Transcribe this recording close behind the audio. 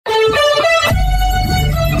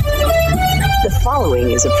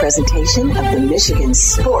following is a presentation of the Michigan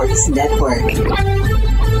Sports Network.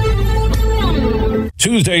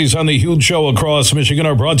 Tuesdays on the Huge Show across Michigan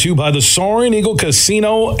are brought to you by the Soaring Eagle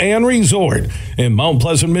Casino and Resort in Mount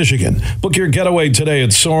Pleasant, Michigan. Book your getaway today at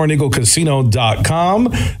SoaringEagleCasino.com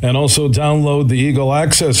and also download the Eagle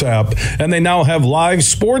Access app. And they now have live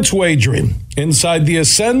sports wagering inside the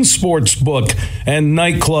Ascend Sportsbook and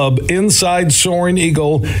nightclub inside Soaring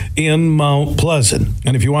Eagle in Mount Pleasant.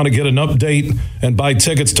 And if you want to get an update and buy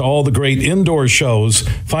tickets to all the great indoor shows,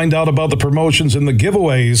 find out about the promotions and the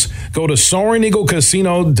giveaways, go to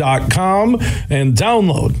SoaringEagleCasino.com and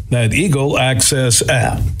download that Eagle Access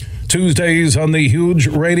app. Tuesdays on the Huge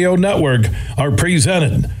Radio Network are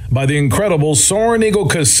presented by the incredible Soaring Eagle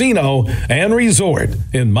Casino and Resort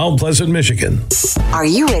in Mount Pleasant, Michigan. Are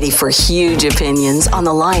you ready for huge opinions on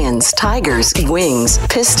the Lions, Tigers, Wings,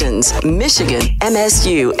 Pistons, Michigan,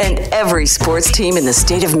 MSU, and every sports team in the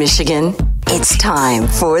state of Michigan? It's time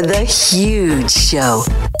for The Huge Show.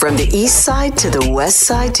 From the east side to the west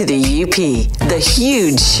side to the UP, The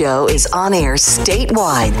Huge Show is on air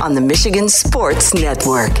statewide on the Michigan Sports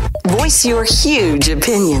Network. Voice your huge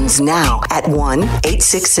opinions now at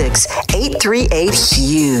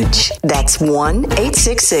 1-866-838-HUGE. That's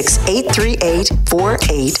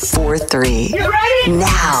 1-866-838-4843. You ready?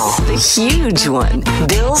 Now, the huge one,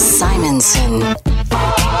 Bill Simonson.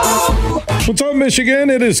 What's up, Michigan?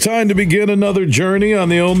 It is time to begin another journey on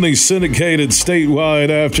the only syndicated statewide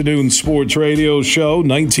afternoon sports radio show,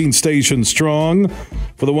 19 stations strong.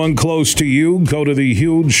 For the one close to you, go to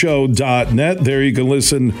thehugeshow.net. There you can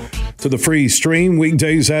listen to the free stream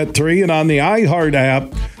weekdays at 3. And on the iHeart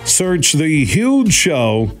app, search The Huge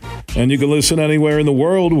Show, and you can listen anywhere in the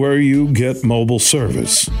world where you get mobile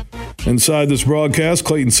service. Inside this broadcast,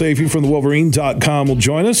 Clayton Sayfie from thewolverine.com will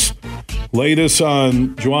join us. Latest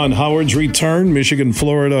on Juwan Howard's return,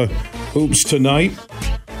 Michigan-Florida hoops tonight.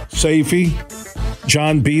 Sayfie,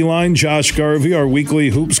 John Beilein, Josh Garvey, our weekly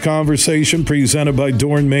hoops conversation presented by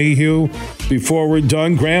Dorn Mayhew. Before we're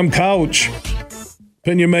done, Graham Couch,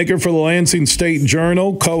 opinion maker for the Lansing State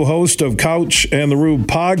Journal, co-host of Couch and the Rube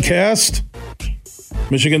podcast.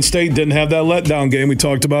 Michigan State didn't have that letdown game. We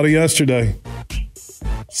talked about it yesterday.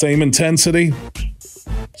 Same intensity,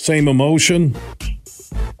 same emotion.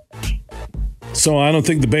 So I don't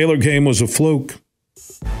think the Baylor game was a fluke.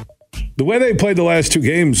 The way they played the last two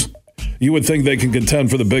games, you would think they can contend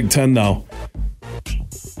for the Big Ten now.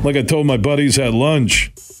 Like I told my buddies at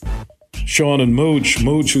lunch, Sean and Mooch,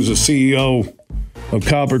 who's the CEO of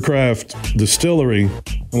Coppercraft Distillery,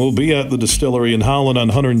 and we'll be at the distillery in Holland on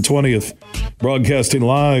 120th, broadcasting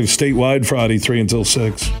live statewide Friday, 3 until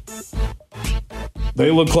 6.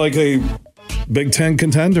 They look like a Big Ten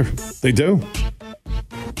contender. They do.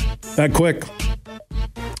 That quick.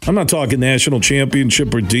 I'm not talking national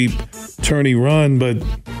championship or deep tourney run, but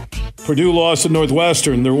Purdue lost to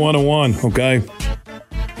Northwestern. They're 1-1, okay?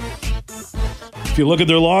 If you look at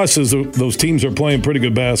their losses, those teams are playing pretty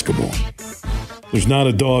good basketball. There's not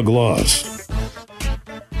a dog loss.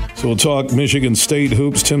 So we'll talk Michigan State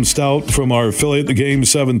hoops. Tim Stout from our affiliate, The Game,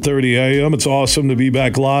 7:30 a.m. It's awesome to be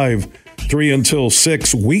back live 3 until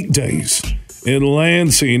 6 weekdays in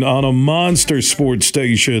Lansing on a monster sports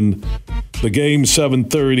station. The Game,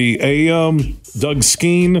 7:30 a.m. Doug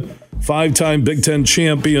Skeen, 5-time Big Ten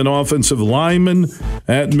champion offensive lineman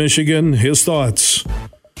at Michigan. His thoughts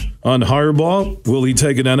on Harbaugh. Will he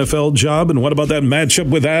take an NFL job? And what about that matchup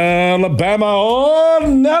with Alabama? Oh,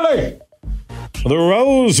 Nelly! The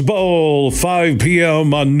Rose Bowl, 5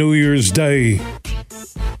 p.m. on New Year's Day.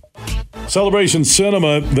 Celebration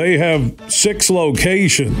Cinema, they have 6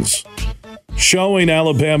 locations showing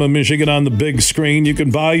Alabama, Michigan on the big screen. You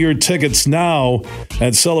can buy your tickets now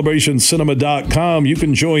at celebrationcinema.com. You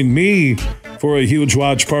can join me for a huge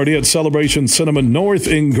watch party at Celebration Cinema North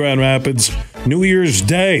in Grand Rapids, New Year's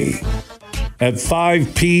Day at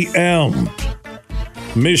 5 p.m.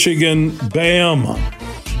 Michigan, Bama.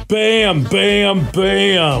 Bam, bam,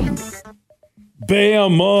 bam.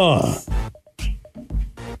 Bama.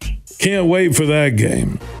 Can't wait for that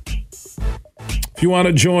game. If you want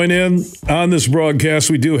to join in on this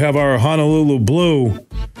broadcast, we do have our Honolulu Blue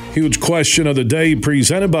huge question of the day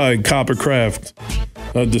presented by Coppercraft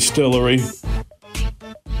Distillery.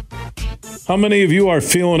 How many of you are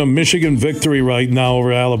feeling a Michigan victory right now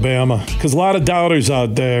over Alabama? Because a lot of doubters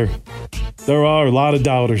out there. There are a lot of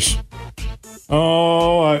doubters.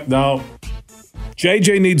 No.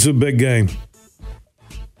 JJ needs a big game.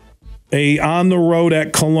 A on the road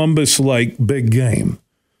at Columbus Lake big game.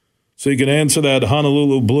 So you can answer that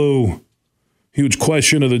Honolulu Blue huge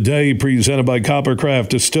question of the day presented by Coppercraft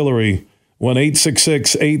Distillery.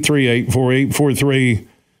 1-866-838-4843.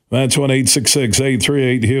 That's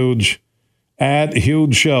 1-866-838-HUGE. At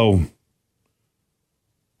Huge Show.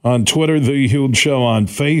 On Twitter, The Huge Show. On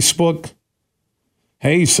Facebook.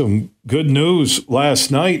 Hey, some good news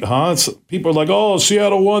last night, huh? People are like, oh,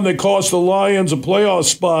 Seattle won. They cost the Lions a playoff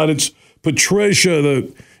spot. It's Patricia,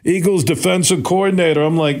 the Eagles defensive coordinator.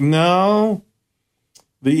 I'm like, no.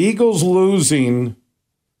 The Eagles losing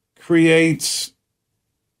creates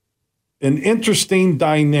an interesting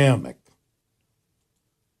dynamic.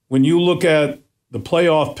 When you look at the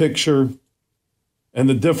playoff picture and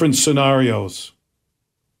the different scenarios,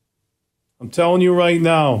 I'm telling you right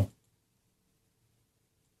now,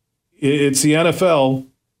 it's the NFL.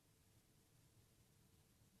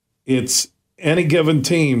 It's any given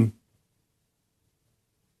team.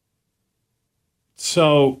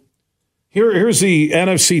 So here's the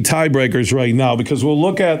NFC tiebreakers right now, because we'll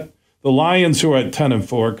look at the Lions, who are at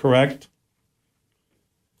 10-4, correct?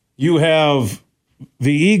 You have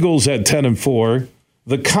the Eagles at 10-4,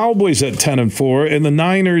 the Cowboys at 10-4, and the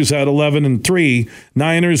Niners at 11-3.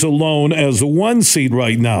 Niners alone as the 1 seed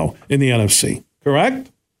right now in the NFC, correct?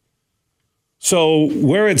 So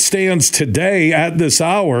where it stands today at this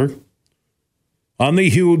hour on the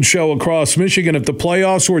Huge Show across Michigan, if the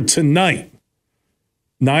playoffs were tonight,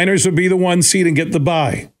 Niners would be the 1 seed and get the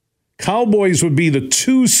bye. Cowboys would be the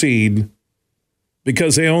 2 seed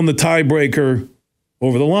because they own the tiebreaker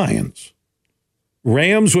over the Lions.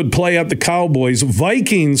 Rams would play at the Cowboys.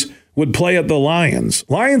 Vikings would play at the Lions.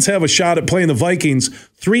 Lions have a shot at playing the Vikings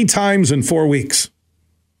 3 times in 4 weeks,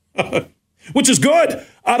 which is good.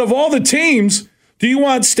 Out of all the teams, do you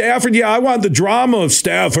want Stafford? Yeah, I want the drama of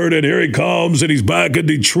Stafford, and here he comes, and he's back in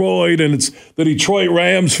Detroit, and it's the Detroit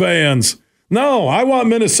Rams fans. No, I want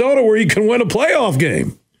Minnesota where you can win a playoff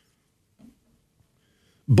game.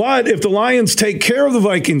 But if the Lions take care of the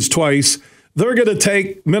Vikings twice, they're going to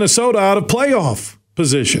take Minnesota out of playoff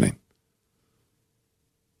positioning.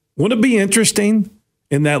 Wouldn't it be interesting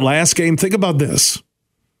in that last game? Think about this.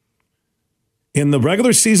 In the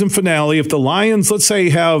regular season finale, if the Lions, let's say,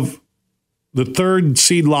 have the 3rd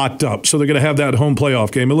seed locked up, so they're going to have that home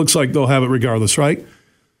playoff game. It looks like they'll have it regardless, right?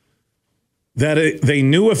 They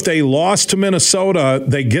knew if they lost to Minnesota,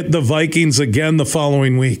 they get the Vikings again the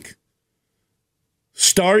following week.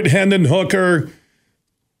 Start Hendon Hooker,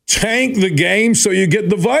 tank the game so you get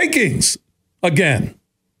the Vikings again.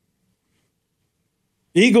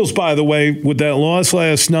 Eagles, by the way, with that loss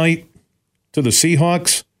last night to the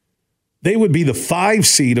Seahawks, they would be the 5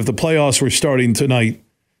 seed if the playoffs were starting tonight,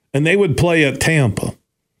 and they would play at Tampa.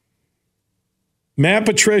 Matt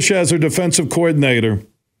Patricia as their defensive coordinator.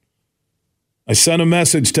 I sent a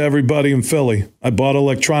message to everybody in Philly. I bought an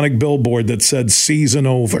electronic billboard that said season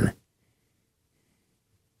over.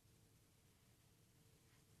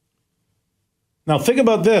 Now think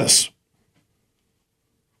about this.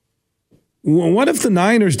 What if the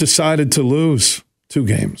Niners decided to lose 2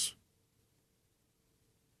 games?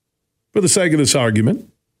 For the sake of this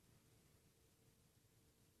argument.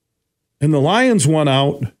 And the Lions won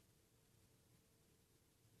out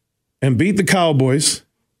and beat the Cowboys,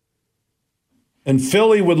 and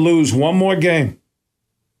Philly would lose 1 more game.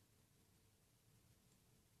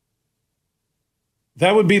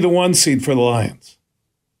 That would be the 1 seed for the Lions.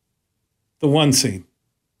 The 1 seed.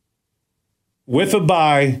 With a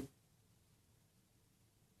bye,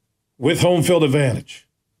 with home field advantage.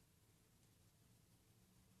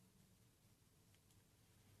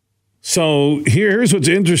 So here's what's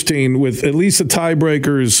interesting with at least the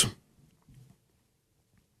tiebreakers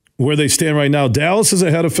where they stand right now. Dallas is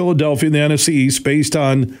ahead of Philadelphia in the NFC East based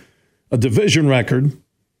on a division record.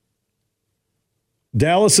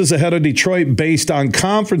 Dallas is ahead of Detroit based on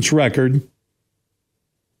conference record.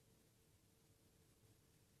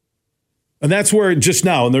 And that's where just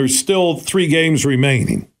now, and there's still 3 games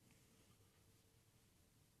remaining.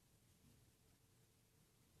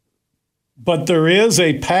 But there is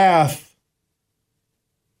a path,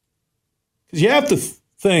 because you have to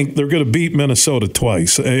think they're going to beat Minnesota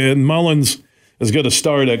twice. And Mullins is going to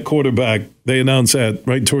start at quarterback. They announced that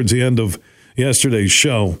right towards the end of yesterday's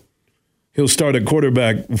show. He'll start at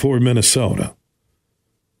quarterback for Minnesota.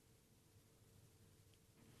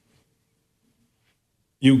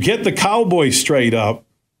 You get the Cowboys straight up,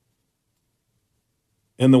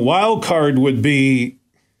 and the wild card would be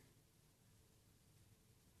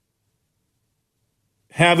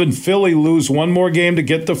having Philly lose 1 more game to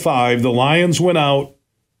get to 5. The Lions went out,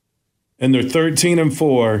 and they're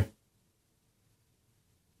 13-4.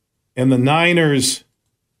 And the Niners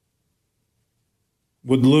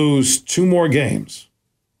would lose 2 more games.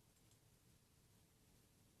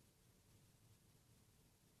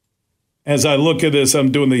 As I look at this,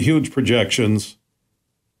 I'm doing the huge projections.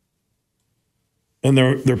 And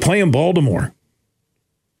they're playing Baltimore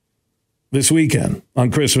this weekend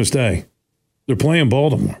on Christmas Day. They're playing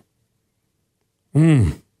Baltimore.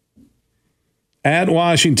 At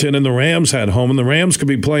Washington, and the Rams at home, and the Rams could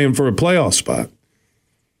be playing for a playoff spot.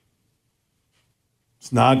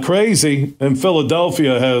 It's not crazy. And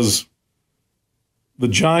Philadelphia has the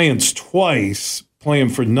Giants twice playing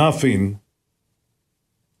for nothing.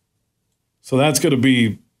 So that's going to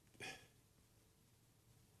be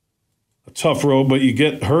a tough road, but you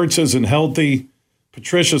get Hurts isn't healthy.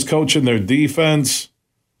 Patricia's coaching their defense.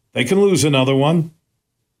 They can lose another one.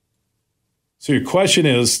 So your question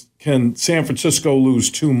is, can San Francisco lose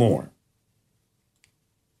two more?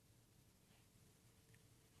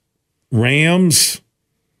 Rams,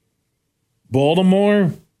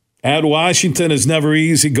 Baltimore, at Washington is never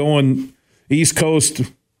easy going East Coast.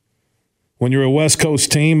 When you're a West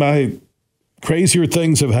Coast team, crazier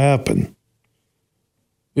things have happened.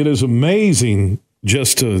 It is amazing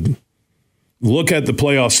just to look at the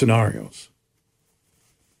playoff scenarios.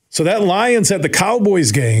 So that Lions at the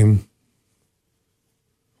Cowboys game,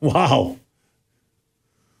 wow.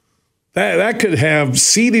 That could have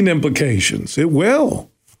seeding implications. It will.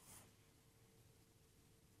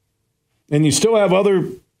 And you still have other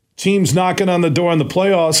teams knocking on the door in the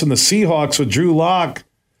playoffs, and the Seahawks with Drew Lock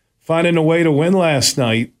finding a way to win last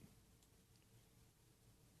night.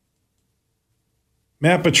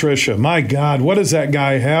 Matt Patricia, my God, what does that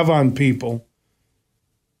guy have on people?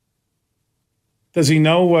 Does he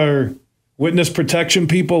know where witness protection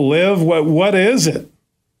people live? What is it?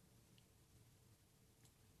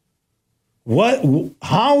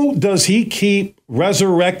 How does he keep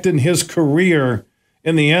resurrecting his career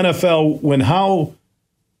in the NFL when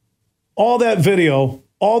all that video,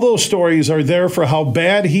 all those stories are there for how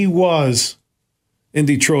bad he was in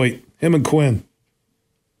Detroit, him and Quinn.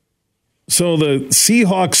 So the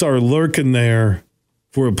Seahawks are lurking there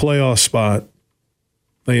for a playoff spot.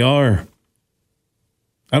 They are.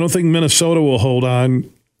 I don't think Minnesota will hold on.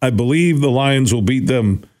 I believe the Lions will beat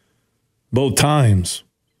them both times.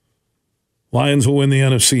 Lions will win the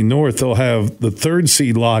NFC North. They'll have the third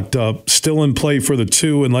seed locked up, still in play for the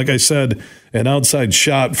 2, and like I said, an outside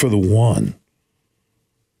shot for the 1.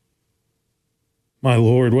 My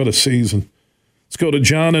Lord, what a season. Let's go to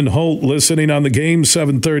John and Holt listening on the game,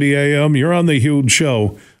 7:30 a.m. You're on the Huge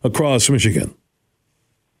Show across Michigan.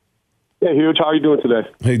 Hey, Huge. How are you doing today?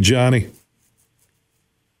 Hey, Johnny.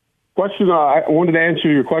 Question. I wanted to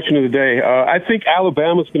answer your question of the day. I think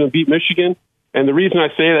Alabama's going to beat Michigan. And the reason I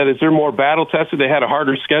say that is they're more battle-tested. They had a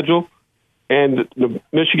harder schedule. And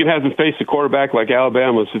Michigan hasn't faced a quarterback like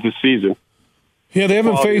Alabama's this season. Yeah, they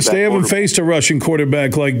haven't faced a rushing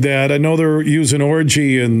quarterback like that. I know they're using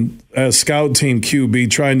Orgy and a scout team QB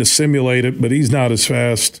trying to simulate it, but he's not as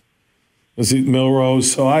fast as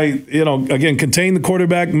Milrose. So again, contain the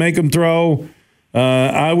quarterback, make him throw.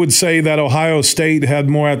 I would say that Ohio State had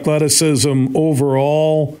more athleticism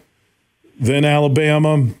overall than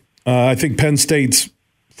Alabama. I think Penn State's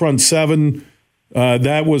front seven,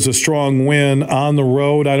 that was a strong win on the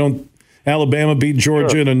road. Alabama beat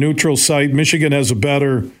Georgia in a neutral site. Michigan has a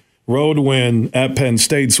better road win at Penn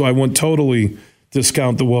State, so I wouldn't totally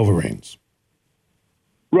discount the Wolverines.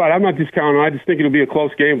 Right, I'm not discounting. I just think it'll be a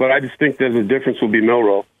close game, but I just think that the difference will be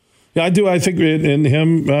Milroe. Yeah, I do. I think in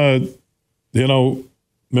him,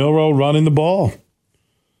 Milroe running the ball.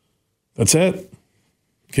 That's it.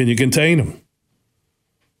 Can you contain him?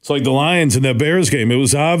 It's like the Lions in that Bears game. It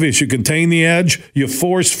was obvious. You contain the edge. You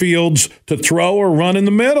force Fields to throw or run in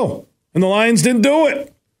the middle. And the Lions didn't do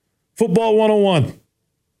it. Football 101.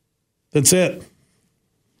 That's it.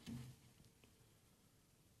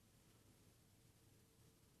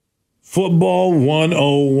 Football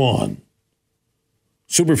 101.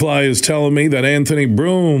 Superfly is telling me that Anthony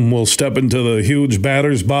Broom will step into the huge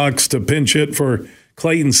batter's box to pinch hit for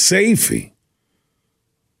Clayton Sayfie,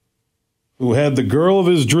 who had the girl of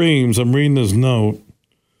his dreams. I'm reading his note.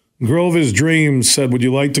 Girl of his dreams said, would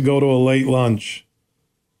you like to go to a late lunch?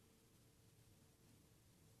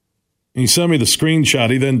 And he sent me the screenshot.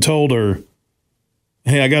 He then told her,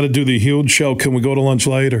 hey, I got to do the Huge Show. Can we go to lunch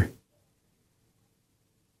later?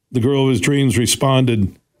 The girl of his dreams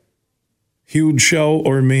responded, Huge Show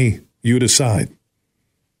or me? You decide.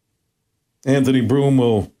 Anthony Broom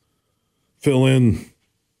will fill in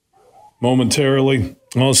momentarily.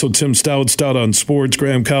 Also, Tim Stout on sports.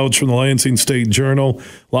 Graham Couch from the Lansing State Journal.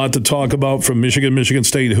 A lot to talk about from Michigan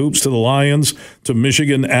State hoops to the Lions to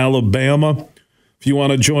Michigan, Alabama. If you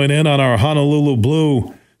want to join in on our Honolulu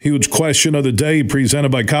Blue Huge Question of the Day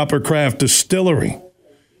presented by Coppercraft Distillery,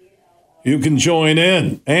 you can join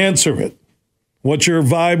in, answer it. What's your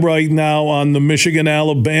vibe right now on the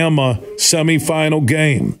Michigan-Alabama semifinal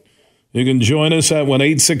game? You can join us at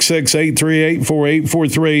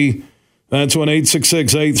 1-866-838-4843. That's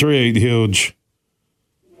 1-866-838-HUGE.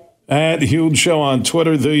 At Huge Show on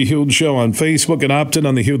Twitter, The Huge Show on Facebook, and opt in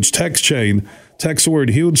on the Huge text chain. Text the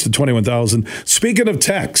word HUGE to 21,000. Speaking of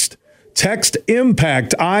text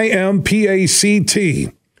IMPACT, I-M-P-A-C-T,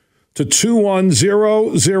 to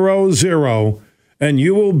 21000, and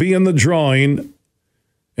you will be in the drawing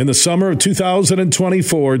in the summer of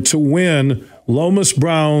 2024 to win Lomas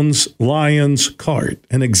Brown's Lions cart,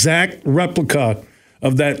 an exact replica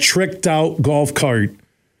of that tricked-out golf cart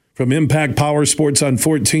from Impact Power Sports on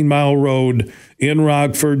 14 Mile Road in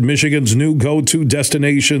Rockford, Michigan's new go-to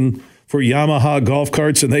destination for Yamaha golf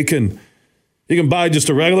carts. And you can buy just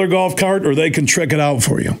a regular golf cart, or they can trick it out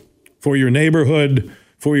for you, for your neighborhood,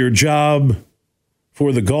 for your job,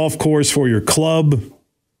 for the golf course, for your club,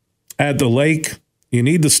 at the lake. You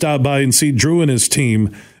need to stop by and see Drew and his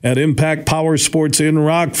team at Impact Power Sports in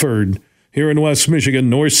Rockford, here in West Michigan,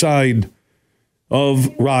 north side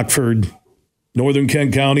of Rockford. Northern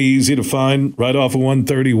Kent County, easy to find, right off of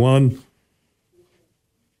 131.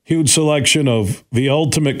 Huge selection of the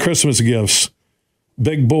ultimate Christmas gifts,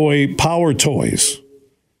 big boy power toys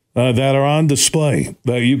that are on display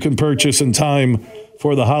that you can purchase in time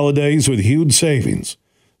for the holidays with huge savings.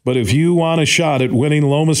 But if you want a shot at winning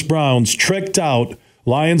Lomas Brown's tricked out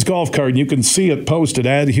Lions golf cart, you can see it posted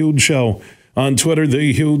at Huge Show on Twitter,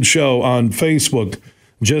 The Huge Show on Facebook.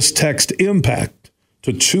 Just text IMPACT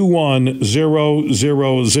to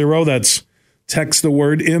 21000. That's text the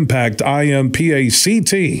word IMPACT,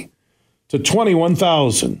 I-M-P-A-C-T, to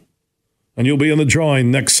 21,000. And you'll be in the drawing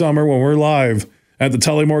next summer when we're live at the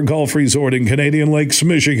Tullymore Golf Resort in Canadian Lakes,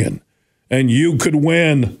 Michigan. And you could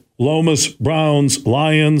win Lomas Brown's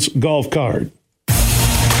Lions golf cart.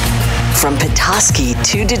 From Petoskey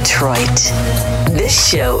to Detroit, this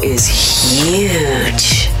show is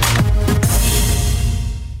huge.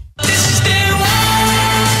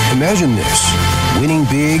 Imagine this, winning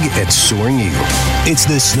big at Soaring Eagle. It's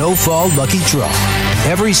the Snowfall Lucky Draw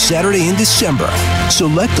every Saturday in December.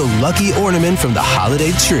 Select a lucky ornament from the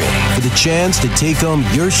holiday tree for the chance to take home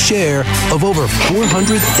your share of over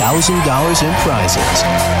 $400,000 in prizes.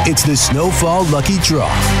 It's the Snowfall Lucky Draw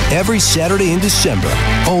every Saturday in December,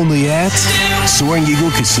 only at Soaring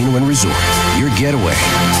Eagle Casino and Resort. Your getaway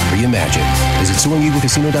reimagined. Visit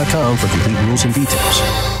SoaringEagleCasino.com for complete rules and details.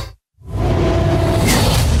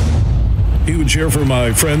 Huge here for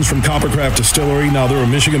my friends from Coppercraft Distillery. Now, they're a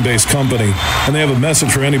Michigan-based company, and they have a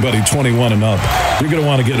message for anybody 21 and up. You're going to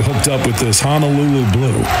want to get hooked up with this Honolulu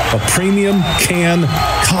Blue, a premium can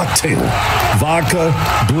cocktail. Vodka,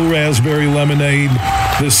 blue raspberry lemonade.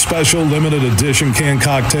 This special limited edition canned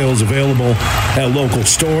cocktail is available at local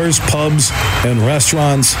stores, pubs, and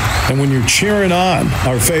restaurants. And when you're cheering on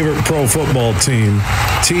our favorite pro football team,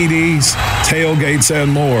 TDs, tailgates,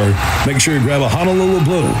 and more, make sure you grab a Honolulu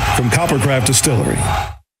Blue from Coppercraft Distillery.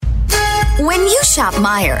 When you shop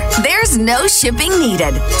Meijer, there's no shipping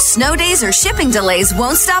needed. Snow days or shipping delays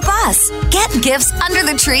won't stop us. Get gifts under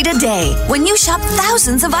the tree today when you shop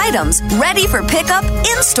thousands of items ready for pickup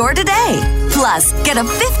in-store today. Plus, get a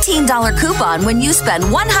 $15 coupon when you spend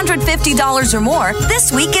 $150 or more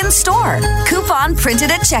this week in store. Coupon printed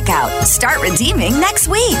at checkout. Start redeeming next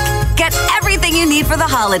week. Get everything you need for the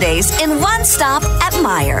holidays in one stop at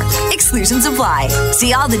Meijer. Exclusions apply.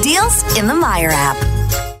 See all the deals in the Meijer app.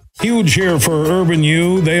 Huge here for Urban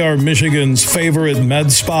U. They are Michigan's favorite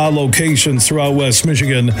med spa locations throughout West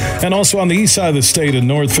Michigan and also on the east side of the state in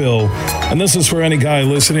Northville. And this is for any guy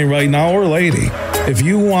listening right now or lady. If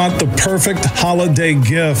you want the perfect holiday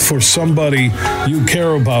gift for somebody you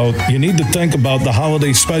care about, you need to think about the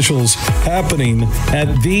holiday specials happening at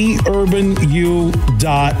theurbanu.com.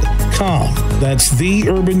 That's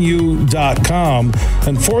theurbanu.com.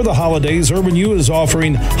 And for the holidays, Urban U is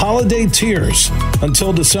offering holiday tiers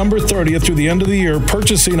until December 30th through the end of the year.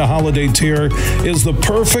 Purchasing a holiday tier is the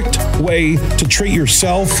perfect way to treat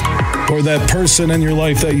yourself or that person in your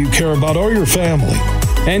life that you care about or your family.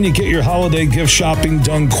 And you get your holiday gift shopping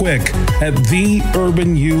done quick at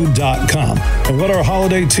theurbanu.com. And what are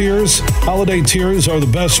holiday tiers? Holiday tiers are the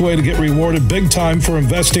best way to get rewarded big time for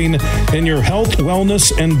investing in your health,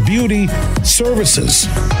 wellness, and beauty services.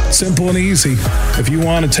 Simple and easy. If you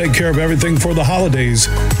want to take care of everything for the holidays,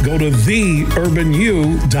 go to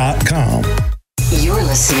theurbanu.com. You're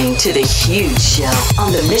listening to The Huge Show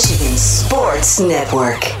on the Michigan Sports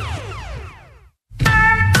Network.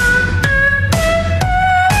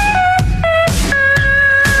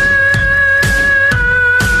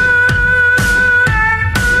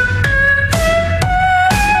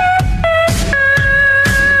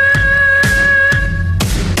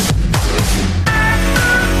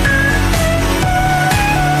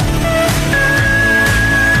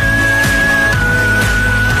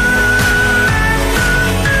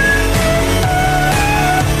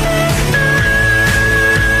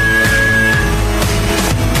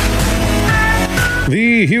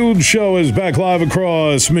 The Huge Show is back live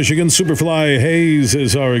across Michigan. Superfly Hayes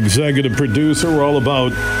is our executive producer. We're all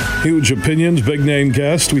about huge opinions, big name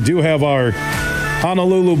guest. We do have our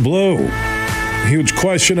Honolulu Blue huge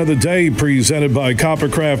question of the day presented by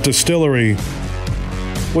Coppercraft Distillery.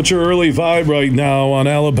 What's your early vibe right now on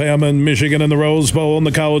Alabama and Michigan in the Rose Bowl in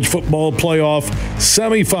the college football playoff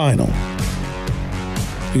semifinal?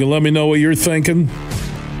 You can let me know what you're thinking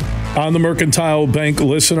on the Mercantile Bank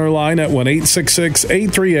listener line at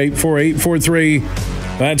 1-866-838-4843.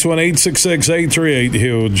 That's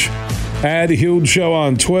 1-866-838-HUGE. Add Huge Show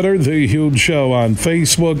on Twitter, The Huge Show on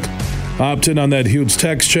Facebook. Opt in on that huge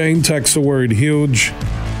text chain. Text the word HUGE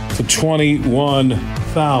to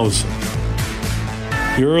 21,000.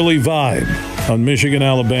 Your early vibe on Michigan,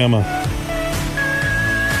 Alabama.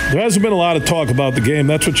 There hasn't been a lot of talk about the game.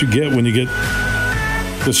 That's what you get when you get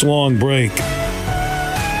this long break.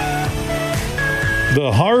 The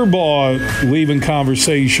Harbaugh leaving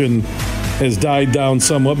conversation has died down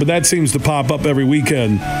somewhat, but that seems to pop up every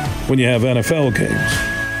weekend when you have NFL games.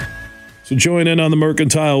 So join in on the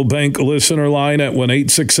Mercantile Bank listener line at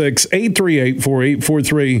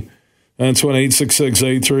 1-866-838-4843. That's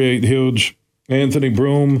 1-866-838-HUGE. Anthony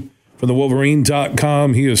Broom from the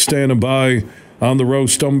Wolverine.com. He is standing by on the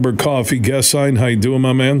Roast Umber Coffee guest line. How you doing,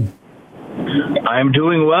 my man? I'm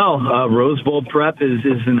doing well. Rose Bowl prep is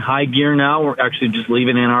in high gear now. We're actually just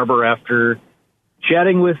leaving Ann Arbor after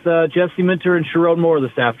chatting with Jesse Minter and Sherrod Moore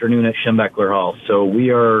this afternoon at Schembechler Hall. So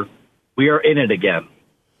we are in it again.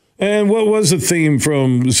 And what was the theme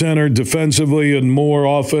from Zenner defensively and more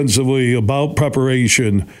offensively about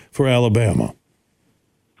preparation for Alabama?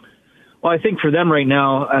 Well, I think for them right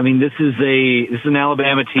now, I mean, this is an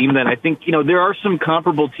Alabama team that I think, there are some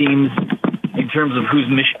comparable teams in terms of who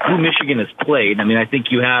Michigan has played. I mean, I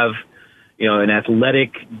think you have, an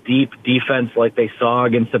athletic, deep defense like they saw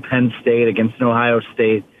against the Penn State, against an Ohio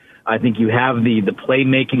State. I think you have the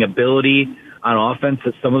playmaking ability on offense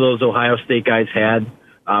that some of those Ohio State guys had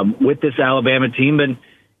with this Alabama team. And,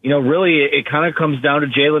 really it kind of comes down to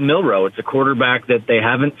Jalen Milroe. It's a quarterback that they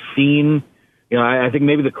haven't seen. I think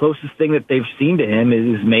maybe the closest thing that they've seen to him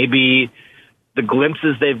is maybe the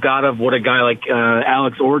glimpses they've got of what a guy like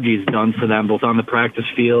Alex Orji's done for them, both on the practice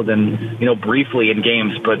field and, briefly in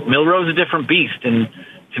games. But Milroe's a different beast. And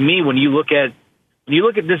to me, when you look at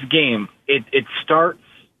this game,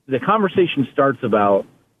 the conversation starts about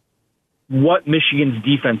what Michigan's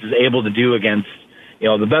defense is able to do against,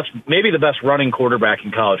 maybe the best running quarterback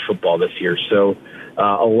in college football this year. So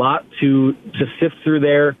a lot to sift through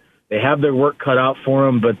there. They have their work cut out for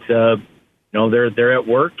them, but they're at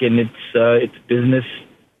work, and it's business,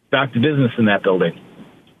 back to business in that building.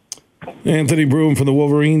 Anthony Broom from the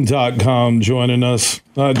Wolverine.com joining us.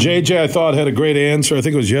 JJ, I thought, had a great answer. I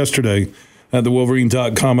think it was yesterday at the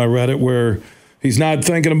Wolverine.com. I read it where he's not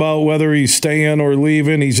thinking about whether he's staying or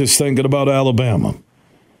leaving. He's just thinking about Alabama.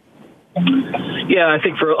 Yeah, I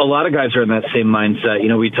think for a lot of guys are in that same mindset.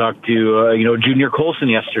 We talked to Junior Colson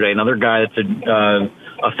yesterday, another guy that's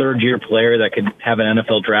a third-year player that could have an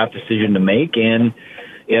NFL draft decision to make, and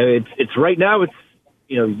it's right now. It's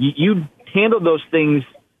you handle those things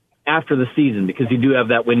after the season because you do have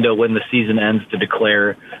that window when the season ends to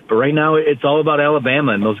declare. But right now, it's all about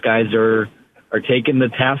Alabama, and those guys are taking the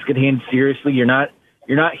task at hand seriously. You're not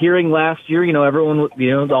hearing last year. Everyone.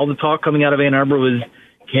 All the talk coming out of Ann Arbor was,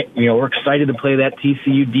 we're excited to play that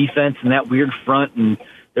TCU defense and that weird front, and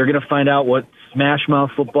they're going to find out what smash mouth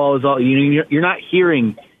football is all. You're not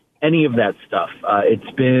hearing any of that stuff. It's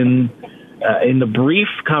been in the brief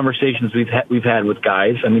conversations we've had with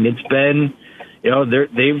guys. I mean, it's been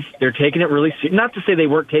they're taking it really not to say they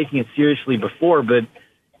weren't taking it seriously before, but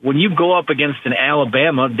when you go up against an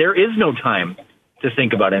Alabama, there is no time to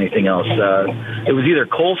think about anything else. It was either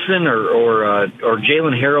Colson or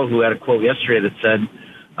Jalen Harrell who had a quote yesterday that said,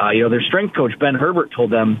 their strength coach Ben Herbert told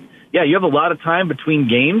them, "Yeah, you have a lot of time between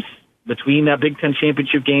games." Between that Big Ten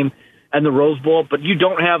championship game and the Rose Bowl, but you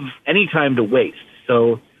don't have any time to waste.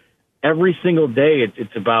 So every single day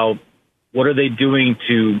it's about what are they doing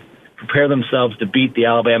to prepare themselves to beat the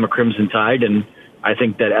Alabama Crimson Tide. And I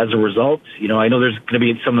think that as a result, I know there's going to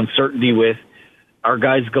be some uncertainty with our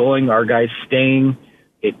guys going, our guys staying.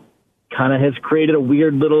 It kind of has created a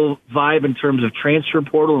weird little vibe in terms of transfer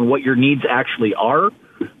portal and what your needs actually are.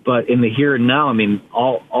 But in the here and now, I mean,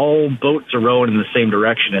 all boats are rowing in the same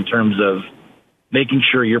direction in terms of making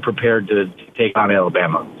sure you're prepared to take on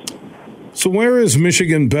Alabama. So where is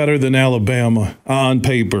Michigan better than Alabama on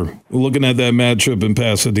paper, looking at that matchup in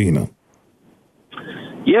Pasadena?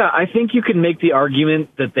 Yeah, I think you can make the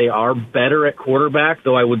argument that they are better at quarterback,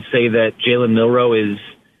 though I would say that Jalen Milroe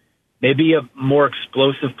maybe a more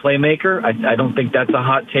explosive playmaker. I don't think that's a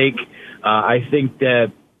hot take. I think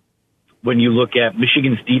that when you look at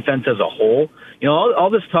Michigan's defense as a whole, all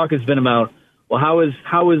this talk has been about, well, how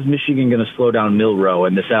is Michigan going to slow down Milroe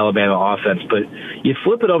and this Alabama offense? But you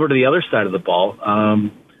flip it over to the other side of the ball.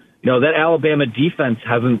 That Alabama defense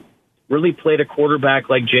hasn't really played a quarterback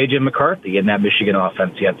like J.J. McCarthy in that Michigan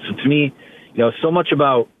offense yet. So to me, so much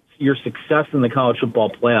about your success in the college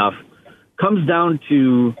football playoff comes down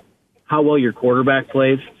to how well your quarterback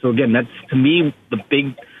plays. So again, that's to me the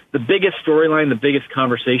biggest storyline, the biggest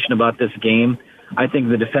conversation about this game. I think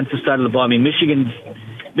the defensive side of the ball. I mean,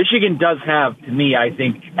 Michigan does have, to me, I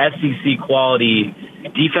think, SEC quality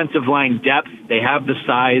defensive line depth. They have the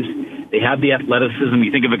size, they have the athleticism.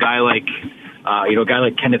 You think of a guy like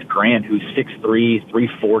Kenneth Grant, who's 6'3",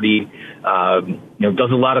 340.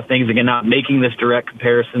 Does a lot of things. Again, not making this direct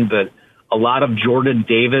comparison, but a lot of Jordan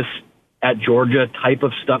Davis at Georgia type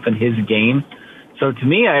of stuff in his game. So to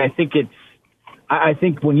me, I think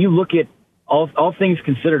when you look at all things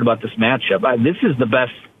considered about this matchup, this is the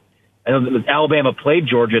best. I know that Alabama played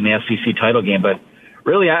Georgia in the SEC title game, but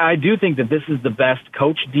really I do think that this is the best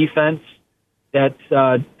coach defense that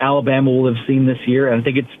Alabama will have seen this year. And I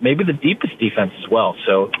think it's maybe the deepest defense as well.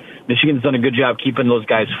 So Michigan's done a good job keeping those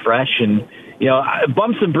guys fresh. And,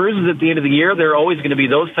 bumps and bruises at the end of the year, there are always going to be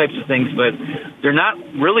those types of things, but they're not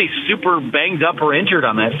really super banged up or injured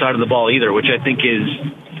on that side of the ball either, which I think is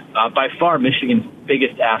by far Michigan's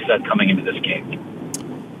biggest asset coming into this game.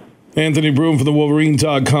 Anthony Broome from the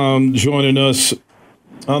Wolverine.com joining us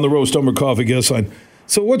on the Roast Umber Coffee guest line.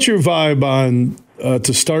 So what's your vibe on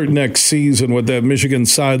to start next season, what that Michigan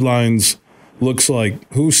sidelines looks like?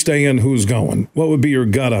 Who's staying, who's going? What would be your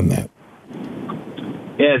gut on that?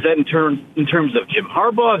 Yeah, is that in terms of Jim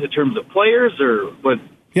Harbaugh, in terms of players, or what?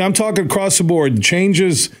 Yeah, I'm talking across the board.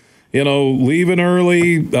 Changes, leaving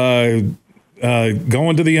early, going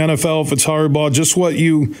to the NFL if it's Harbaugh, just what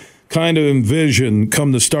you kind of envision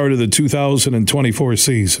come the start of the 2024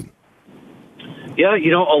 season. Yeah,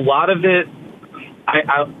 a lot of it,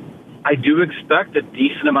 I do expect a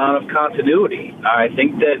decent amount of continuity. I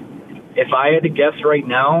think that if I had to guess right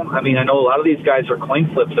now, I mean, I know a lot of these guys are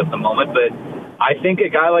coin flips at the moment, but I think a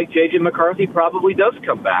guy like J.J. McCarthy probably does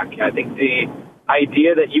come back. I think the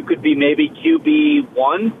idea that you could be maybe QB1,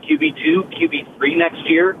 QB2, QB3 next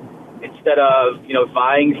year, instead of,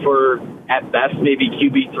 vying for, at best, maybe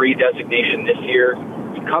QB3 designation this year,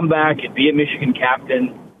 you'd come back, you'd be a Michigan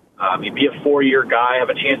captain, you'd be a 4-year guy, have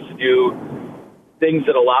a chance to do things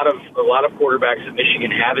that a lot of quarterbacks at Michigan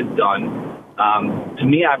haven't done. To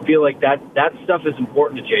me, I feel like that stuff is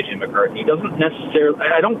important to J.J. McCarthy. He doesn't necessarily,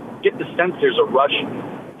 I don't get the sense there's a rush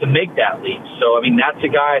to make that leap. So, I mean, that's a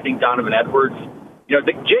guy, I think Donovan Edwards,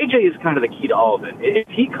 J.J. is kind of the key to all of it. If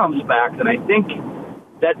he comes back, then I think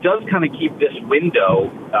that does kind of keep this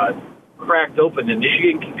window cracked open, and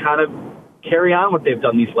Michigan can kind of carry on what they've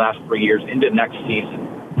done these last 3 years into next season.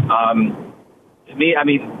 To me, I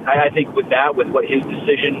mean, I think with what his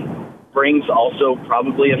decision brings also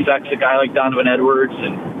probably affects a guy like Donovan Edwards,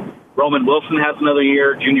 and Roman Wilson has another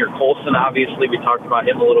year. Junior Colson, obviously, we talked about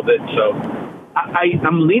him a little bit. So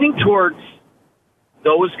I'm leaning towards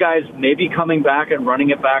those guys maybe coming back and running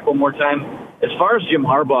it back one more time. As far as Jim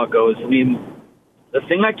Harbaugh goes, I mean, the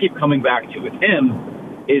thing I keep coming back to with him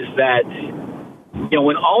is that,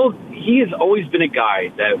 he has always been a guy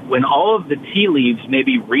that when all of the tea leaves may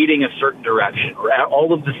be reading a certain direction, or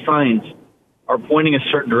all of the signs are pointing a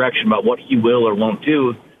certain direction about what he will or won't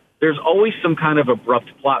do, there's always some kind of abrupt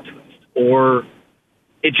plot twist, or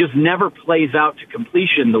it just never plays out to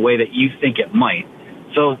completion the way that you think it might.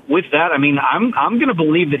 So with that, I mean, I'm going to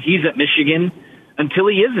believe that he's at Michigan until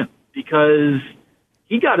he isn't, because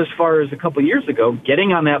he got as far as a couple years ago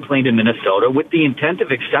getting on that plane to Minnesota with the intent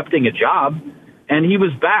of accepting a job, and he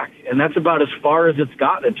was back. And that's about as far as it's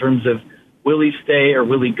gotten in terms of will he stay or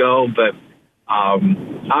will he go. But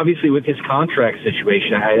obviously with his contract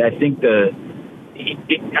situation, I think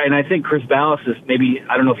and I think Chris Ballas is maybe,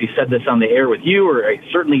 I don't know if he said this on the air with you, or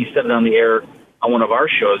certainly he said it on the air on one of our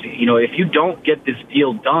shows. If you don't get this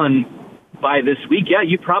deal done by this week, yeah,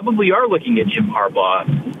 you probably are looking at Jim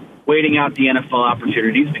Harbaugh waiting out the NFL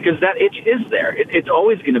opportunities, because that itch is there. It's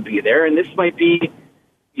always going to be there. And this might be,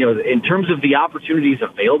 in terms of the opportunities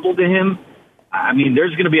available to him, I mean,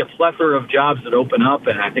 there's going to be a plethora of jobs that open up,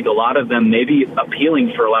 and I think a lot of them may be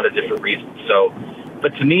appealing for a lot of different reasons. So,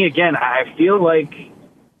 but to me, again, I feel like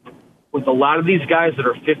with a lot of these guys that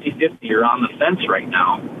are 50-50 or on the fence right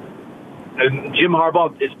now, and Jim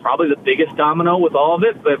Harbaugh is probably the biggest domino with all of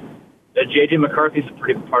it, but J.J. McCarthy's a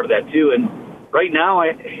pretty big part of that too. And right now,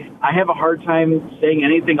 I have a hard time saying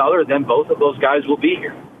anything other than both of those guys will be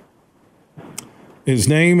here. His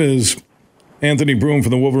name is Anthony Broome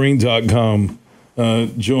from the Wolverine.com,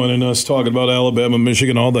 joining us, talking about Alabama,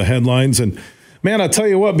 Michigan, all the headlines. And, man, I tell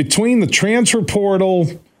you what, between the transfer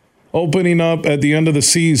portal opening up at the end of the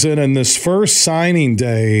season and this first signing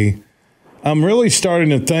day, I'm really starting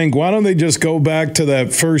to think, why don't they just go back to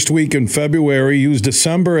that first week in February, use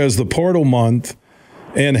December as the portal month,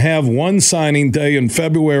 and have one signing day in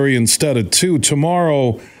February instead of two?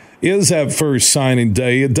 Tomorrow is that first signing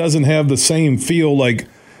day. It doesn't have the same feel like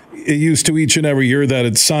it used to each and every year that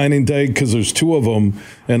it's signing day because there's two of them,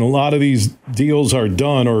 and a lot of these deals are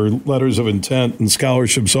done or letters of intent and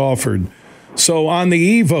scholarships offered. So on the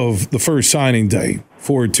eve of the first signing day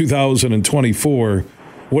for 2024,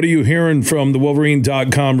 what are you hearing from the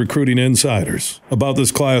Wolverine.com recruiting insiders about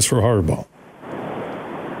this class for Harbaugh?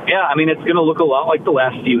 Yeah, I mean, it's going to look a lot like the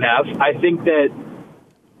last few have. I think that,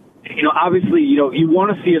 obviously, you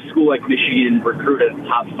want to see a school like Michigan recruit at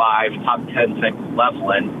top 5, top 10 type of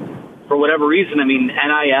level. And for whatever reason, I mean,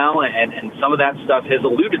 NIL and some of that stuff has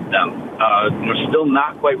eluded them. They're still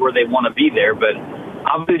not quite where they want to be there. But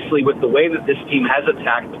obviously, with the way that this team has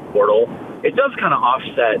attacked the portal, it does kind of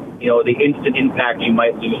offset, the instant impact you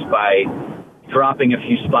might lose by dropping a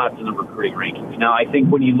few spots in the recruiting rankings. Now, I think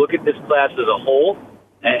when you look at this class as a whole,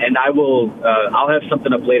 and I'll have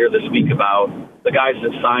something up later this week about the guys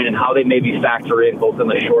that sign and how they maybe factor in both in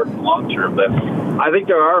the short and long term. But I think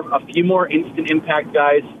there are a few more instant impact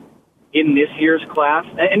guys in this year's class.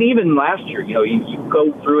 And even last year, you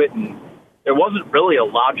go through it and there wasn't really a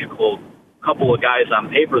logical couple of guys on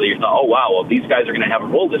paper that you thought, oh, wow, well, these guys are going to have a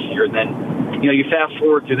role this year. And then, you fast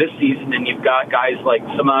forward to this season and you've got guys like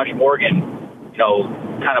Samaj Morgan,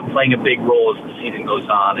 kind of playing a big role as the season goes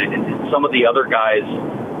on. And some of the other guys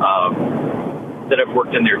that have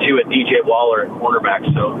worked in there, too, at DJ Waller at cornerback.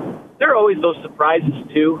 So there are always those surprises,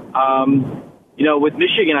 too. With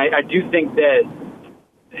Michigan, I do think that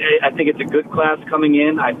I think it's a good class coming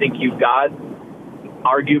in. I think you've got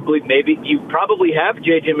arguably, maybe you probably have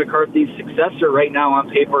J.J. McCarthy's successor right now on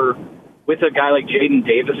paper with a guy like Jaden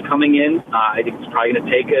Davis coming in. I think it's probably going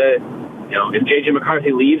to take if J.J.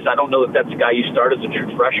 McCarthy leaves, I don't know if that's a guy you start as a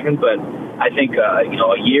true freshman, but I think, a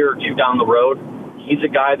year or two down the road, he's a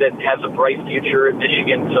guy that has a bright future at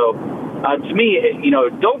Michigan. So to me,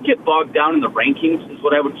 don't get bogged down in the rankings is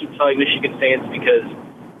what I would keep telling Michigan fans, because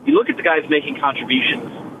you look at the guys making contributions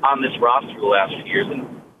on this roster the last few years, and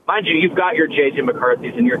mind you, you've got your J.J.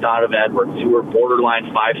 McCarthy's and your Donovan Edwards who are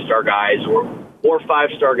borderline 5-star guys or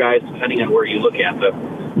 5-star guys, depending on where you look at them.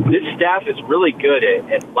 This staff is really good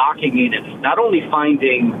at locking in and not only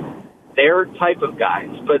finding their type of guys,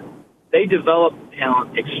 but they develop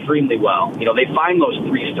talent extremely well. They find those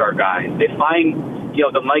 3-star guys. They find,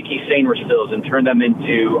 the Mikey Sainristills and turn them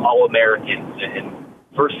into All-Americans and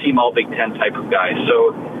first-team All-Big Ten type of guys.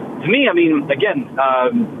 So, to me, I mean, again,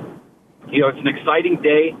 it's an exciting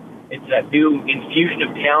day. It's a new infusion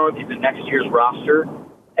of talent into next year's roster.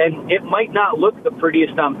 And it might not look the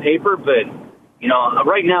prettiest on paper, but,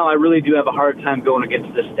 right now I really do have a hard time going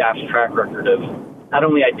against this staff's track record of not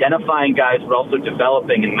only identifying guys, but also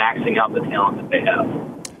developing and maxing out the talent that they have.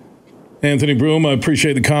 Anthony Broome, I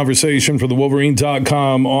appreciate the conversation for the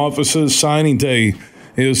Wolverine.com offices. Signing day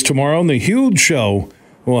is tomorrow, and the huge show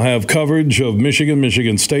will have coverage of Michigan,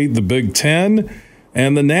 Michigan State, the Big Ten,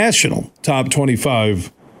 and the national top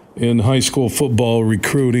 25 in high school football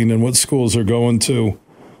recruiting and what schools are going to.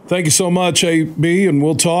 Thank you so much, AB, and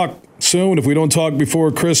we'll talk soon. If we don't talk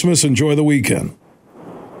before Christmas, enjoy the weekend.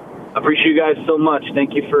 I appreciate you guys so much.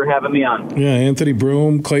 Thank you for having me on. Yeah, Anthony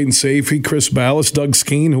Broome, Clayton Sayfie, Chris Ballas, Doug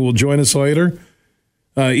Skeen, who will join us later.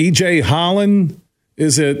 E.J. Holland,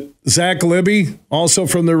 is it Zach Libby, also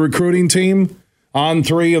from the recruiting team? On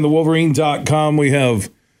 3 on the Wolverine.com, we have,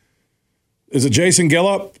 is it Jason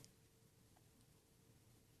Killip?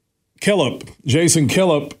 Jason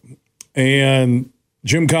Killip, and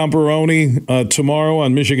Jim Comparoni tomorrow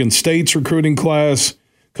on Michigan State's recruiting class,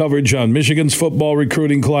 coverage on Michigan's football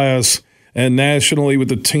recruiting class, and nationally with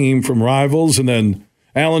the team from Rivals. And then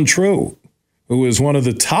Alan True, who is one of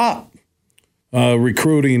the top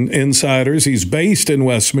recruiting insiders. He's based in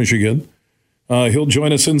West Michigan. He'll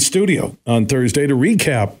join us in studio on Thursday to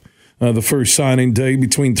recap the first signing day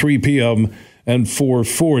between 3 p.m. and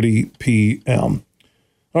 4:40 p.m.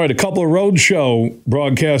 All right, a couple of roadshow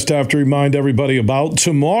broadcasts I have to remind everybody about.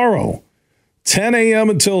 Tomorrow, 10 a.m.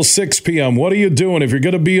 until 6 p.m. What are you doing if you're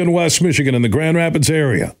going to be in West Michigan in the Grand Rapids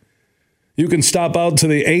area? You can stop out to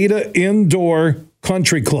the Ada Indoor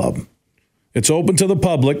Country Club. It's open to the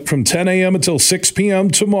public from 10 a.m. until 6 p.m.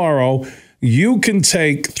 tomorrow. You can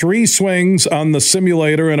take 3 swings on the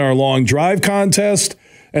simulator in our long drive contest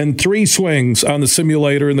and 3 swings on the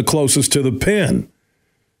simulator in the closest to the pin.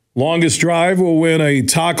 Longest drive will win a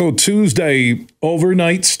Taco Tuesday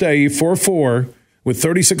overnight stay for 4 with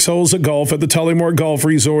 36 holes of golf at the Tullymore Golf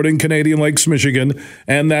Resort in Canadian Lakes, Michigan.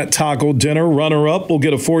 And that taco dinner runner-up will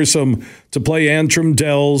get a foursome to play Antrim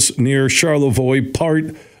Dells near Charlevoix,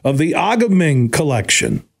 part of the Agaming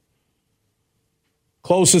collection.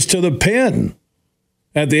 Closest to the pin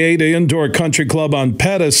at the Ada Indoor Country Club on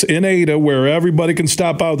Pettis in Ada, where everybody can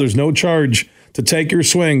stop out. There's no charge to take your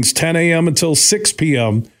swings, 10 a.m. until 6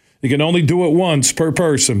 p.m. You can only do it once per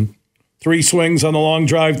person. 3 swings on the long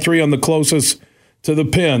drive, 3 on the closest to the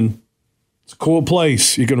pin. It's a cool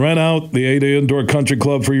place. You can rent out the Ada Indoor Country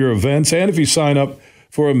Club for your events. And if you sign up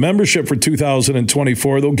for a membership for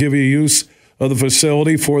 2024, they'll give you use of the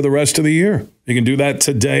facility for the rest of the year. You can do that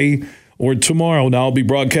today or tomorrow. Now I'll be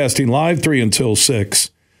broadcasting live 3 until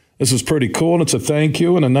 6. This is pretty cool, and it's a thank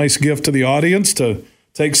you and a nice gift to the audience to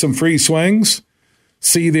take some free swings,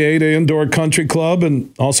 see the Ada Indoor Country Club,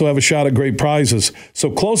 and also have a shot at great prizes.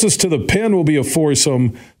 So closest to the pin will be a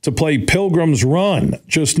foursome to play Pilgrim's Run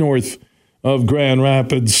just north of Grand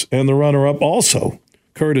Rapids, and the runner-up also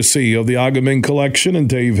courtesy of the Agaming Collection, and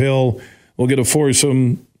Dave Hill will get a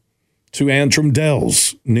foursome to Antrim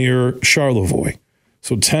Dells near Charlevoix.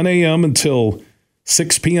 So 10 a.m. until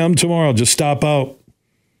 6 p.m. tomorrow. Just stop out.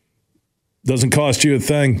 Doesn't cost you a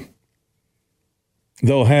thing.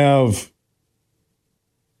 They'll have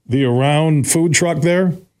the Around food truck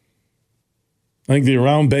there. I think the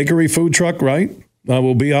Around Bakery food truck, right?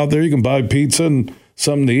 Will be out there. You can buy pizza and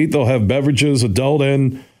something to eat. They'll have beverages, adult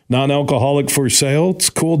and non-alcoholic, for sale. It's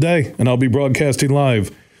a cool day, and I'll be broadcasting live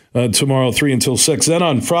tomorrow, 3 until 6. Then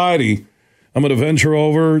on Friday, I'm going to venture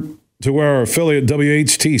over to where our affiliate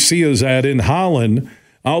WHTC is at in Holland.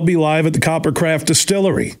 I'll be live at the Coppercraft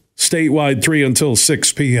Distillery, statewide 3 until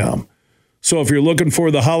 6 p.m. So if you're looking for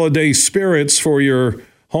the holiday spirits for your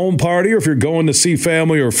home party, or if you're going to see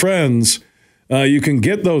family or friends, you can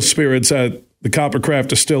get those spirits at the Coppercraft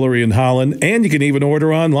Distillery in Holland, and you can even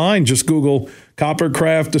order online. Just Google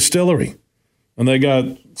Coppercraft Distillery. And they got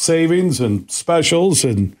savings and specials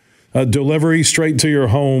and delivery straight to your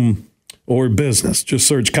home or business. Just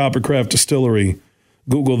search Coppercraft Distillery.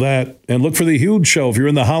 Google that and look for the Huge Show. If you're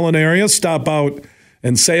in the Holland area, stop out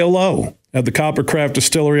and say hello at the Coppercraft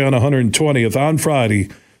Distillery on 120th on Friday,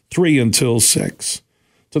 3 until 6.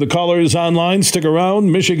 To the callers online, stick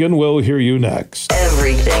around. Michigan will hear you next.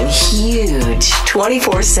 Everything huge,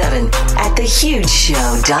 24/7 at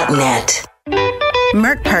thehugeshow.net.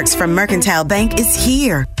 Merc Perks from Mercantile Bank is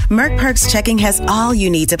here. Merc Perks checking has all you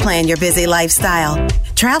need to plan your busy lifestyle.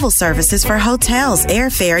 Travel services for hotels,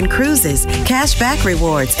 airfare, and cruises, cash back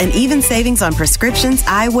rewards, and even savings on prescriptions,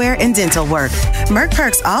 eyewear, and dental work. Merc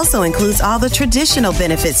Perks also includes all the traditional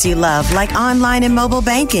benefits you love, like online and mobile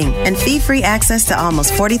banking, and fee-free access to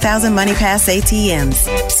almost 40,000 MoneyPass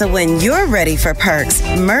ATMs. So when you're ready for perks,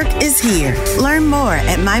 Merc is here. Learn more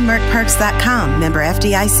at mymercperks.com. Member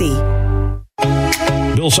FDIC.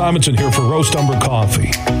 Bill Simonson here for Roast Umber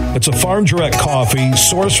Coffee. It's a farm direct coffee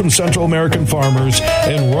sourced from Central American farmers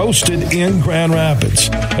and roasted in Grand Rapids.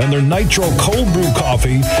 And their Nitro Cold Brew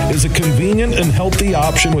coffee is a convenient and healthy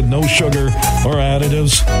option with no sugar or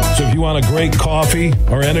additives. So if you want a great coffee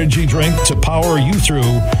or energy drink to power you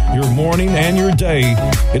through your morning and your day,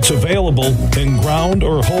 it's available in ground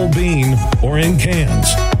or whole bean or in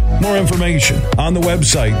cans. More information on the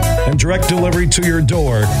website and direct delivery to your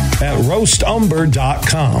door at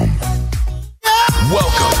roastumber.com.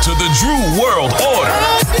 Welcome to the Drew World Order.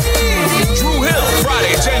 Drew Hill,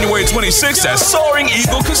 Friday, January 26th at Soaring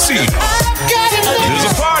Eagle Casino. There's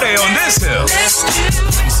a party on this hill.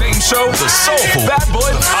 Same show, the soulful Bad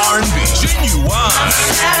Boy R&B, Genuine.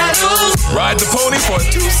 Ride the pony for a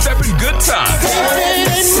two-stepping good time.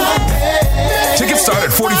 Tickets start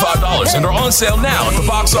at $45 and are on sale now at the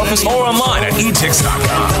box office or online at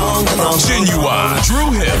etix.com. Genuine,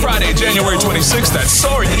 Drew Hill, Friday, January 26th at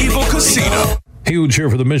Soaring Eagle Casino. Huge here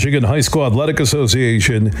for the Michigan High School Athletic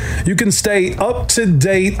Association. You can stay up to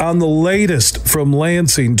date on the latest from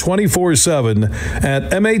Lansing 24/7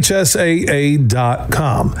 at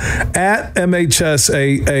MHSAA.com, at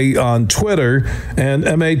MHSAA on Twitter, and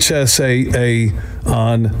MHSAA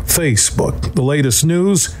on Facebook. The latest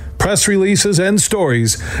news, press releases, and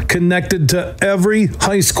stories connected to every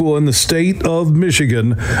high school in the state of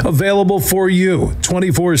Michigan, available for you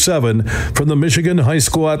 24/7 from the Michigan High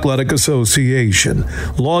School Athletic Association.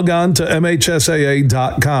 Log on to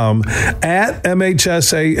MHSAA.com, at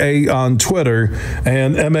MHSAA on Twitter,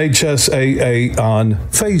 and MHSAA on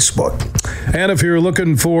Facebook. And if you're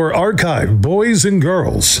looking for archive boys and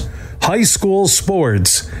girls high school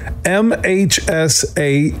sports,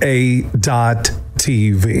 MHSAA.tv.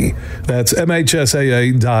 That's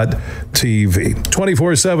MHSAA.tv.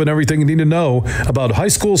 24/7, everything you need to know about high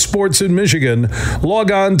school sports in Michigan.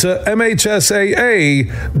 Log on to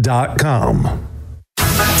MHSAA.com.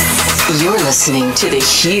 You're listening to The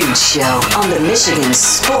Huge Show on the Michigan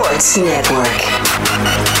Sports Network.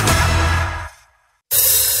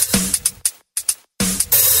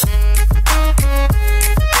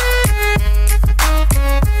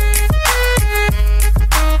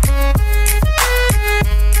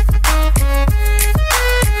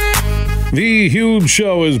 The Huge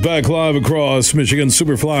Show is back live across Michigan.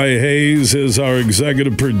 Superfly Hayes is our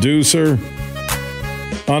executive producer.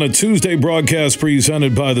 On a Tuesday broadcast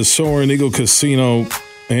presented by the Soaring Eagle Casino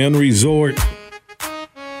and Resort.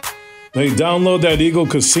 They download that Eagle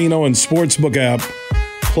Casino and Sportsbook app,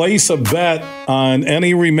 place a bet on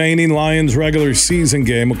any remaining Lions regular season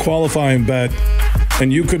game, a qualifying bet,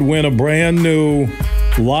 and you could win a brand new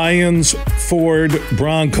Lions Ford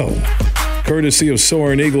Bronco. Courtesy of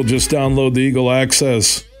Soaring Eagle, just download the Eagle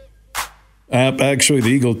Access app, actually the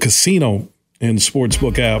Eagle Casino and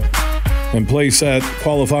Sportsbook app, and place that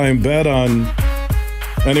qualifying bet on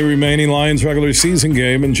any remaining Lions regular season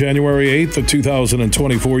game in January 8th of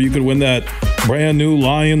 2024. You could win that brand new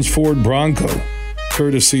Lions Ford Bronco,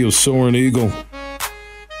 courtesy of Soaring Eagle.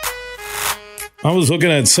 I was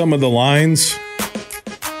looking at some of the lines.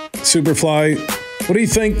 Superfly, what do you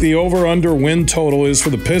think the over-under win total is for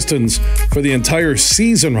the Pistons for the entire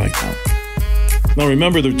season right now? Now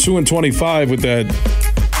remember, they're 2-25 with that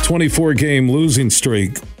 24-game losing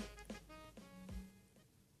streak.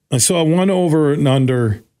 I saw one over and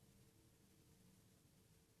under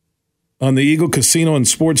on the Eagle Casino and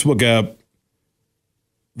Sportsbook app.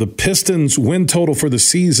 The Pistons win total for the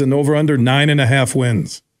season over under 9.5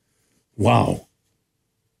 wins. Wow.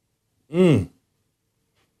 All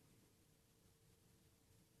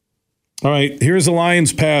right, here's the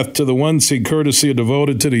Lions' path to the 1 seed, courtesy of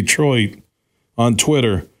Devoted to Detroit on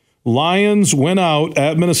Twitter. Lions win out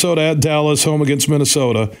at Minnesota, at Dallas, home against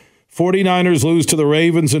Minnesota. 49ers lose to the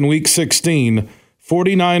Ravens in Week 16.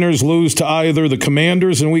 49ers lose to either the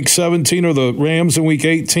Commanders in Week 17 or the Rams in Week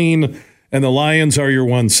 18, and the Lions are your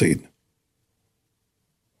 1 seed.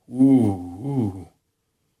 Ooh.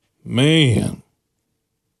 Man.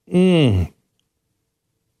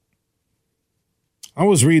 I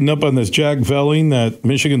was reading up on this Jack Velling that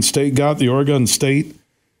Michigan State got, the Oregon State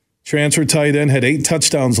transfer tight end, had 8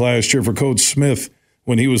 touchdowns last year for Coach Smith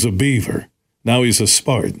when he was a Beaver. Now he's a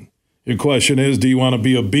Spartan. Your question is, do you want to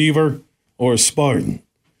be a Beaver or a Spartan?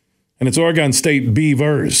 And it's Oregon State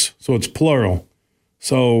Beavers, so it's plural.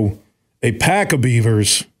 So a pack of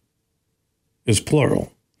beavers is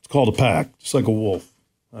plural. It's called a pack, just like a wolf.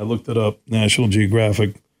 I looked it up,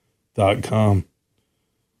 nationalgeographic.com.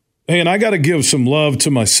 Hey, and I got to give some love to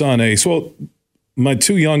my son, Ace. Well, my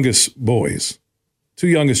 2 youngest boys, 2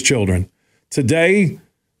 youngest children. Today,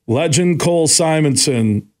 legend Cole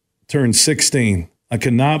Simonson turned 16. I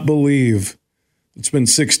cannot believe it's been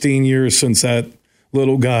 16 years since that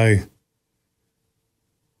little guy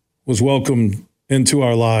was welcomed into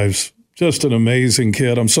our lives. Just an amazing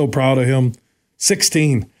kid. I'm so proud of him.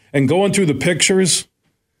 16. And going through the pictures,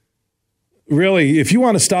 really, if you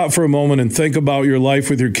want to stop for a moment and think about your life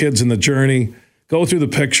with your kids and the journey, go through the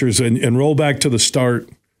pictures and roll back to the start,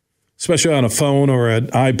 especially on a phone or an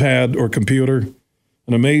iPad or computer.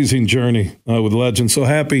 An amazing journey with Legend. So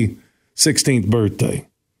happy 16th birthday.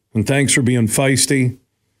 And thanks for being feisty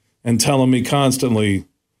and telling me constantly,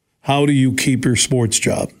 how do you keep your sports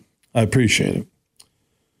job? I appreciate it.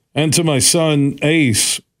 And to my son,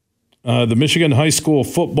 Ace, the Michigan High School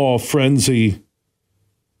Football Frenzy,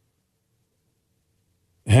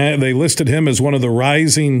 they listed him as one of the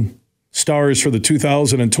rising stars for the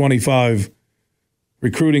 2025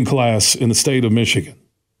 recruiting class in the state of Michigan.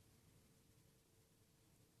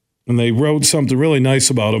 And they wrote something really nice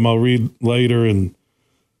about him. I'll read later. And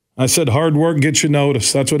I said, hard work gets you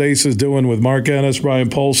noticed. That's what Ace is doing with Mark Ennis, Brian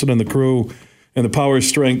Polson, and the crew, and the Power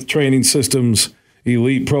Strength Training Systems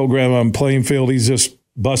elite program on Plainfield. He's just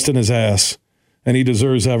busting his ass, and he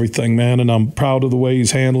deserves everything, man. And I'm proud of the way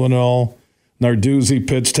he's handling it all. Narduzzi,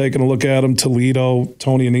 Pitts, taking a look at him. Toledo,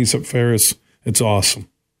 Tony and Aesop Ferris. It's awesome.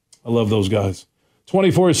 I love those guys.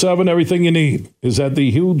 24/7, everything you need is at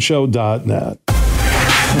thehugeshow.net.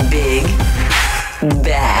 Big,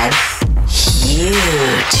 bad,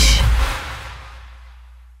 huge.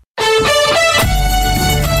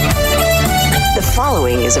 The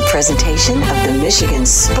following is a presentation of the Michigan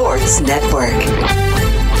Sports Network.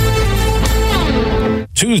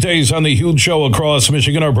 Tuesdays on the Huge Show across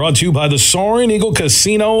Michigan are brought to you by the Soaring Eagle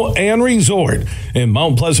Casino and Resort in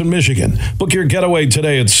Mount Pleasant, Michigan. Book your getaway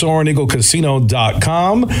today at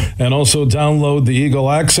SoaringEagleCasino.com and also download the Eagle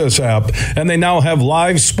Access app. And they now have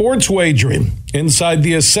live sports wagering inside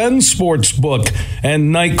the Ascend Sportsbook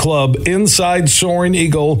and nightclub inside Soaring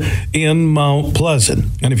Eagle in Mount Pleasant.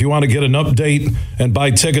 And if you want to get an update and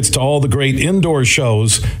buy tickets to all the great indoor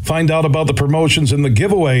shows, find out about the promotions and the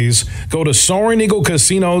giveaways, go to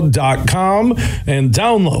SoaringEagleCasino.com and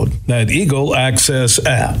download that Eagle Access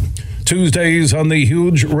app. Tuesdays on the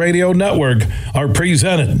Huge Radio Network are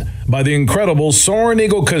presented by the incredible Soaring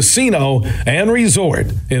Eagle Casino and Resort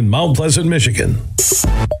in Mount Pleasant, Michigan.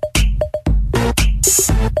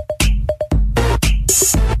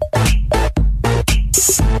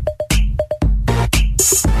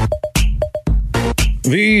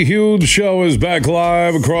 The Huge Show is back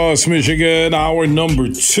live across Michigan, hour number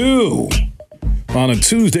 2 on a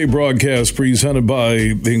Tuesday broadcast presented by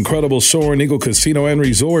the incredible Soaring Eagle Casino and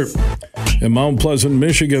Resort in Mount Pleasant,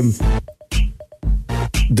 Michigan.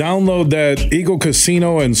 Download that Eagle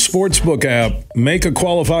Casino and Sportsbook app, make a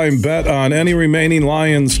qualifying bet on any remaining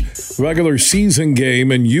Lions regular season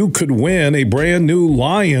game, and you could win a brand new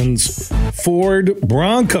Lions Ford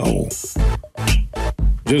Bronco.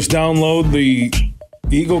 Just download the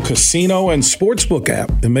Eagle Casino and Sportsbook app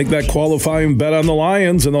and make that qualifying bet on the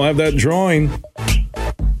Lions, and they'll have that drawing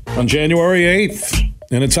on January 8th.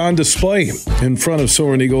 And it's on display in front of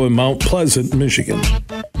Soaring Eagle in Mount Pleasant, Michigan.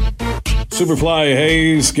 Superfly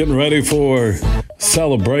Hayes getting ready for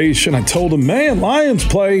celebration. I told him, man, Lions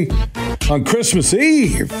play on Christmas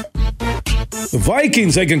Eve. The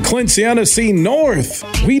Vikings, they can clinch the NFC North.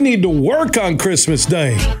 We need to work on Christmas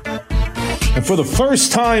Day. And for the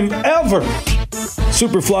first time ever,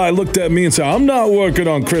 Superfly looked at me and said, I'm not working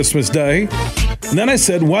on Christmas Day. And then I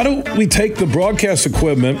said, why don't we take the broadcast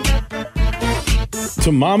equipment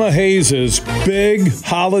to Mama Hayes' big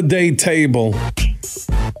holiday table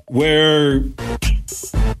where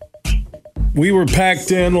we were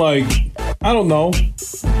packed in like, I don't know,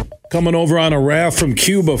 coming over on a raft from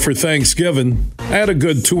Cuba for Thanksgiving. I had a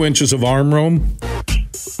good 2 inches of arm room.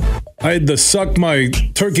 I had to suck my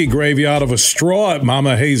turkey gravy out of a straw at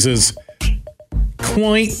Mama Hayes'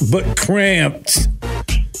 quaint but cramped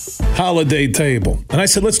holiday table. And I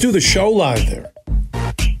said, let's do the show live there.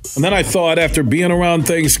 And then I thought, after being around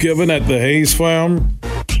Thanksgiving at the Hayes farm,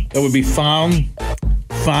 that would be fun.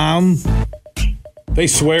 They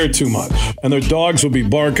swear too much, and their dogs will be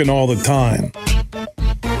barking all the time.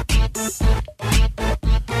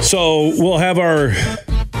 So we'll have our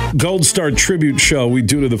Gold Star tribute show we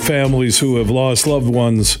do to the families who have lost loved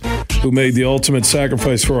ones who made the ultimate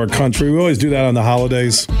sacrifice for our country. We always do that on the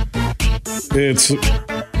holidays. It's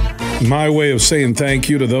my way of saying thank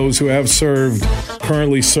you to those who have served,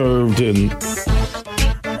 currently served, and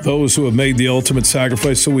those who have made the ultimate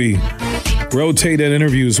sacrifice. So we rotate in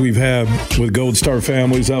interviews we've had with Gold Star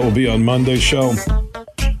families. That will be on Monday's show.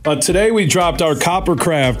 Today we dropped our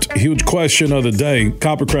Coppercraft huge question of the day.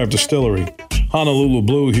 Coppercraft Distillery, Honolulu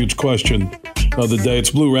Blue huge question of the day. It's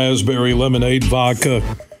blue raspberry, lemonade, vodka.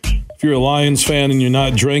 If you're a Lions fan and you're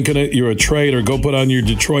not drinking it, you're a traitor. Go put on your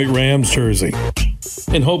Detroit Rams jersey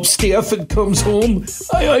and hope Stafford comes home.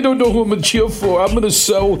 I don't know who I'm going to cheer for. I'm going to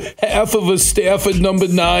sew half of a Stafford number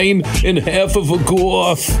 9 and half of a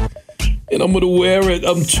Goff, and I'm going to wear it.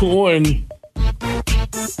 I'm torn.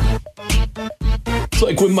 It's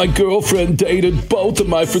like when my girlfriend dated both of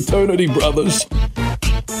my fraternity brothers.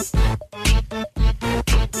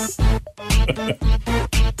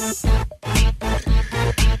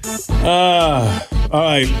 All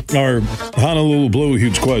right, our Honolulu Blue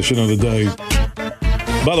huge question of the day.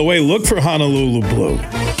 By the way, look for Honolulu Blue.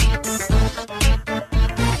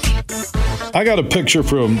 I got a picture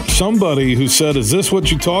from somebody who said, is this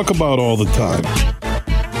what you talk about all the time?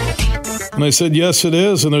 And I said, yes, it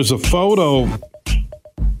is. And there's a photo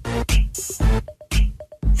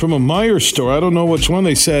from a Meijer store. I don't know which one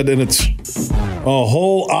they said, and it's a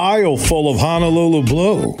whole aisle full of Honolulu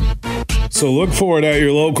Blue. So look for it at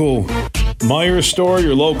your local Meijer store,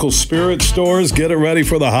 your local spirit stores. Get it ready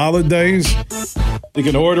for the holidays. You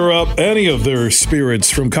can order up any of their spirits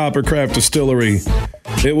from Coppercraft Distillery.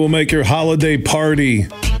 It will make your holiday party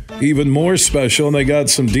even more special. And they got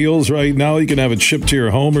some deals right now. You can have it shipped to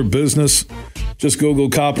your home or business. Just Google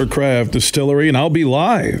Coppercraft Distillery, and I'll be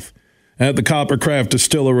live at the Coppercraft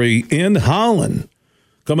Distillery in Holland.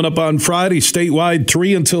 Coming up on Friday, statewide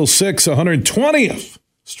 3 until 6, 120th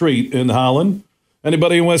Street in Holland.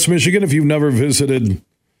 Anybody in West Michigan, if you've never visited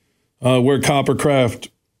where Coppercraft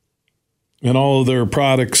and all of their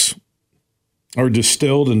products are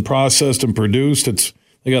distilled and processed and produced, it's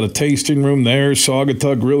They got a tasting room there,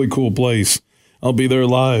 Saugatuck, really cool place. I'll be there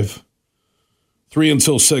live. 3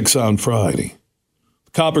 until 6 on Friday.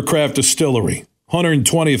 Coppercraft Distillery,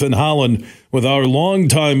 120th in Holland, with our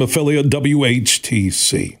longtime affiliate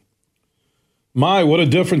WHTC. My, what a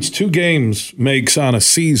difference 2 games makes on a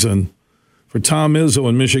season for Tom Izzo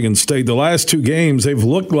and Michigan State. The last 2 games, they've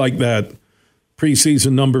looked like that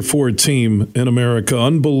preseason number 4 team in America.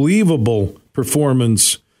 Unbelievable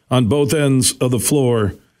performance on both ends of the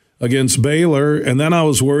floor against Baylor. And then I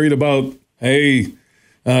was worried about,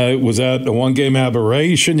 was that a one-game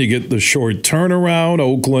aberration? You get the short turnaround.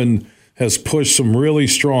 Oakland has pushed some really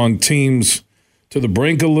strong teams to the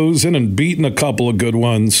brink of losing and beaten a couple of good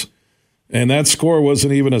ones. And that score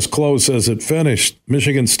wasn't even as close as it finished.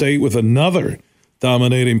 Michigan State with another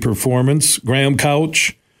dominating performance. Graham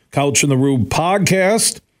Couch in the Rube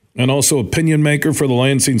podcast, and also opinion maker for the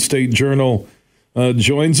Lansing State Journal,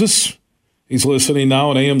 joins us. He's listening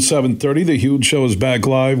now on AM 730. The Huge Show is back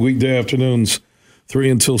live weekday afternoons, 3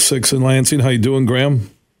 until 6 in Lansing. How you doing, Graham?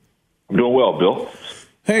 I'm doing well, Bill.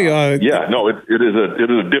 Hey, it is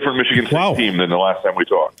a different Michigan State team than the last time we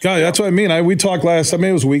talked. God, that's what I mean. We talked last time.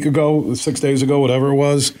 It was a week ago, 6 days ago, whatever it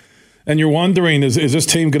was. And you're wondering, is this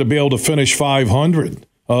team going to be able to finish 500,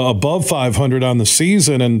 above 500 on the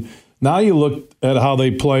season? And now you look at how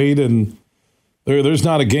they played, and there's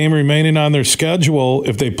not a game remaining on their schedule.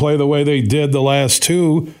 If they play the way they did the last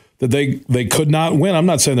 2, that they could not win. I'm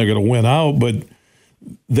not saying they're going to win out, but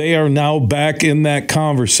they are now back in that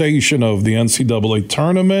conversation of the NCAA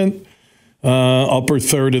tournament, upper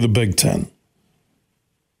third of the Big Ten.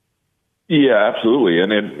 Yeah, absolutely.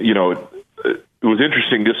 And it was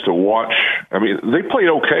interesting just to watch. I mean, they played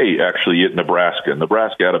okay, actually, at Nebraska.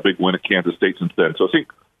 Nebraska had a big win at Kansas State since then. So I think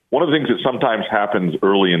one of the things that sometimes happens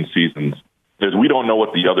early in seasons is we don't know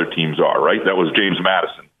what the other teams are, right? That was James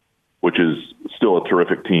Madison, which is still a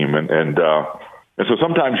terrific team. And so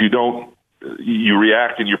sometimes you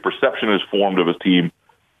react and your perception is formed of a team.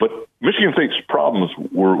 But Michigan State's problems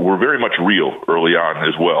were very much real early on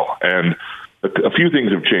as well. And a few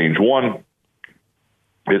things have changed. One,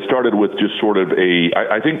 it started with just sort of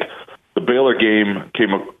I think the Baylor game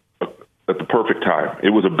came at the perfect time.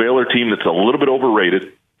 It was a Baylor team that's a little bit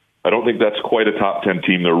overrated. I don't think that's quite a top 10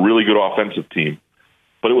 team. They're a really good offensive team.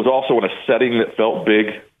 But it was also in a setting that felt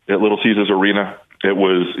big at Little Caesars Arena. It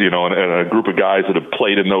was, and a group of guys that have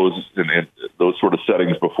played in those sort of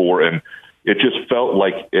settings before, and it just felt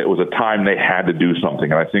like it was a time they had to do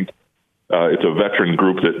something. And I think it's a veteran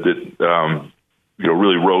group that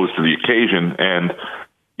really rose to the occasion. And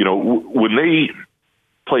when they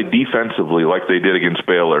played defensively like they did against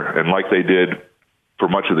Baylor and like they did for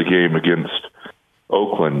much of the game against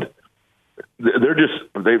Oakland,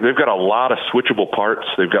 they've got a lot of switchable parts.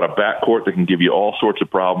 They've got a backcourt that can give you all sorts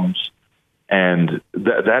of problems. And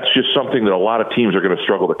that's just something that a lot of teams are going to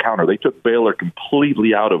struggle to counter. They took Baylor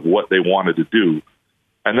completely out of what they wanted to do,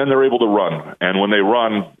 and then they're able to run. And when they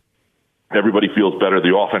run, everybody feels better.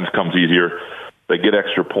 The offense comes easier. They get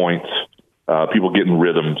extra points. People get in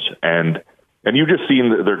rhythms. And you've just seen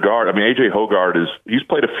their guard. I mean, A.J. Hoggard he's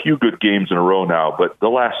played a few good games in a row now, but the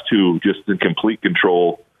last 2 just in complete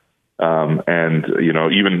control. Trey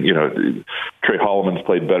Holloman's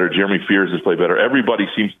played better. Jeremy Fears has played better. Everybody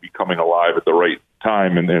seems to be coming alive at the right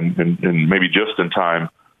time and maybe just in time.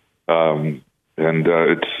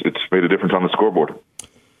 It's made a difference on the scoreboard.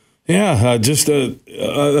 Yeah, just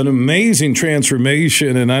an amazing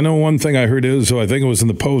transformation. And I know one thing I heard Izzo, I think it was in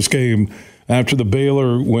the post game after the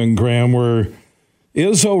Baylor win, Graham, where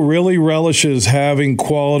Izzo really relishes having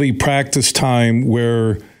quality practice time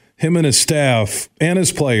where him and his staff and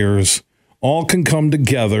his players all can come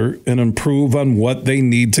together and improve on what they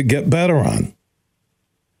need to get better on.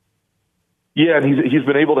 Yeah, and he's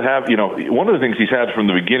been able to have, one of the things he's had from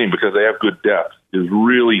the beginning, because they have good depth, is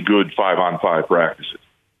really good 5-on-5 practices.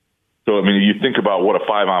 So, I mean, you think about what a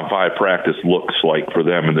 5-on-5 practice looks like for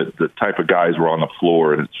them and the type of guys were on the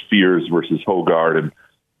floor, and it's Fears versus Hoggard and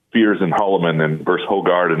Fears and Holloman and versus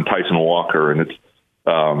Hoggard and Tyson Walker, and it's,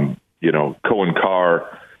 Cohen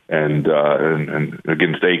Carr and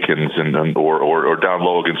against Akins or down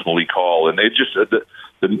low against Malik Hall. And they just,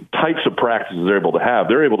 the types of practices they're able to have,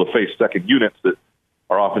 they're able to face second units that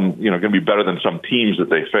are often, going to be better than some teams that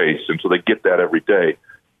they face. And so they get that every day.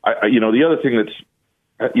 The other thing that's,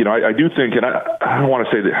 I do think, and I don't want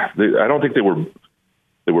to say that I don't think they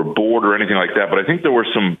were bored or anything like that, but I think there were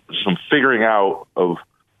some figuring out of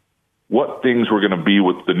what things were going to be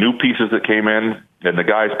with the new pieces that came in and the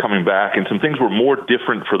guys coming back, and some things were more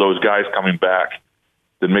different for those guys coming back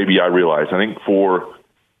than maybe I realized. I think for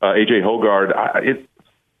A.J. Hoggard,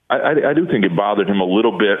 I do think it bothered him a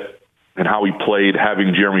little bit and how he played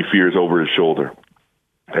having Jeremy Fears over his shoulder.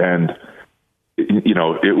 And,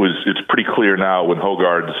 it's pretty clear now when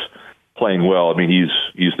Hogard's playing well. I mean,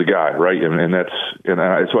 he's the guy, right?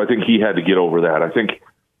 So I think he had to get over that. I think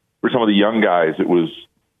for some of the young guys, it was,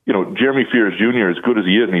 Jeremy Fears Jr., as good as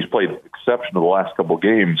he is, and he's played exceptional the last couple of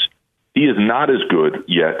games, he is not as good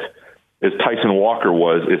yet as Tyson Walker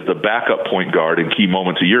was as the backup point guard in key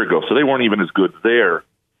moments a year ago. So they weren't even as good there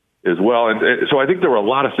as well. And so I think there were a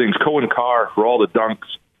lot of things. Cohen Carr, for all the dunks,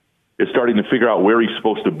 is starting to figure out where he's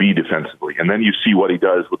supposed to be defensively. And then you see what he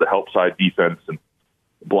does with the help side defense and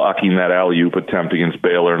blocking that alley-oop attempt against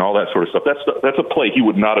Baylor and all that sort of stuff. That's a play he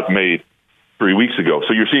would not have made 3 weeks ago.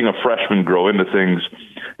 So you're seeing a freshman grow into things,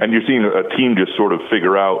 and you're seeing a team just sort of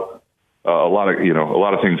figure out a lot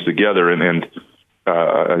of things together. And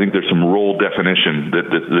I think there's some role definition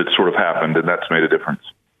that sort of happened, and that's made a difference.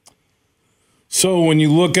 So when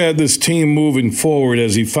you look at this team moving forward,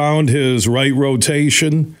 has he found his right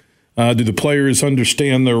rotation? Do the players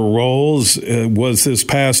understand their roles? Was this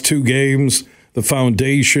past 2 games the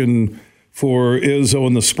foundation for Izzo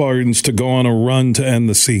and the Spartans to go on a run to end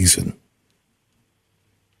the season?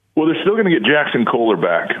 Well, they're still going to get Jackson Kohler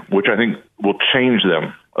back, which I think will change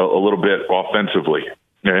them a little bit offensively,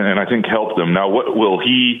 and I think help them. Now, what will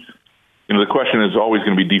he – the question is always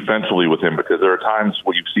going to be defensively with him, because there are times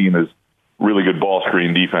what you've seen is really good ball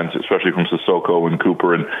screen defense, especially from Sissoko and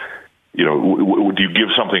Cooper, and do you give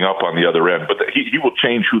something up on the other end? But he will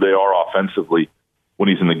change who they are offensively when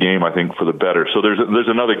he's in the game, I think, for the better. So there's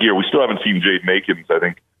another gear. We still haven't seen Jaden Akins, I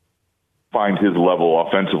think, find his level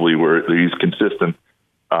offensively where he's consistent.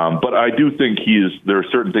 But I do think there are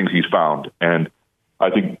certain things he's found, and I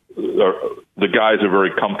think the guys are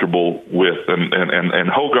very comfortable with, and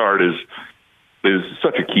Hogard is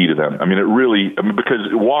such a key to them. I mean, because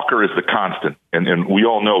Walker is the constant, and we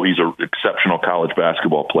all know he's an exceptional college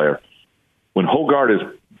basketball player. When Hogard is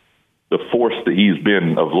the force that he's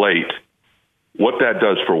been of late, what that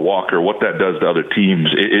does for Walker, what that does to other teams,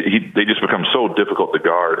 they just become so difficult to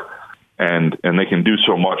guard, and they can do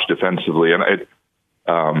so much defensively. And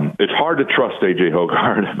it's hard to trust A.J.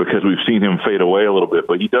 Hogard because we've seen him fade away a little bit,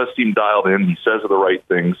 but he does seem dialed in. He says the right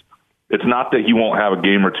things. It's not that he won't have a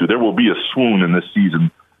game or two. There will be a swoon in this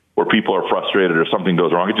season where people are frustrated or something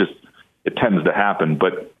goes wrong. It tends to happen,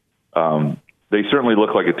 but they certainly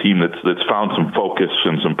look like a team that's found some focus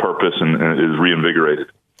and some purpose and is reinvigorated.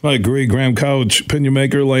 I agree. Graham Couch, opinion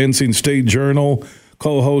maker, Lansing State Journal,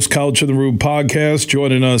 co-host Couch in the Room podcast,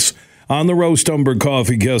 joining us on the Roast Umber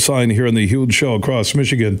Coffee guest line here on the Huge Show across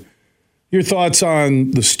Michigan. Your thoughts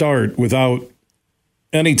on the start without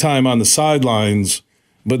any time on the sidelines,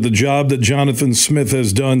 but the job that Jonathan Smith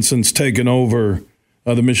has done since taking over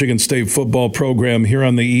the Michigan State football program here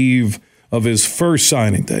on the eve of his first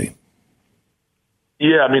signing day?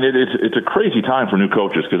 Yeah, I mean, it's a crazy time for new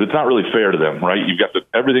coaches because it's not really fair to them, right? You've got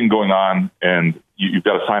everything going on, and you've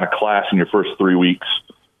got to sign a class in your first 3 weeks,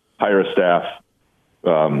 hire a staff,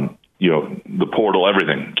 the portal,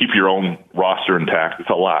 everything. Keep your own roster intact. It's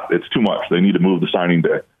a lot. It's too much. They need to move the signing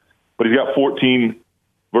day. But he's got 14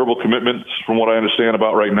 verbal commitments from what I understand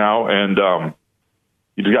about right now, and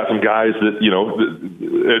he's got some guys that,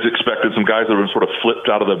 as expected, some guys that have been sort of flipped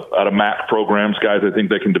out of MAC programs, guys I think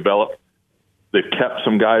they can develop. They've kept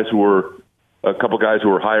some guys a couple guys who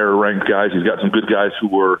were higher ranked guys. He's got some good guys who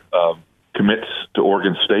were commits to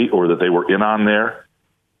Oregon State or that they were in on there.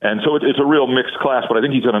 And so it's a real mixed class, but I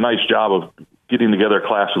think he's done a nice job of getting together a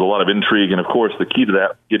class with a lot of intrigue. And of course, the key to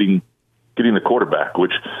that, getting the quarterback,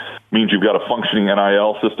 which means you've got a functioning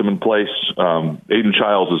NIL system in place. Aiden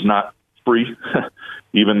Childs is not free,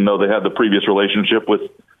 even though they had the previous relationship with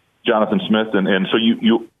Jonathan Smith. And so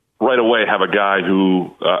you right away have a guy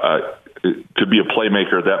who could be a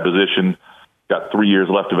playmaker at that position, got 3 years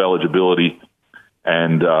left of eligibility,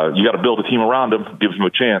 and you got to build a team around him, gives him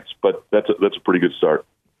a chance, but that's a pretty good start.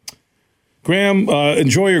 Graham,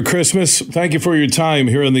 enjoy your Christmas. Thank you for your time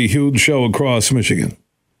here on the Huge Show across Michigan.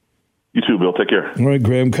 You too, Bill. Take care. All right,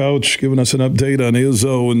 Graham Couch giving us an update on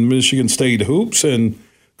Izzo and Michigan State hoops. And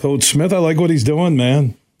Coach Smith, I like what he's doing,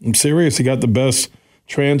 man. I'm serious. He got the best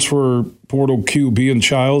transfer portal QB in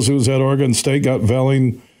Childs, who was at Oregon State, got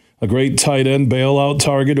Velling, a great tight end bailout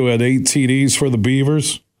target who had 8 TDs for the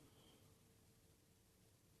Beavers.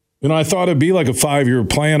 I thought it'd be like a 5-year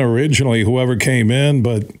plan originally, whoever came in,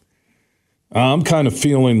 but I'm kind of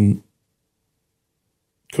feeling,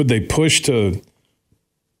 could they push to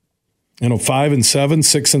 5-7,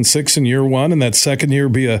 6-6 in year one, and that second year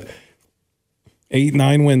be a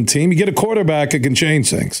 8-9 win team? You get a quarterback, it can change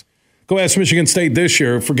things. Go ask Michigan State this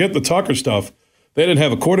year. Forget the Tucker stuff. They didn't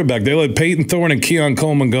have a quarterback. They let Peyton Thorne and Keon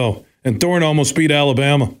Coleman go, and Thorne almost beat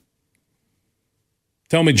Alabama.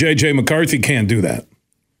 Tell me J.J. McCarthy can't do that.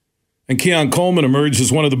 And Keon Coleman emerged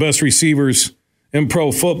as one of the best receivers in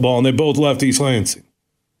pro football, and they both left East Lansing.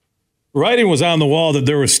 Writing was on the wall that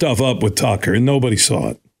there was stuff up with Tucker, and nobody saw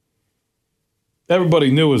it.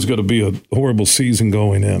 Everybody knew it was going to be a horrible season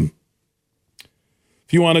going in.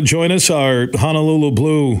 If you want to join us, our Honolulu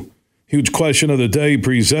Blue huge question of the day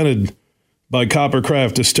presented by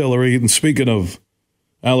Coppercraft Distillery. And speaking of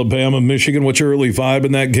Alabama, Michigan, what's your early vibe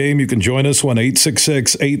in that game? You can join us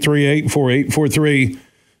 1-866-838-4843.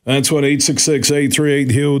 That's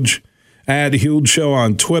 1-866-838-HUGE. Add Huge Show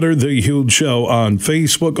on Twitter, The Huge Show on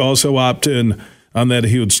Facebook. Also opt in on that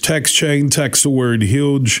Huge text chain. Text the word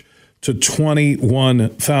HUGE to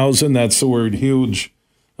 21,000. That's the word HUGE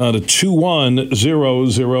to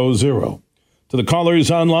 21000. To the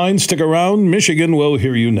callers online, stick around. Michigan will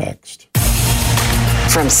hear you next.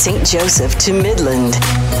 From St. Joseph to Midland,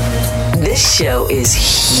 this show is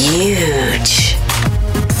huge.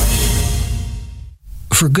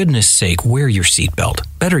 For goodness sake, wear your seatbelt.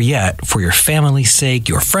 Better yet, for your family's sake,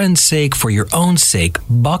 your friend's sake, for your own sake,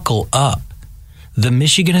 buckle up. The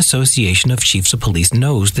Michigan Association of Chiefs of Police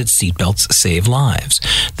knows that seatbelts save lives.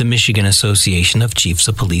 The Michigan Association of Chiefs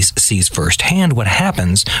of Police sees firsthand what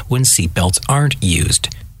happens when seatbelts aren't used.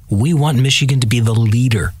 We want Michigan to be the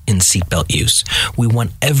leader in seatbelt use. We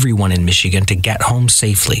want everyone in Michigan to get home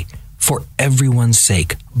safely. For everyone's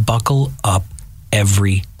sake, buckle up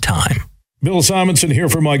every time. Bill Simonson here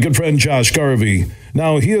for my good friend Josh Garvey.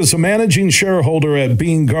 Now, he is a managing shareholder at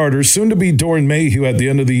Bean Garter, soon to be Doeren Mayhew at the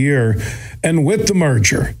end of the year. And with the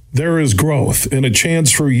merger, there is growth and a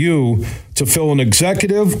chance for you to fill an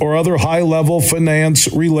executive or other high-level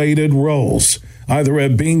finance-related roles, either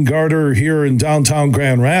at Bean Garter here in downtown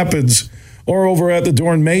Grand Rapids or over at the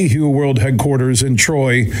Doeren Mayhew World Headquarters in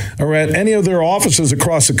Troy, or at any of their offices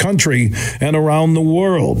across the country and around the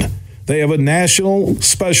world. They have a national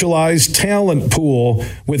specialized talent pool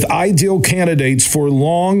with ideal candidates for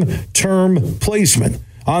long-term placement,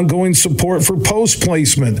 ongoing support for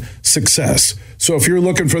post-placement success. So if you're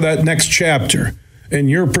looking for that next chapter in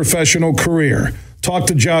your professional career, talk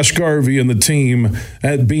to Josh Garvey and the team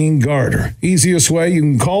at Bean Garter. Easiest way, you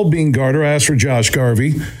can call Bean Garter, ask for Josh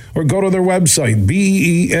Garvey, or go to their website,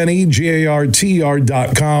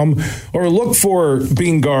 BENEGARTR.com, or look for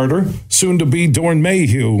Bean Garter, soon to be Doeren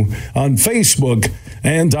Mayhew, on Facebook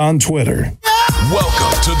and on Twitter.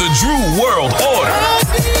 Welcome to the Drew World Order.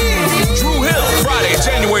 Drew Hill, Friday,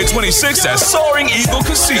 January 26th at Soaring Eagle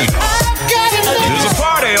Casino. There's a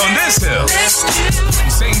party on this hill.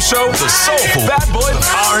 Same show, the soulful bad boy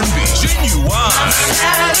R&B, Genuine.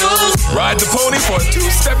 Ride the pony for a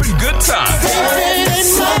two-stepping good time.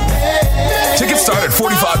 Tickets start at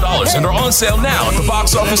 $45 and are on sale now at the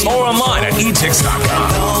box office or online at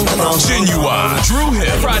etix.com. Genuine, Drew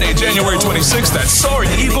Hill, Friday, January 26th at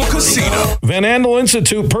Soaring Eagle Casino. Van Andel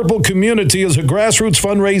Institute Purple Community is a grassroots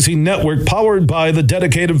fundraising network powered by the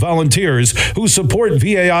dedicated volunteers who support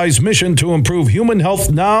VAI's mission to improve human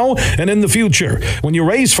health now and in the future. When you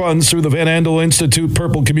raise funds through the Van Andel Institute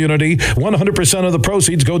Purple Community, 100% of the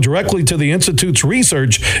proceeds go directly to the Institute's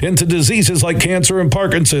research into diseases like cancer and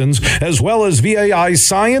Parkinson's, as well as VAI's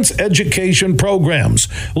science education programs.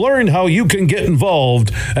 Learn how you can get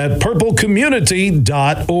involved at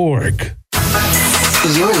purplecommunity.org.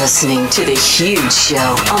 You're listening to The Huge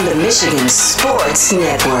Show on the Michigan Sports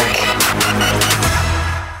Network.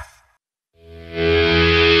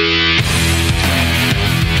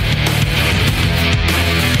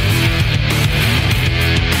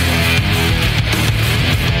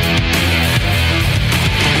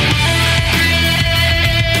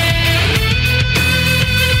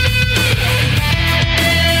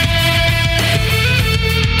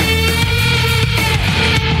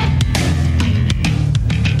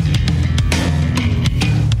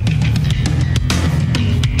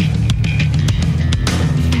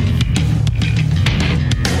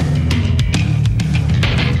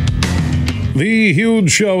 The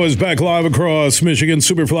Huge Show is back live across Michigan.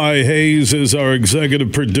 Superfly Hayes is our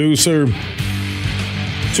executive producer.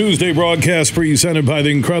 Tuesday broadcast presented by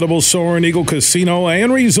the incredible Soaring Eagle Casino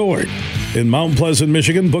and Resort in Mount Pleasant,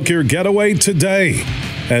 Michigan. Book your getaway today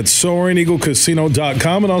at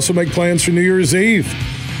SoaringEagleCasino.com and also make plans for New Year's Eve.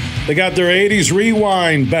 They got their 80s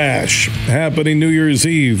Rewind Bash happening New Year's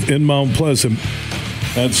Eve in Mount Pleasant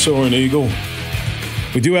at Soaring Eagle.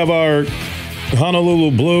 We do have our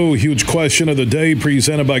Honolulu Blue huge question of the day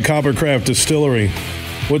presented by Coppercraft Distillery.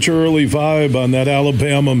 What's your early vibe on that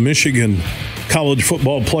Alabama-Michigan college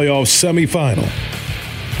football playoff semifinal?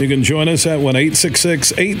 You can join us at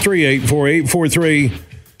 1-866-838-4843.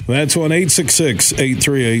 That's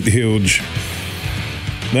 1-866-838-HUGE.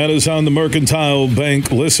 That is on the Mercantile Bank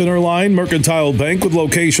listener line. Mercantile Bank with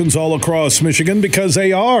locations all across Michigan because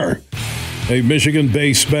they are a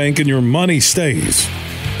Michigan-based bank and your money stays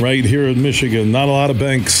right here in Michigan. Not a lot of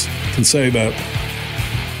banks can say that.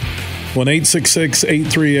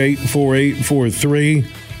 1-866-838-4843.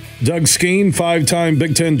 Doug Skeen, 5-time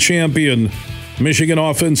Big Ten champion, Michigan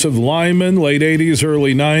offensive lineman, late 80s,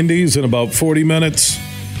 early 90s, in about 40 minutes.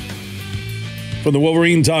 From the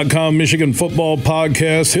Wolverine.com Michigan Football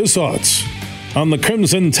Podcast, his thoughts on the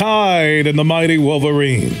Crimson Tide and the mighty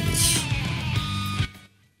Wolverines.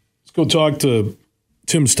 Let's go talk to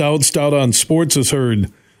Tim Stout. Stout on Sports is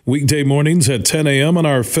heard weekday mornings at 10 a.m. on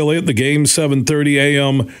our affiliate, The Game, 7:30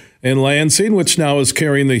 a.m. in Lansing, which now is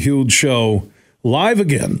carrying the huge show live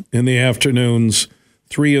again in the afternoons,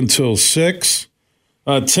 3 until 6.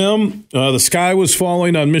 Tim, the sky was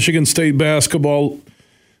falling on Michigan State basketball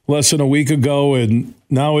less than a week ago, and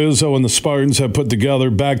now Izzo and the Spartans have put together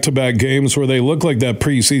back-to-back games where they look like that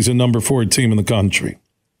preseason number 4 team in the country.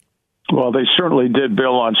 Well, they certainly did,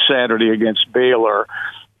 Bill, on Saturday against Baylor.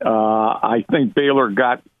 I think Baylor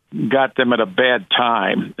got them at a bad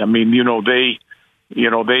time. I mean, they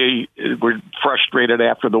were frustrated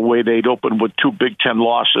after the way they'd opened with 2 Big Ten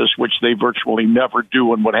losses, which they virtually never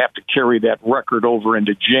do, and would have to carry that record over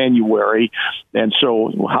into January. And so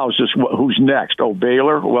who's next? Oh,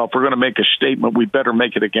 Baylor? Well, if we're going to make a statement, we better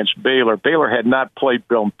make it against Baylor. Baylor had not played,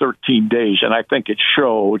 Bill, in 13 days, and I think it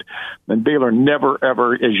showed. And Baylor never,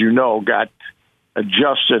 ever, as you know, got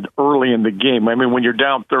adjusted early in the game. I mean, when you're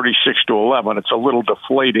down 36-11, it's a little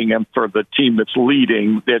deflating, and for the team that's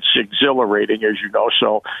leading, it's exhilarating, as you know.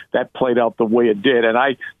 So that played out the way it did. And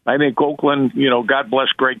I think Oakland, God bless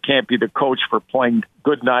Greg Kampe, the coach, for playing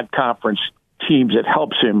good non-conference teams. It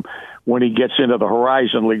helps him when he gets into the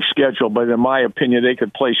Horizon League schedule. But in my opinion, they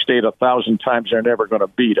could play State 1,000 times. They're never going to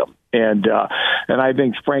beat them. And I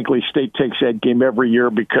think, frankly, State takes that game every year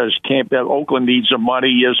because Oakland needs the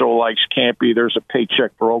money. Izzo likes Kampe. There's a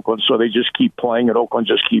paycheck for Oakland, so they just keep playing, and Oakland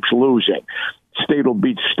just keeps losing. State will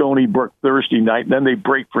beat Stony Brook Thursday night, and then they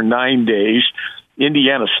break for 9 days.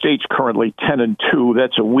 Indiana State's currently 10-2.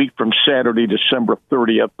 That's a week from Saturday, December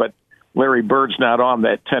 30th, but Larry Bird's not on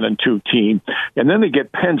that 10-2 team. And then they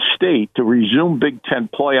get Penn State to resume Big Ten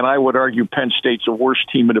play, and I would argue Penn State's the worst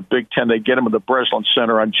team in the Big Ten. They get them at the Breslin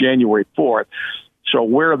Center on January 4th. So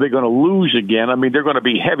where are they going to lose again? I mean, they're going to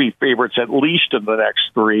be heavy favorites at least in the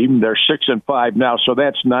next 3. They're 6-5 now, so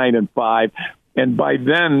that's 9-5. And by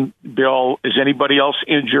then, Bill, is anybody else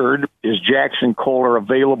injured? Is Jackson Kohler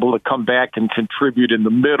available to come back and contribute in the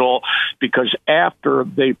middle? Because after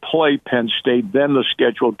they play Penn State, then the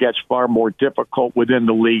schedule gets far more difficult within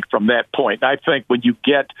the league from that point. I think when you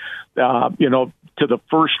get, to the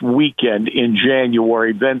first weekend in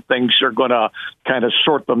January, then things are going to kind of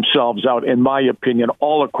sort themselves out, in my opinion,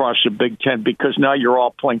 all across the Big Ten, because now you're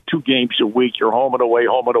all playing 2 games a week. You're home and away,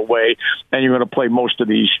 and you're going to play most of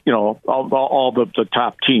these, all the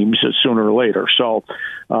top teams sooner or later. So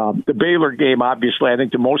the Baylor game, obviously, I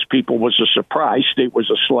think to most people was a surprise. State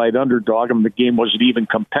was a slight underdog, and the game wasn't even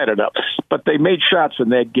competitive. But they made shots in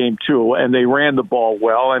that game, too, and they ran the ball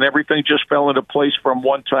well, and everything just fell into place from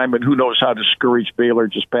one time, and who knows how discouraged Baylor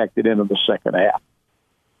just packed it into the second half.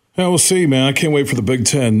 Yeah, we'll see, man. I can't wait for the Big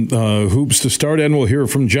Ten hoops to start, and we'll hear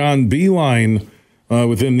from John Beilein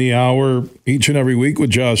within the hour each and every week with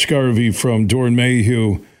Josh Garvey from Doeren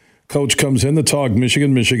Mayhew. Coach comes in to talk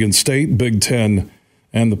Michigan State, Big Ten,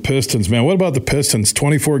 and the Pistons. Man, what about the Pistons?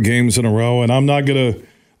 24 games in a row, and I'm not going to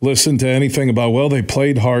listen to anything about, they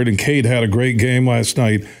played hard, and Cade had a great game last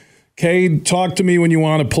night. Cade, talk to me when you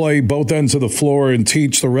want to play both ends of the floor and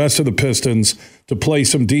teach the rest of the Pistons to play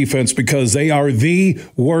some defense, because they are the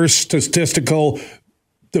worst statistical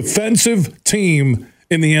defensive team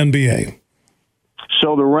in the NBA.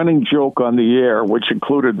 So the running joke on the air, which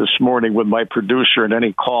included this morning with my producer and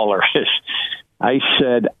any caller, is I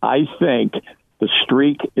said, I think the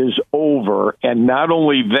streak is over. And not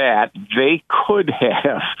only that, they could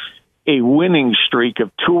have a winning streak of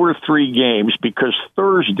 2 or 3 games, because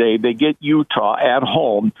Thursday they get Utah at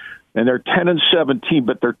home, and they're 10-17,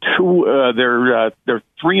 but they're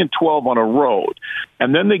 3-12 on a road,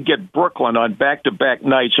 and then they get Brooklyn on back-to-back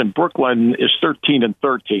nights, and Brooklyn is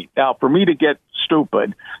 13-13. Now, for me to get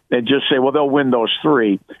stupid and just say, they'll win those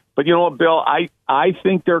 3. But you know what, Bill? I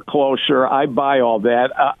think they're closer. I buy all that.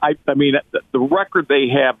 I mean, the record they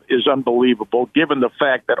have is unbelievable, given the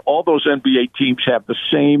fact that all those NBA teams have the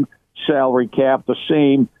same salary cap, the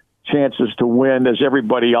same chances to win as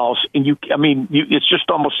everybody else. And it's just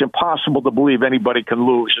almost impossible to believe anybody can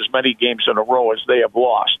lose as many games in a row as they have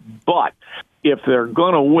lost. But if they're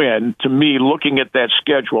going to win, to me, looking at that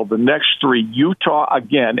schedule, the next 3, Utah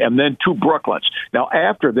again, and then 2 Brooklyns. Now,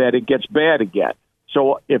 after that, it gets bad again.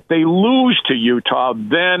 So if they lose to Utah,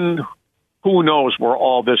 then who knows where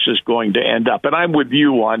all this is going to end up. And I'm with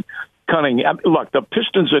you on Cunningham. Look, the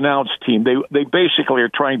Pistons announced team, they basically are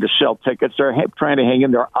trying to sell tickets. They're trying to hang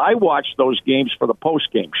in there. I watch those games for the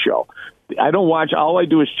post-game show. I don't watch. All I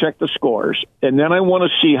do is check the scores, and then I want to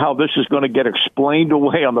see how this is going to get explained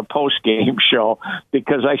away on the post-game show,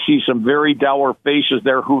 because I see some very dour faces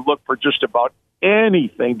there who look for just about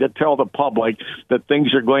anything to tell the public that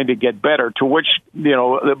things are going to get better, to which,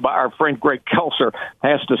 our friend Greg Kelser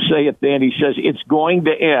has to say it then. He says it's going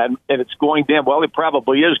to end, and it's going to end. Well, it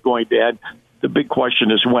probably is going to end. The big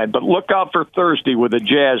question is when. But look out for Thursday with the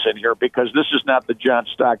Jazz in here, because this is not the John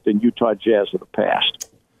Stockton Utah Jazz of the past.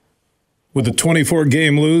 With a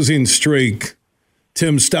 24-game losing streak,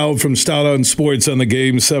 Tim Stout from Stout on Sports on the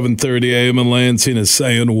game, 7:30 a.m. in Lansing, is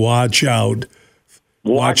saying, watch out.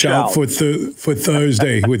 Watch out for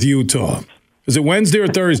Thursday with Utah. Is it Wednesday or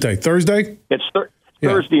Thursday? Thursday? It's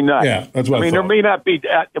Thursday night. Yeah, that's what I thought. There may not be.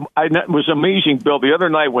 It was amazing, Bill. The other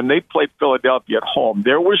night when they played Philadelphia at home,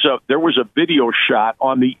 there was a video shot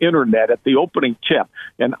on the internet at the opening tip,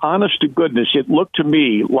 and honest to goodness, it looked to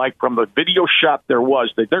me like from the video shot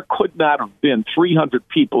that there could not have been 300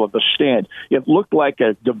 people at the stand. It looked like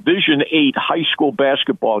a Division VIII high school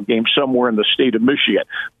basketball game somewhere in the state of Michigan.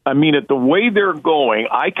 I mean, at the way they're going,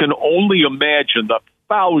 I can only imagine the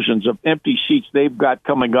thousands of empty seats they've got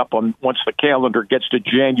coming up on once the calendar gets to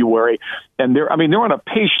January, and they're on a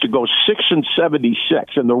pace to go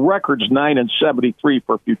 6-76, and the record's 9-73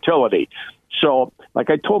 for futility. So, like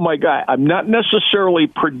I told my guy, I'm not necessarily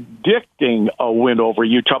predicting a win over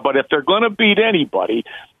Utah, but if they're going to beat anybody,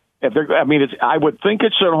 I would think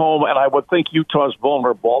it's at home, and I would think Utah's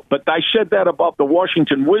vulnerable. But I said that about the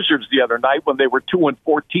Washington Wizards the other night when they were 2-14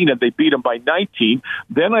 and they beat them by 19.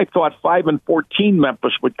 Then I thought 5-14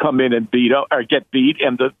 Memphis would come in and get beat,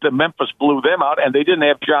 and the Memphis blew them out, and they didn't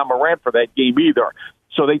have John Morant for that game either.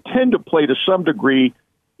 So they tend to play to some degree,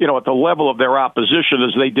 at the level of their opposition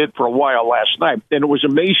as they did for a while last night. And it was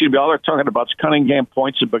amazing. All they're talking about is Cunningham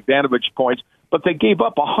points and Bogdanovich points, but they gave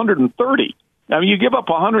up 130. I mean, you give up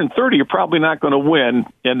 130, you're probably not going to win,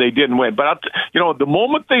 and they didn't win. But, the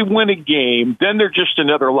moment they win a game, then they're just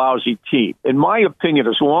another lousy team. In my opinion,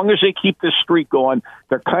 as long as they keep this streak going,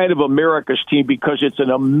 they're kind of America's team, because it's an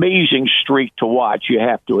amazing streak to watch, you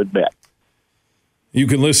have to admit. You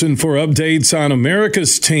can listen for updates on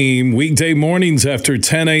America's team weekday mornings after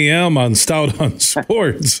 10 a.m. on Stout on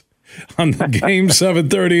Sports. On the game,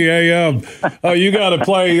 7:30 a.m. Oh, you got to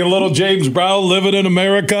play a little James Brown, Living in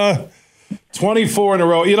America. 24 in a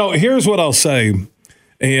row. Here's what I'll say.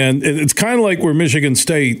 And it's kind of like where Michigan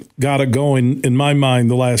State got it going, in my mind,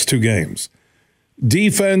 the last 2 games.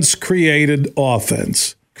 Defense created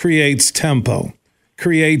offense, creates tempo,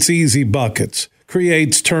 creates easy buckets,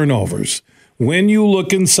 creates turnovers. When you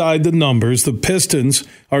look inside the numbers, the Pistons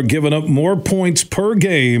are giving up more points per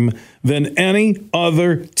game than any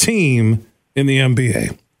other team in the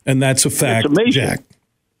NBA. And that's a fact, Jack.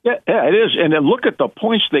 Yeah, it is. And then look at the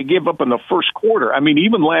points they gave up in the first quarter. I mean,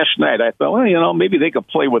 even last night, I thought, well, maybe they could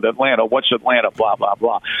play with Atlanta. What's Atlanta? Blah, blah,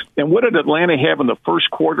 blah. And what did Atlanta have in the first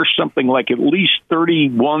quarter? Something like at least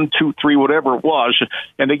 31, 2, 3, whatever it was.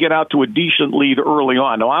 And they get out to a decent lead early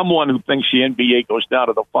on. Now, I'm one who thinks the NBA goes down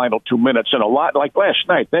to the final 2 minutes. And a lot, like last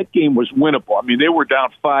night, that game was winnable. I mean, they were down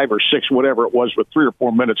 5 or 6, whatever it was, with 3 or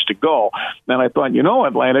 4 minutes to go. And I thought,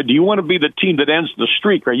 Atlanta, do you want to be the team that ends the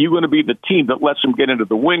streak? Or are you going to be the team that lets them get into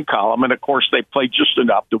the win column? And, of course, they played just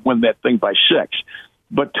enough to win that thing by 6.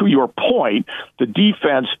 But to your point, the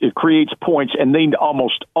defense, it creates points, and they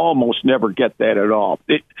almost never get that at all.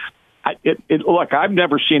 Look, I've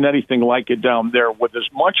never seen anything like it down there with as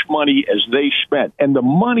much money as they spent. And the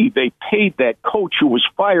money they paid that coach who was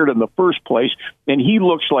fired in the first place, and he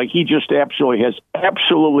looks like he just has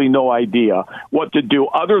absolutely no idea what to do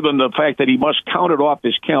other than the fact that he must count it off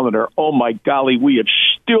his calendar. Oh, my golly, we have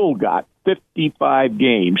still got 55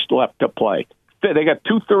 games left to play. They got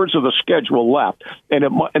 2/3 of the schedule left, and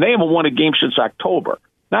they haven't won a game since October.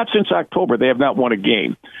 Not since October, they have not won a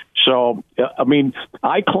game. So,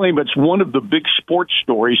 I claim it's one of the big sports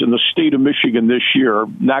stories in the state of Michigan this year.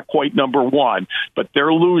 Not quite number 1, but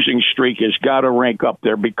their losing streak has got to rank up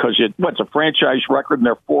there, because it's a franchise record, and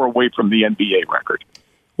they're 4 away from the NBA record.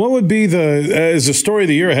 What would be as the story of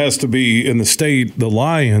the year has to be in the state, the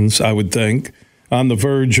Lions, I would think, on the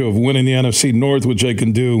verge of winning the NFC North, which they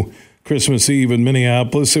can do Christmas Eve in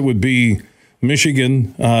Minneapolis. It would be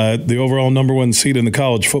Michigan, the overall number 1 seed in the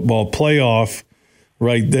college football playoff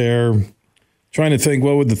right there. Trying to think,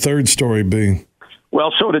 what would the third story be?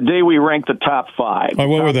 Well, so today we ranked the top 5. What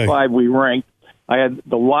were they? Top 5 we ranked. I had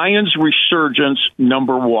the Lions' resurgence,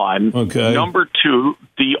 number 1. Okay. Number 2,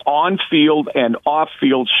 the on-field and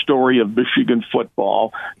off-field story of Michigan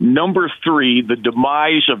football. Number 3, the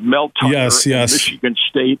demise of Mel Tucker Yes. Michigan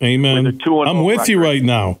State. Amen. With a 2-0 I'm with you record. right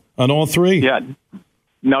now on all 3. Yeah.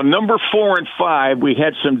 Now, number 4 and 5, we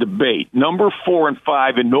had some debate. Number 4 and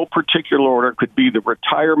 5, in no particular order, could be the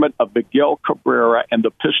retirement of Miguel Cabrera and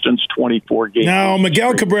the Pistons' 24 games. Now,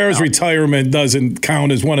 Miguel Cabrera's retirement doesn't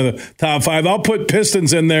count as one of the top 5. I'll put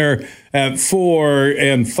Pistons in there at 4,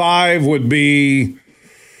 and 5 would be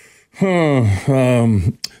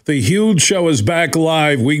the Huge Show is back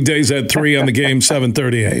live weekdays at 3 on the game,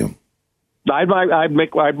 7:30 a.m. I'd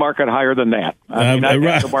mark it higher than that. I'd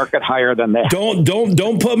have to mark it higher than that.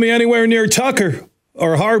 Don't put me anywhere near Tucker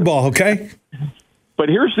or Hardball, okay? But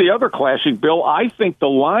here's the other classic, Bill. I think the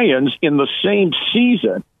Lions in the same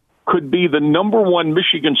season could be the number 1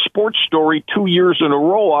 Michigan sports story 2 years in a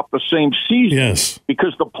row off the same season. Yes.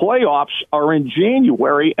 Because the playoffs are in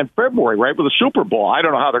January and February, right, with the Super Bowl. I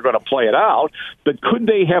don't know how they're going to play it out, but could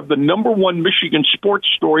they have the number 1 Michigan sports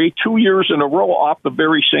story 2 years in a row off the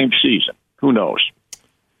very same season? Who knows?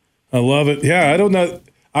 I love it. Yeah, I don't know.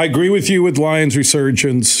 I agree with you with Lions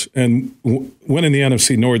resurgence and winning the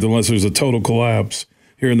NFC North unless there's a total collapse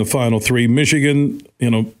here in the final 3. Michigan,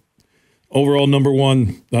 overall number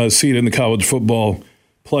 1 seed in the college football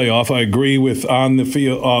playoff. I agree with on the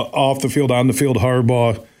field, off the field, on the field,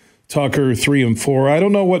 Harbaugh, Tucker, 3 and 4. I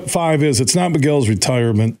don't know what 5 is. It's not Miguel's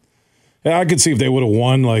retirement. I could see if they would have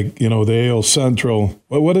won, the AL Central.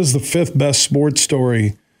 But what is the 5th best sports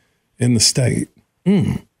story in the state?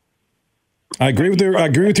 I agree with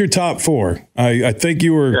your top 4. I think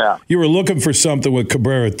you were looking for something with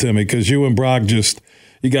Cabrera, Timmy, because you and Brock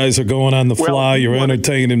you guys are going on the fly. You're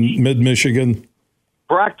entertaining mid-Michigan.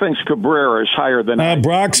 Brock thinks Cabrera is higher than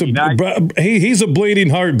he's a bleeding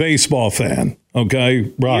heart baseball fan. Okay,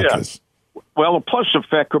 Brock is. Well, plus the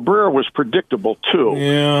fact Cabrera was predictable too.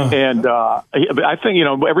 Yeah, and I think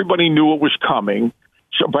everybody knew it was coming.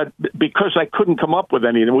 So, but because I couldn't come up with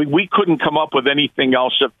anything, we couldn't come up with anything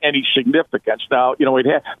else of any significance. Now,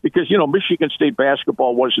 because Michigan State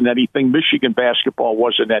basketball wasn't anything. Michigan basketball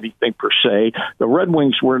wasn't anything per se. The Red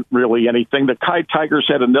Wings weren't really anything. The Tigers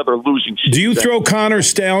had another losing season. Do you throw Connor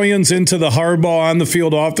Stallions into the Hardball on the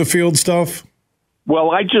field, off the field stuff?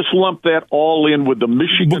 Well, I just lumped that all in with the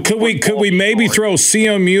Michigan. But could we maybe throw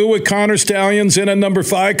CMU with Connor Stallions in at number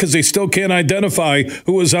 5 because they still can't identify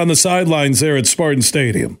who was on the sidelines there at Spartan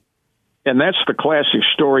Stadium? And that's the classic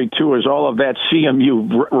story too, is all of that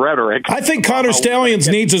CMU rhetoric. I think Connor Stallions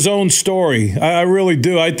needs his own story. I really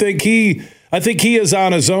do. I think he is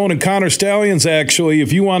on his own. And Connor Stallions, actually,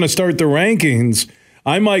 if you want to start the rankings,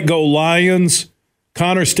 I might go Lions,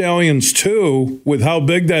 Connor Stallions 2 with how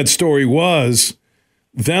big that story was.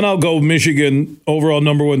 Then I'll go Michigan, overall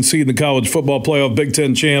number 1 seed in the college football playoff, Big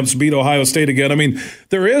Ten champs, beat Ohio State again. I mean,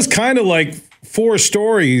 there is kind of 4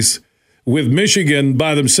 stories with Michigan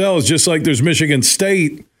by themselves, just like there's Michigan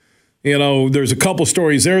State. There's a couple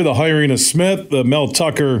stories there, the hiring of Smith, the Mel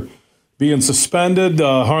Tucker being suspended,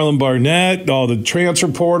 Harlan Barnett, the transfer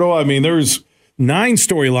portal. I mean, there's 9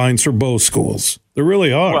 storylines for both schools. There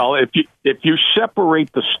really are. Well, if you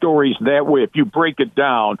separate the stories that way, if you break it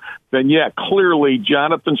down, then clearly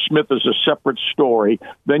Jonathan Smith is a separate story.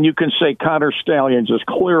 Then you can say Connor Stallions is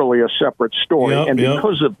clearly a separate story.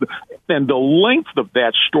 Because of the length of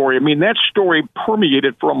that story, I mean, that story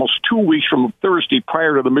permeated for almost 2 weeks from Thursday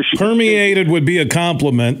prior to the Michigan Permeated State. Would be a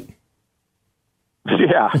compliment.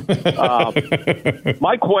 Yeah.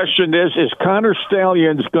 My question is Connor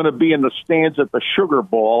Stallions going to be in the stands at the Sugar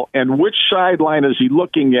Bowl, and which sideline is he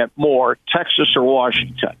looking at more, Texas or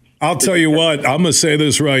Washington? I'll tell you what, I'm going to say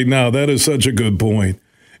this right now. That is such a good point.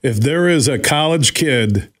 If there is a college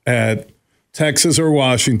kid at Texas or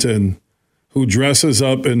Washington who dresses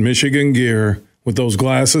up in Michigan gear with those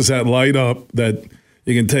glasses that light up that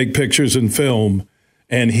you can take pictures and film,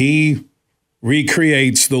 and he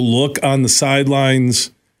recreates the look on the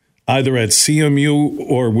sidelines, either at CMU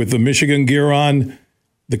or with the Michigan gear on,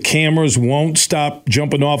 the cameras won't stop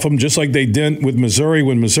jumping off them, just like they did with Missouri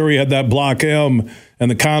when Missouri had that block M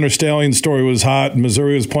and the Connor Stallions story was hot and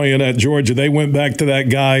Missouri was playing at Georgia. They went back to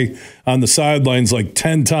that guy on the sidelines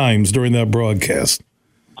 10 times during that broadcast.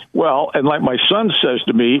 Well, and like my son says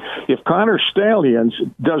to me, if Connor Stallions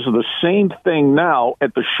does the same thing now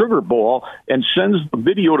at the Sugar Bowl and sends the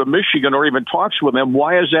video to Michigan or even talks with them,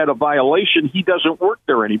 why is that a violation? He doesn't work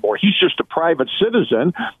there anymore. He's just a private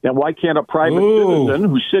citizen. And why can't a private citizen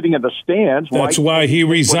who's sitting in the stands? That's why he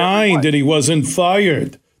resigned and he wasn't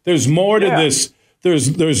fired. There's more to this.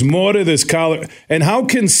 There's more to this college. And how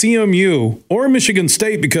can CMU or Michigan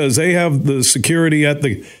State, because they have the security at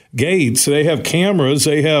the gates, they have cameras,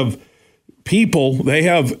 they have people, they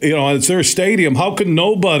have, it's their stadium. How can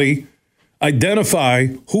nobody identify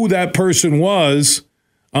who that person was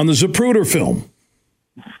on the Zapruder film?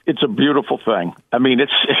 It's a beautiful thing. I mean,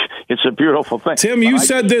 it's a beautiful thing. Tim, you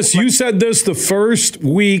said this the first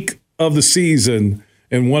week of the season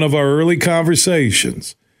in one of our early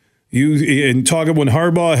conversations. You talking when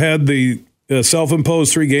Harbaugh had the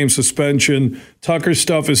self-imposed 3-game suspension, Tucker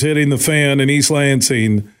stuff is hitting the fan in East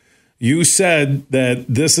Lansing. You said that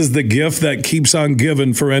this is the gift that keeps on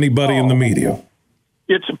giving for anybody in the media.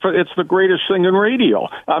 It's the greatest thing in radio.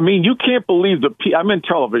 I mean, you can't believe I'm in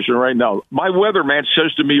television right now. My weatherman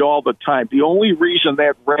says to me all the time, the only reason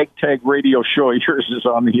that ragtag radio show of yours is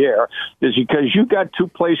on the air is because you got 2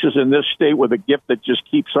 places in this state with a gift that just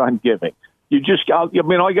keeps on giving.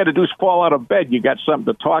 All you got to do is fall out of bed. You got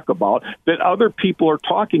something to talk about that other people are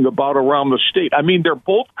talking about around the state. I mean, they're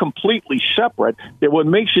both completely separate. And what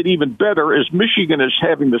makes it even better is Michigan is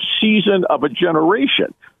having the season of a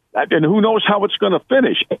generation. And who knows how it's going to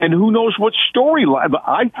finish? And who knows what storyline?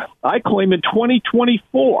 I claim in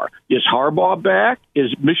 2024, is Harbaugh back?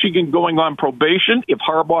 Is Michigan going on probation? If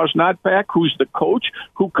Harbaugh's not back, who's the coach?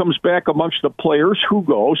 Who comes back amongst the players? Who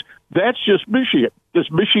goes? That's just Michigan. Does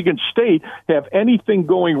Michigan State have anything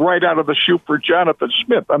going right out of the chute for Jonathan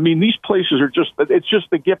Smith? I mean, these places it's just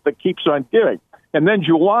the gift that keeps on giving. And then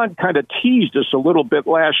Juwan kind of teased us a little bit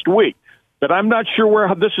last week. But I'm not sure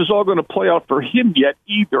how this is all going to play out for him yet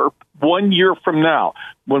either 1 year from now.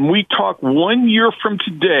 When we talk 1 year from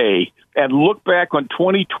today and look back on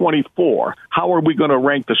 2024, how are we going to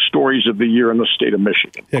rank the stories of the year in the state of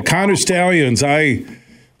Michigan? Yeah, Connor Stallions,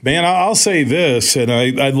 I'll say this, and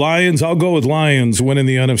I'll go with Lions winning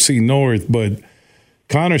the NFC North, but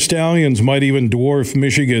Connor Stallions might even dwarf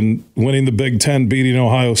Michigan winning the Big Ten, beating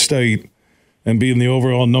Ohio State, and being the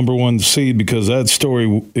overall number 1 seed, because that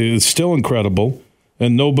story is still incredible,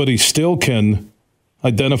 and nobody still can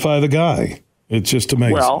identify the guy. It's just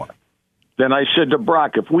amazing. Well, then I said to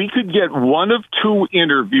Brock, if we could get one of 2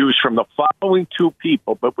 interviews from the following 2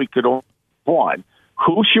 people, but we could only one,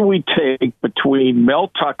 who should we take between Mel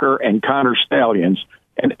Tucker and Connor Stallions?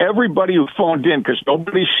 And everybody who phoned in, because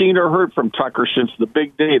nobody's seen or heard from Tucker since the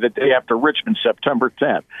big day, the day after Richmond, September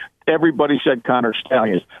 10th. Everybody said Connor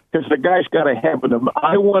Stallions, because the guy's got to have them.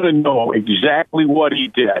 I want to know exactly what he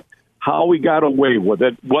did, how he got away with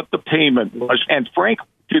it, what the payment was, and frankly,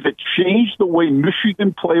 did it change the way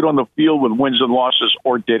Michigan played on the field with wins and losses,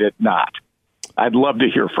 or did it not? I'd love to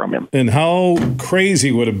hear from him. And how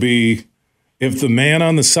crazy would it be if the man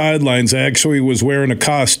on the sidelines actually was wearing a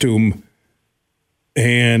costume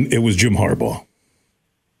and it was Jim Harbaugh?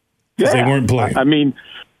 Yeah, they weren't playing. I mean,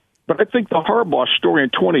 but I think the Harbaugh story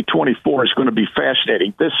in 2024 is going to be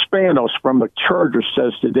fascinating. This Spanos from the Chargers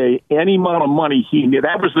says today, any amount of money he needed.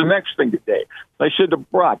 That was the next thing today. I said to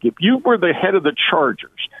Brock, if you were the head of the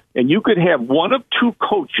Chargers and you could have one of 2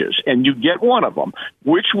 coaches and you get one of them,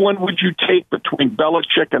 which one would you take between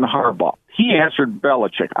Belichick and Harbaugh? He answered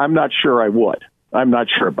Belichick. I'm not sure I would. I'm not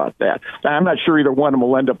sure about that. I'm not sure either one of them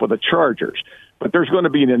will end up with the Chargers. But there's going to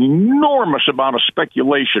be an enormous amount of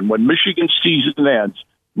speculation when Michigan's season ends.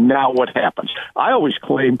 Now what happens? I always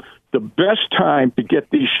claim the best time to get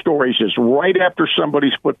these stories is right after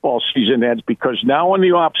somebody's football season ends, because now in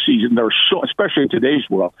the off season, especially in today's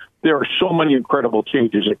world, there are so many incredible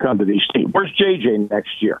changes that come to these teams. Where's JJ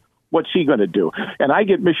next year? What's he going to do? And I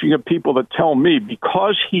get Michigan people that tell me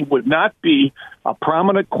because he would not be a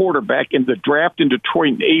prominent quarterback in the draft in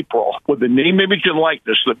Detroit in April with the name, image, and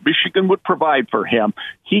likeness that Michigan would provide for him,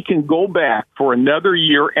 he can go back for another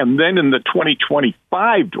year, and then in the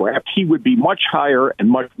 2025 draft, he would be much higher and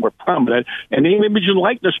much more prominent. And name, image, and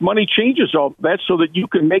likeness money changes all that so that you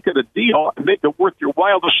can make it a deal and make it worth your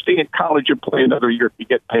while to stay in college and play another year if you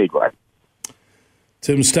get paid right.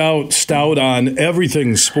 Tim Stout on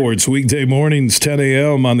everything sports, weekday mornings, 10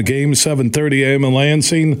 a.m. on the game, 7:30 a.m. in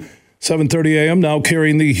Lansing, 7:30 a.m. now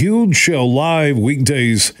carrying the huge show live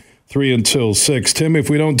weekdays 3 until 6. Tim, if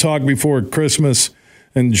we don't talk before Christmas,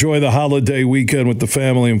 enjoy the holiday weekend with the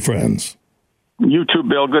family and friends. You too,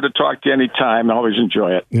 Bill. Good to talk to you anytime. I always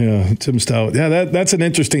enjoy it. Yeah, Tim Stout. Yeah, that's an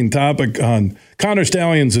interesting topic. On Connor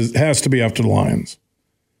Stallions has to be after the Lions.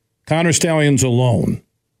 Connor Stallions alone.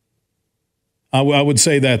 I would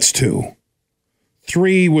say that's 2.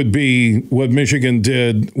 3 would be what Michigan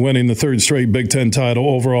did, winning the 3rd straight Big Ten title,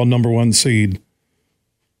 overall number 1 seed.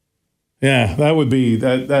 Yeah, that would be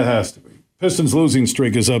that has to be. Pistons losing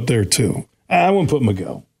streak is up there too. I wouldn't put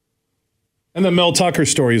Miguel. And the Mel Tucker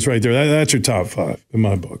story is right there. That's your top 5 in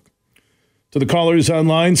my book. To the callers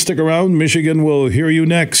online, stick around. Michigan will hear you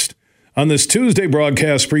next on this Tuesday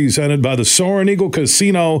broadcast presented by the Soaring Eagle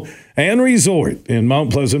Casino and Resort in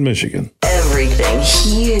Mount Pleasant, Michigan. Everything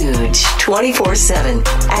huge 24/7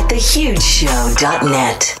 at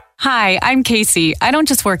thehugeshow.net. Hi, I'm Casey. I don't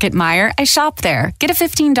just work at Meijer, I shop there. Get a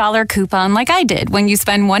 $15 coupon like I did when you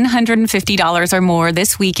spend $150 or more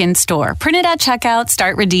this week in store. Print it at checkout,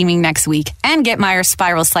 start redeeming next week. And get Meijer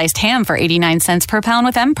Spiral Sliced Ham for 89 cents per pound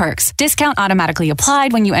with M-Perks. Discount automatically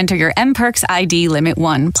applied when you enter your M-Perks ID Limit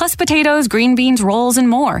 1. Plus potatoes, green beans, rolls, and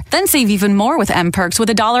more. Then save even more with M-Perks with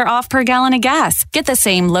 $1 off per gallon of gas. Get the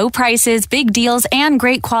same low prices, big deals, and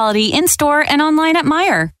great quality in-store and online at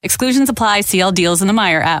Meijer. Exclusions apply. See all deals in the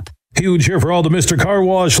Meijer app. Huge here for all the Mr. Car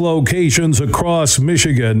Wash locations across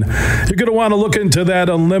Michigan. You're going to want to look into that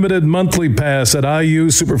unlimited monthly pass that I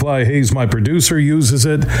use. Superfly Hayes, my producer, uses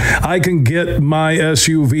it. I can get my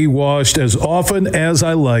SUV washed as often as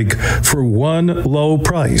I like for one low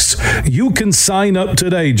price. You can sign up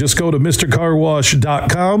today. Just go to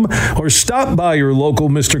MrCarWash.com or stop by your local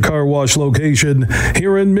Mr. Car Wash location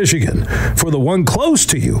here in Michigan for the one close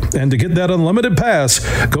to you. And to get that unlimited pass,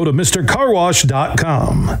 go to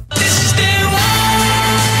MrCarWash.com.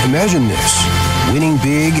 Imagine this, winning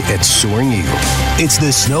big at Soaring Eagle. It's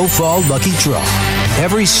the Snowfall Lucky Draw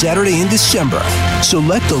every Saturday in December.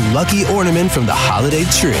 Select a lucky ornament from the holiday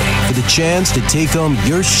tree for the chance to take home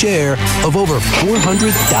your share of over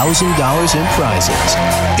 $400,000 in prizes.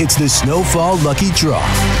 It's the Snowfall Lucky Draw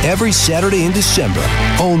every Saturday in December,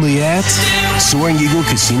 only at Soaring Eagle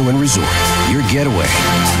Casino and Resort. Your getaway.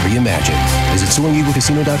 Reimagine. Visit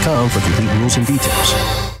SoaringEagleCasino.com for complete rules and details.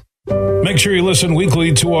 Make sure you listen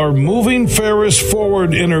weekly to our Moving Ferris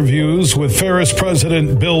Forward interviews with Ferris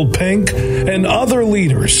President Bill Pink and other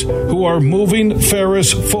leaders who are moving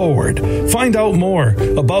Ferris forward. Find out more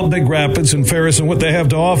about Big Rapids and Ferris and what they have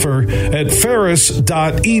to offer at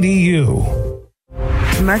ferris.edu.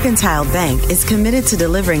 Mercantile Bank is committed to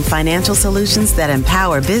delivering financial solutions that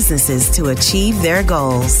empower businesses to achieve their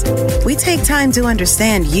goals. We take time to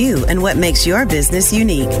understand you and what makes your business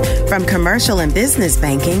unique. From commercial and business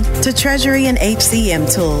banking to treasury and HCM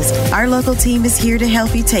tools, our local team is here to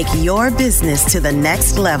help you take your business to the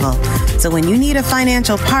next level. So when you need a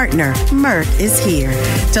financial partner, Merc is here.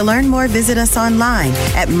 To learn more, visit us online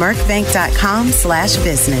at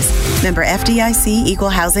mercbank.com/business. Member FDIC, Equal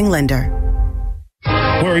Housing Lender.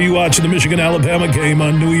 Where are you watching the Michigan-Alabama game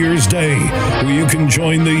on New Year's Day? Where you can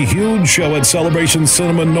join the huge show at Celebration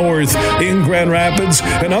Cinema North in Grand Rapids,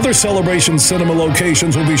 and other Celebration Cinema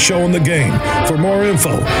locations will be showing the game. For more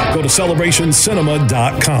info, go to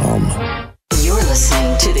celebrationcinema.com. You're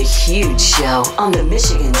listening to The Huge Show on the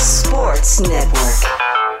Michigan Sports Network.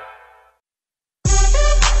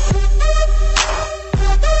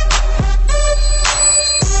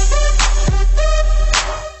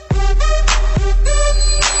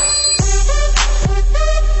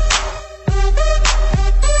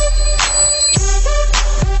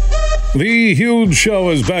 The Huge Show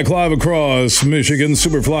is back live across Michigan.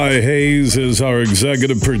 Superfly Hayes is our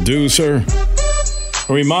executive producer.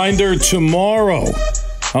 A reminder, tomorrow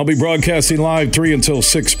I'll be broadcasting live 3 until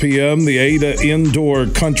 6 p.m. the Ada Indoor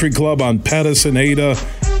Country Club on Pettis and Ada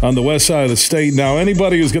on the west side of the state. Now,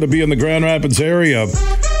 anybody who's going to be in the Grand Rapids area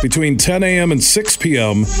between 10 a.m. and 6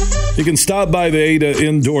 p.m., you can stop by the Ada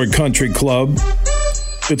Indoor Country Club.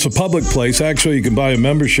 It's a public place. Actually, you can buy a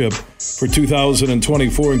membership for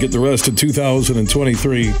 2024 and get the rest of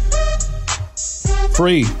 2023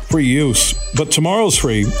 free use. But tomorrow's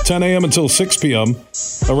free, 10 a.m. until 6 p.m.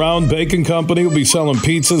 Around Bacon Company will be selling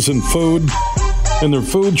pizzas and food. In their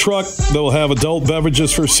food truck, they'll have adult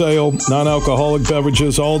beverages for sale, non-alcoholic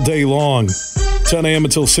beverages all day long. 10 a.m.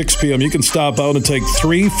 until 6 p.m. You can stop out and take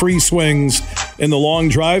 3 free swings in the long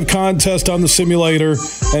drive contest on the simulator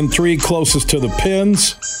and 3 closest to the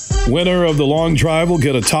pins. Winner of the long drive will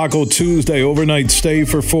get a Taco Tuesday overnight stay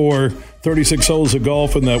for 4, 36 holes of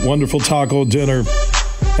golf, and that wonderful taco dinner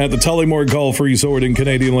at the Tullymore Golf Resort in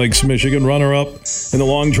Canadian Lakes, Michigan. Runner-up in the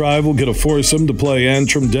long drive will get a foursome to play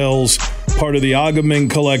Antrim Dells, part of the Agaming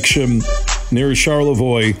Collection near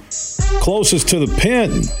Charlevoix. Closest to the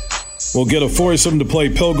pin will get a foursome to play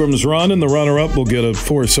Pilgrim's Run, and the runner-up will get a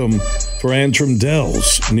foursome for Antrim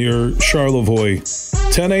Dells near Charlevoix.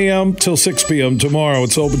 10 a.m. till 6 p.m. tomorrow.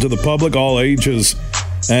 It's open to the public, all ages,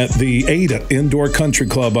 at the Ada Indoor Country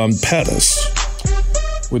Club on Pettis,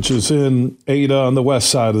 which is in Ada on the west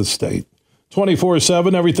side of the state.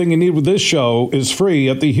 24/7, everything you need with this show is free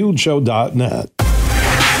at thehugeshow.net.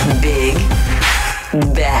 Big,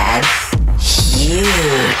 bad,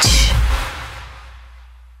 huge.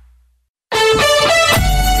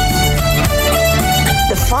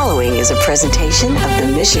 following is a presentation of the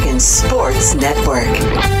Michigan Sports Network.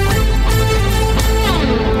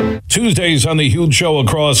 Tuesdays on the Huge Show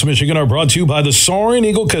across Michigan are brought to you by the Soaring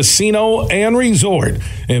Eagle Casino and Resort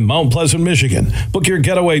in Mount Pleasant, Michigan. Book your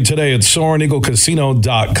getaway today at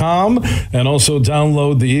SoaringEagleCasino.com and also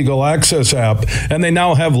download the Eagle Access app. And they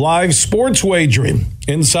now have live sports wagering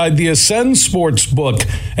inside the Ascend Sportsbook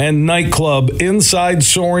and nightclub inside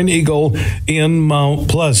Soaring Eagle in Mount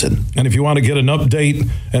Pleasant. And if you want to get an update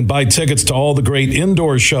and buy tickets to all the great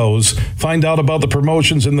indoor shows, find out about the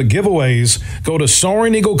promotions and the giveaways, go to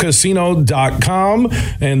SoaringEagleCasino.com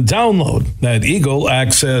and download that Eagle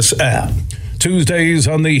Access app. Tuesdays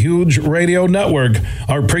on the Huge Radio Network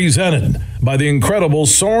are presented by the incredible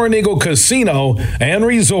Soaring Eagle Casino and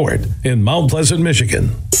Resort in Mount Pleasant,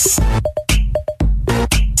 Michigan.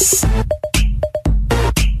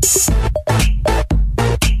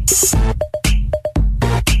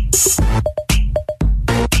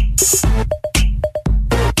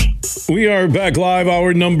 We are back live,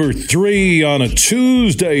 hour number 3 on a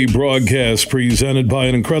Tuesday broadcast presented by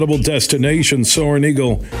an incredible destination, Soaring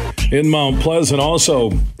Eagle in Mount Pleasant. Also,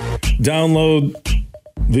 download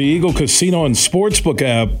the Eagle Casino and Sportsbook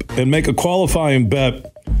app and make a qualifying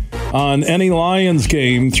bet on any Lions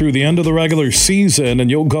game through the end of the regular season,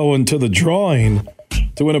 and you'll go into the drawing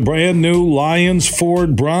to win a brand new Lions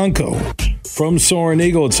Ford Bronco from Soaring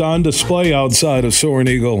Eagle. It's on display outside of Soaring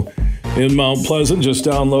Eagle in Mount Pleasant. Just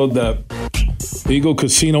download that Eagle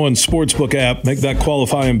Casino and Sportsbook app. Make that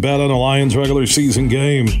qualifying bet on a Lions regular season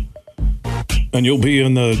game, and you'll be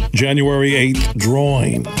in the January 8th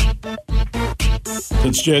drawing.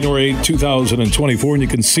 It's January 8th, 2024, and you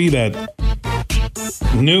can see that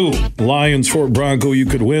new Lions Ford Bronco you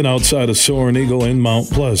could win outside of Soaring Eagle in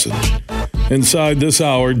Mount Pleasant. Inside this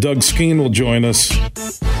hour, Doug Skeen will join us.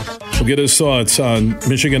 We'll get his thoughts on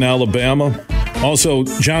Michigan, Alabama. Also,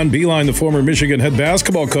 John Beilein, the former Michigan head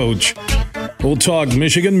basketball coach. We'll talk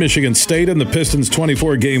Michigan, Michigan State, and the Pistons'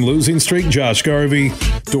 24-game losing streak. Josh Garvey,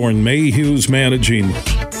 Dorn Mayhew's managing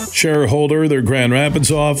shareholder, their Grand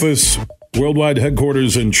Rapids office, worldwide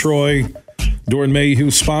headquarters in Troy. Dorn Mayhew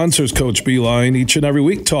sponsors Coach Beilein each and every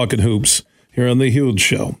week talking hoops here on The Huge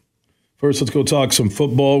Show. First, let's go talk some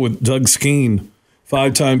football with Doug Skeen,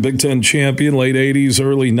 5-time Big Ten champion, late 80s,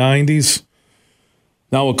 early 90s.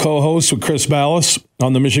 Now a co-host with Chris Ballas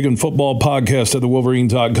on the Michigan Football Podcast at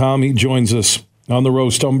thewolverine.com. He joins us on the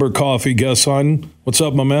Roast Umber Coffee guest line. What's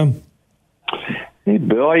up, my man? Hey,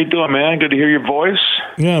 Bill. How you doing, man? Good to hear your voice.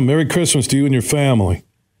 Yeah, Merry Christmas to you and your family.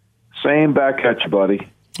 Same back at you, buddy.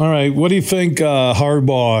 All right, what do you think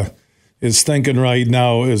Harbaugh is thinking right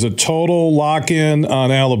now? Is it total lock-in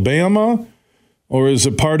on Alabama, or is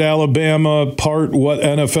it part Alabama, part what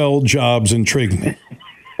NFL jobs intrigue me?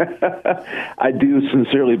 I do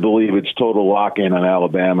sincerely believe it's total lock-in on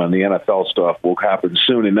Alabama, and the NFL stuff will happen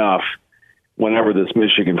soon enough whenever this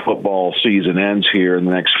Michigan football season ends here in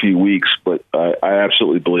the next few weeks. But I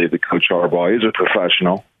absolutely believe that Coach Harbaugh is a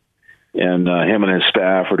professional, and him and his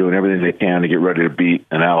staff are doing everything they can to get ready to beat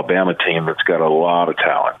an Alabama team that's got a lot of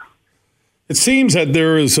talent. It seems that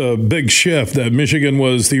there is a big shift, that Michigan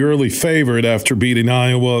was the early favorite after beating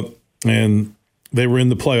Iowa, and they were in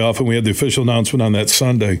the playoff, and we had the official announcement on that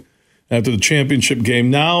Sunday after the championship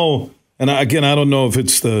game. Now, and again, I don't know if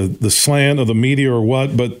it's the slant of the media or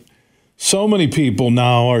what, but so many people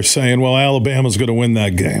now are saying, well, Alabama's going to win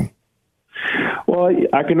that game. Well,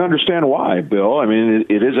 I can understand why, Bill. I mean,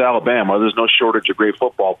 it is Alabama. There's no shortage of great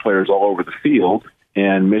football players all over the field.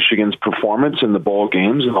 And Michigan's performance in the bowl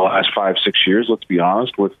games in the last 5-6 years, let's be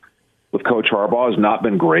honest, with Coach Harbaugh has not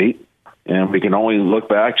been great. And we can only look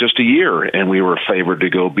back just a year, and we were favored to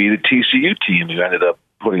go beat a TCU team who ended up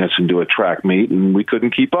putting us into a track meet, and we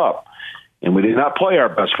couldn't keep up. And we did not play our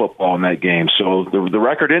best football in that game. So the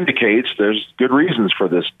record indicates there's good reasons for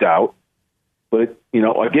this doubt. But, you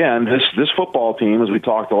know, again, this football team, as we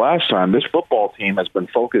talked the last time, this football team has been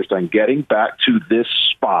focused on getting back to this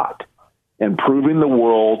spot and proving to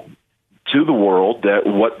the world that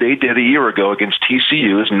what they did a year ago against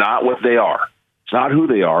TCU is not what they are. It's not who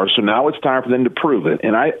they are, so now it's time for them to prove it.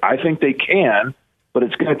 And I think they can, but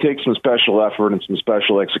it's going to take some special effort and some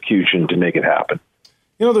special execution to make it happen.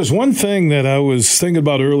 You know, there's one thing that I was thinking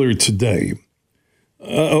about earlier today.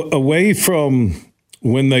 Away from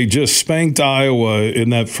when they just spanked Iowa in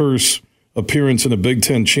that first appearance in a Big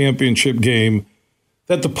Ten championship game,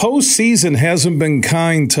 that the postseason hasn't been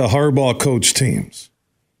kind to Harbaugh coach teams.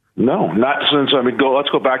 No, not since, let's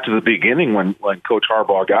go back to the beginning when Coach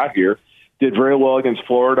Harbaugh got here. Did very well against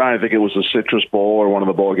Florida. I think it was the Citrus Bowl or one of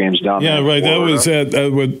the bowl games down there. Yeah, right. Florida.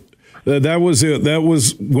 That was at That was it. That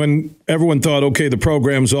was when everyone thought, okay, the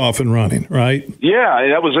program's off and running, right? Yeah,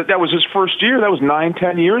 that was his first year. That was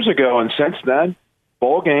 9-10 years ago, and since then,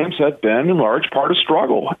 bowl games have been in large part a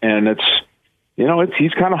struggle, and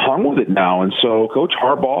he's kind of hung with it now. And so Coach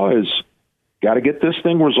Harbaugh has got to get this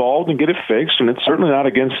thing resolved and get it fixed, and it's certainly not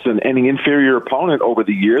against any inferior opponent over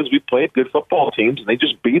the years. We played good football teams, and they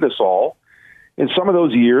just beat us all. In some of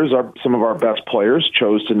those years, some of our best players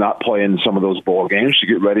chose to not play in some of those bowl games to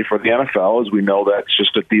get ready for the NFL, as we know that's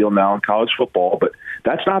just a deal now in college football. But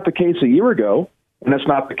that's not the case a year ago, and that's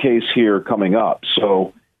not the case here coming up.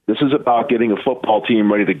 So this is about getting a football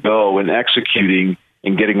team ready to go and executing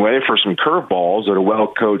and getting ready for some curveballs that a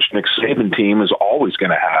well-coached Nick Saban team is always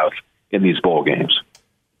going to have in these bowl games.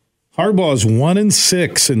 Harbaugh's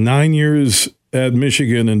 1-6 in 9 years at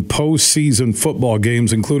Michigan in postseason football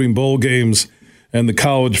games, including bowl games and the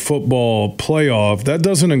college football playoff. That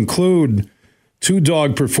doesn't include 2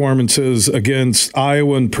 dog performances against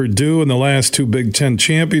Iowa and Purdue in the last 2 Big Ten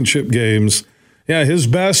championship games. Yeah, his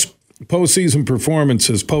best postseason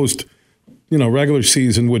performances regular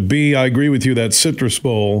season would be, I agree with you, that Citrus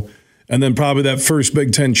Bowl, and then probably that first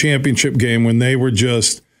Big Ten championship game when they were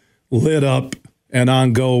just lit up and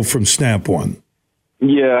on go from snap one.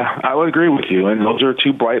 Yeah, I would agree with you, and those are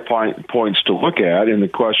 2 bright points to look at, and the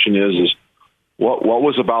question is what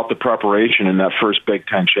was about the preparation in that first Big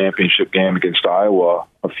Ten championship game against Iowa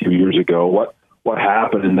a few years ago? What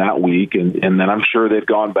happened in that week? And then I'm sure they've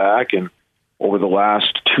gone back and over the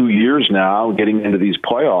last 2 years now, getting into these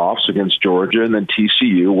playoffs against Georgia and then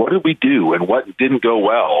TCU, what did we do and what didn't go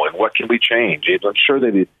well and what can we change? I'm sure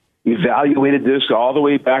they evaluated this all the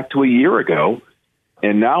way back to a year ago.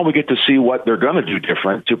 And now we get to see what they're going to do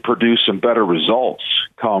different to produce some better results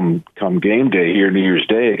come game day here, New Year's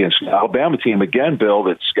Day, against an Alabama team, again, Bill,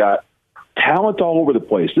 that's got talent all over the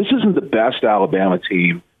place. This isn't the best Alabama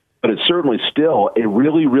team, but it's certainly still a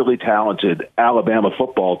really, really talented Alabama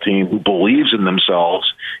football team who believes in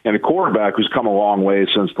themselves and a quarterback who's come a long way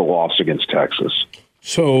since the loss against Texas.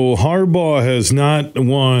 So Harbaugh has not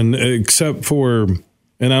won except for,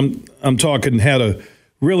 and I'm talking, had a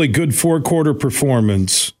really good 4-quarter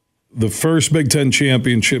performance, the first Big Ten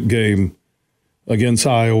championship game against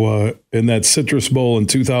Iowa in that Citrus Bowl in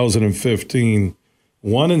 2015,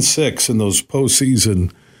 1-6 in those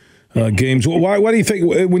postseason games. Why do you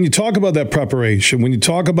think, when you talk about that preparation, when you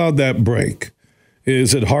talk about that break,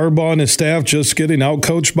 is it Harbaugh and his staff just getting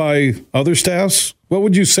outcoached by other staffs? What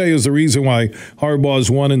would you say is the reason why Harbaugh is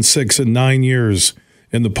 1-6 in 9 years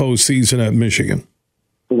in the postseason at Michigan?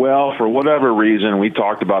 Well, for whatever reason, we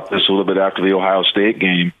talked about this a little bit after the Ohio State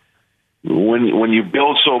game. When you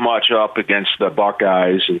build so much up against the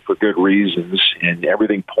Buckeyes, and for good reasons, and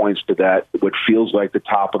everything points to that, what feels like the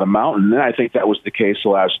top of the mountain, and I think that was the case the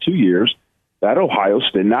last 2 years, that Ohio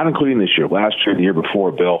State, not including this year, last year and the year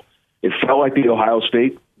before, Bill, it felt like the Ohio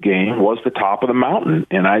State game was the top of the mountain.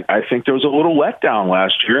 And I think there was a little letdown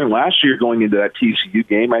last year. And last year going into that TCU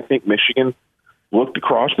game, I think Michigan looked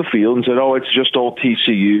across the field and said, oh, it's just old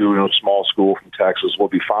TCU, small school from Texas, we'll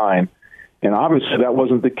be fine. And obviously that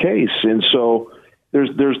wasn't the case. And so there's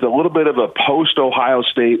a little bit of a post-Ohio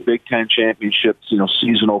State Big Ten championships,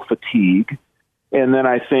 seasonal fatigue. And then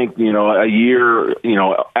I think, a year,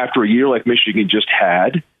 after a year like Michigan just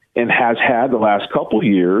had and has had the last couple of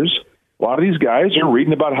years, a lot of these guys are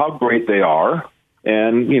reading about how great they are.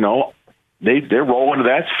 And, they're rolling to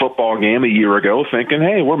that football game a year ago thinking,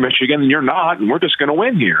 hey, we're Michigan and you're not, and we're just going to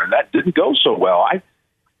win here. And that didn't go so well.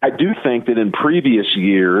 I do think that in previous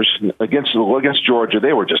years against Georgia,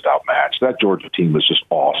 they were just outmatched. That Georgia team was just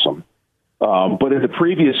awesome. But in the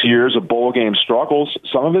previous years of bowl game struggles,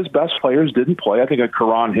 some of his best players didn't play. I think of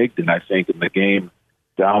Karan Higdon, in the game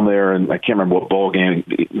down there, and I can't remember what bowl game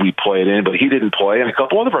we played in, but he didn't play, and a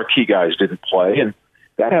couple of our key guys didn't play, and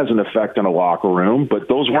that has an effect on a locker room, but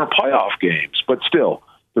those weren't playoff games. But still,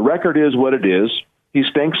 the record is what it is. He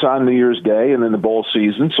stinks on New Year's Day and in the bowl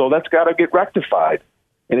season, so that's got to get rectified.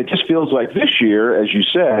 And it just feels like this year, as you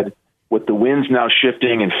said, with the winds now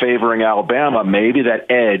shifting and favoring Alabama, maybe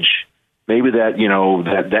that edge, maybe that,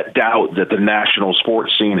 that doubt that the national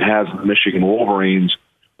sports scene has in the Michigan Wolverines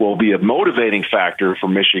will be a motivating factor for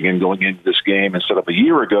Michigan going into this game instead of a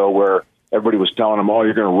year ago where everybody was telling them, oh,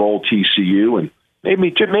 you're going to roll TCU. And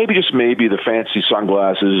maybe the fancy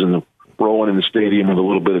sunglasses and the rolling in the stadium with a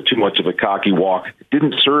little bit of too much of a cocky walk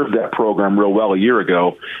didn't serve that program real well a year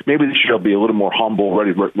ago. Maybe this year will be a little more humble,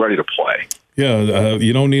 ready to play. Yeah,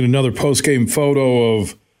 you don't need another post-game photo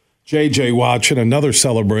of JJ watching another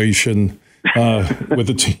celebration with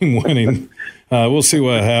the team winning. We'll see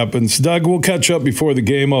what happens. Doug, we'll catch up before the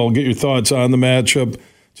game. I'll get your thoughts on the matchup.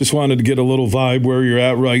 Just wanted to get a little vibe where you're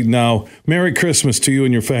at right now. Merry Christmas to you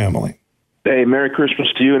and your family. Hey, Merry Christmas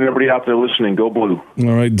to you and everybody out there listening. Go Blue.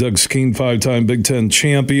 All right, Doug Skeen, 5-time Big Ten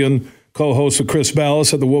champion, co-host with Chris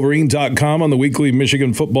Ballas at thewolverine.com on the weekly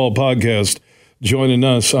Michigan football podcast, joining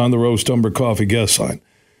us on the Roast Umber Coffee guest line.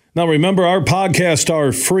 Now, remember, our podcasts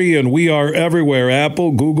are free, and we are everywhere: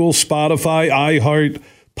 Apple, Google, Spotify, iHeart,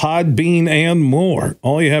 Podbean, and more.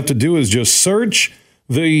 All you have to do is just search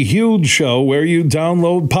The Huge Show where you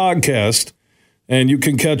download podcast, and you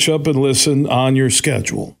can catch up and listen on your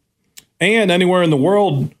schedule. And anywhere in the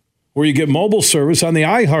world where you get mobile service on the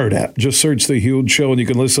iHeart app. Just search The Huge Show, and you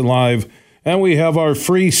can listen live. And we have our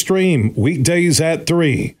free stream weekdays at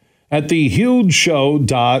 3 at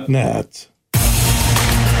thehugeshow.net.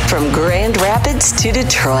 From Grand Rapids to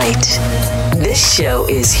Detroit, this show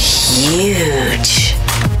is huge.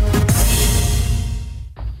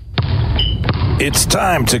 It's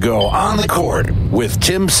time to go on the court with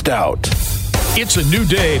Tim Stout. It's a new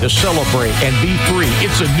day to celebrate and be free.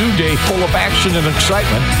 It's a new day full of action and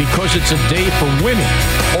excitement because it's a day for winning.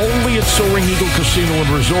 Only at Soaring Eagle Casino and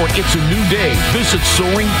Resort, it's a new day. Visit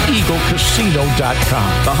SoaringEagleCasino.com.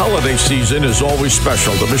 The holiday season is always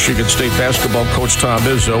special. The Michigan State basketball coach, Tom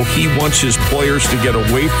Izzo, he wants his players to get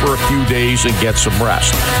away for a few days and get some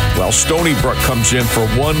rest. Well, Stony Brook comes in for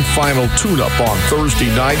one final tune-up on Thursday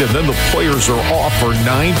night, and then the players are off for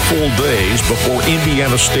 9 full days before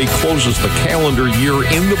Indiana State closes the calendar year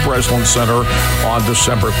in the Breslin Center on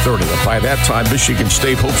December 30th. By that time, Michigan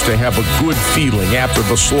State hopes to have a good feeling after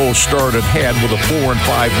the slow start it had with a 4-5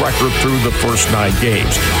 record through the first 9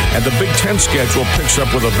 games. And the Big Ten schedule picks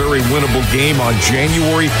up with a very winnable game on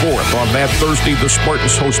January 4th. On that Thursday, the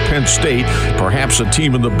Spartans host Penn State, perhaps a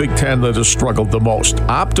team in the Big Ten that has struggled the most.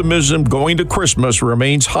 Optimism going to Christmas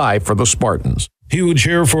remains high for the Spartans. Huge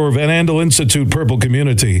here for Van Andel Institute Purple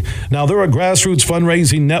Community. Now, they're a grassroots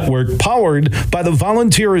fundraising network powered by the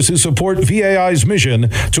volunteers who support VAI's mission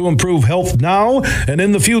to improve health now and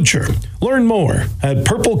in the future. Learn more at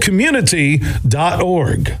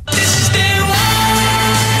purplecommunity.org.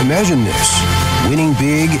 Imagine this, winning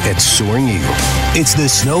big at Soaring Eagle. It's the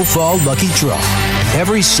Snowfall Lucky Draw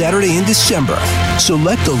every Saturday in December.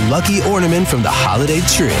 Select a lucky ornament from the holiday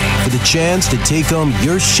tree for the chance to take home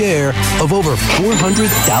your share of over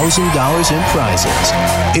 $400,000 in prizes.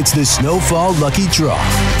 It's the Snowfall Lucky Draw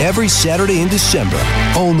every Saturday in December,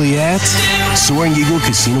 only at Soaring Eagle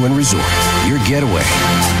Casino and Resort. Your getaway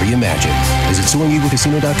reimagined. Visit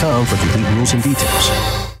SoaringEagleCasino.com for complete rules and details.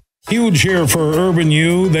 Huge here for Urban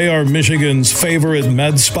U. They are Michigan's favorite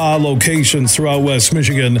med spa locations throughout West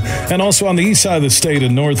Michigan and also on the east side of the state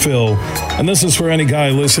in Northville. And this is for any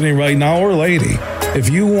guy listening right now or lady. If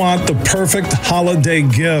you want the perfect holiday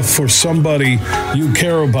gift for somebody you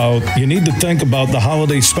care about, you need to think about the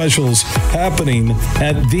holiday specials happening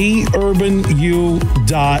at theurbanu.com.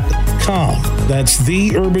 That's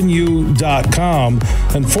theurbanu.com.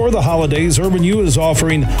 And for the holidays, Urban U is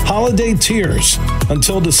offering holiday tiers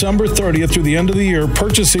until December 30th through the end of the year.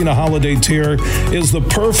 Purchasing a holiday tier is the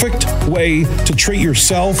perfect way to treat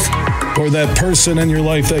yourself or that person in your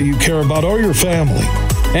life that you care about or your family.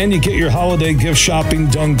 And you get your holiday gift shopping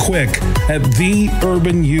done quick at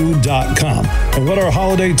theurbanu.com. And what are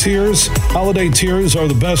holiday tiers? Holiday tiers are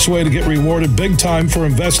the best way to get rewarded big time for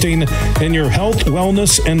investing in your health,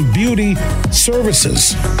 wellness, and beauty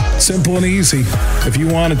services. Simple and easy. If you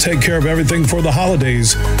want to take care of everything for the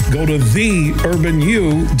holidays, go to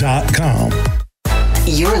theurbanu.com.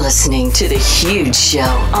 You're listening to The Huge Show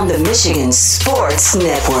on the Michigan Sports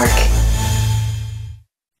Network.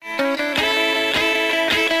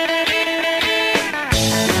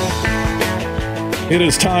 It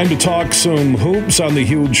is time to talk some hoops on The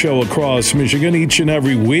Huge Show across Michigan each and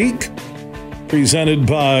every week. Presented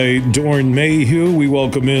by Dorn Mayhew, we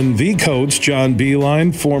welcome in the coach, John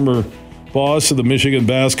Beilein, former boss of the Michigan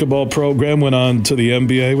basketball program, went on to the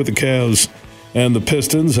NBA with the Cavs and the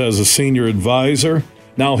Pistons as a senior advisor.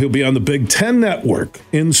 Now he'll be on the Big Ten Network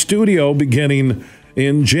in studio beginning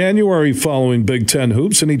in January following Big Ten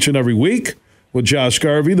Hoops, and each and every week with Josh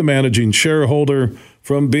Garvey, the managing shareholder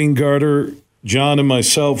from Bean Garter. John and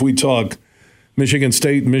myself, we talk Michigan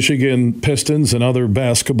State, Michigan Pistons, and other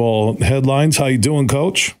basketball headlines. How you doing,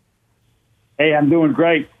 Coach? Hey, I'm doing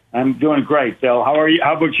great. Phil. How are you?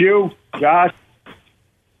 How about you, Josh?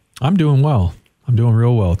 I'm doing well. I'm doing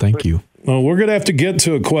real well. Thank you. Well, we're going to have to get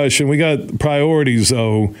to a question. We got priorities,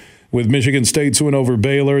 though, with Michigan State's win over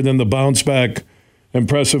Baylor, then the bounce-back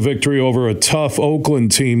impressive victory over a tough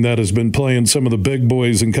Oakland team that has been playing some of the big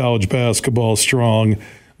boys in college basketball strong.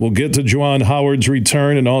 We'll get to Juwan Howard's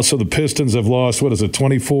return, and also the Pistons have lost,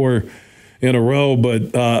 24 in a row.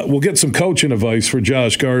 But we'll get some coaching advice for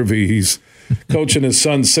Josh Garvey. He's coaching his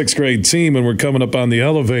son's 6th grade team, and we're coming up on the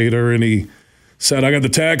elevator, and he said, I got the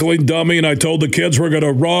tackling dummy, and I told the kids we're going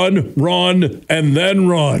to run, and then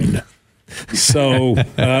run. So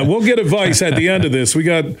we'll get advice at the end of this. We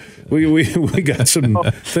got some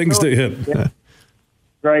things to hit. Yeah.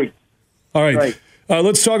 Great. All right. Great.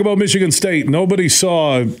 Let's talk about Michigan State. Nobody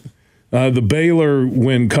saw the Baylor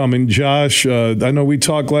win coming. Josh, I know we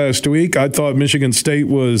talked last week. I thought Michigan State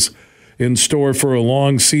was in store for a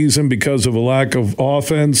long season because of a lack of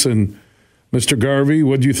offense. And Mr. Garvey,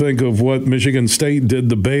 what do you think of what Michigan State did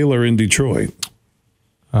to Baylor in Detroit?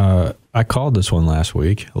 I called this one last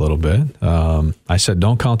week a little bit. I said,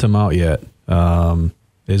 don't count them out yet.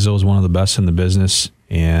 Izzo's one of the best in the business,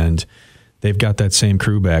 and they've got that same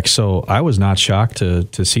crew back. So I was not shocked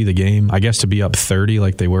to see the game. I guess to be up 30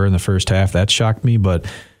 like they were in the first half, that shocked me, but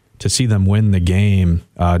to see them win the game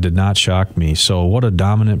did not shock me. So what a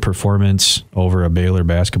dominant performance over a Baylor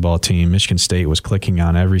basketball team. Michigan State was clicking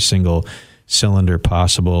on every single cylinder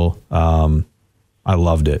possible. I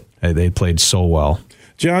loved it. They played so well.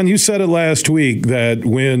 John, you said it last week that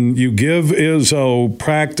when you give Izzo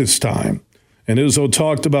practice time, and Izzo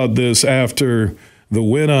talked about this after the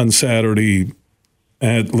win on Saturday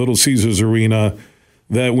at Little Caesars Arena,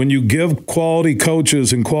 that when you give quality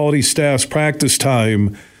coaches and quality staffs practice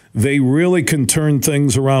time, they really can turn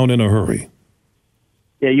things around in a hurry.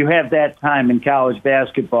 Yeah, you have that time in college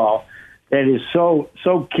basketball that is so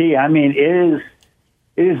key. I mean, it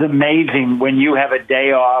is amazing when you have a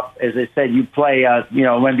day off. As I said, you play,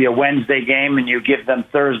 maybe a Wednesday game and you give them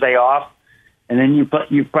Thursday off, and then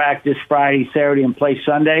you practice Friday, Saturday, and play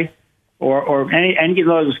Sunday, or any of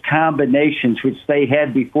those combinations which they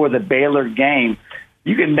had before the Baylor game.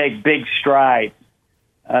 You can make big strides.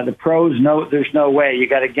 The pros know there's no way. You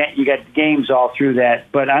got games all through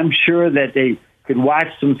that, but I'm sure that they could watch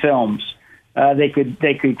some films. They could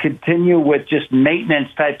continue with just maintenance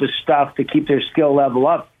type of stuff to keep their skill level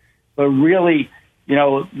up, but really,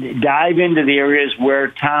 dive into the areas where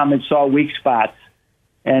Tom had saw weak spots.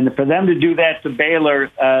 And for them to do that to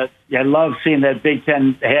Baylor, I love seeing that Big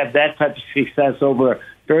Ten have that type of success over a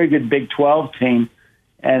very good Big 12 team.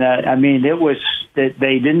 And it was that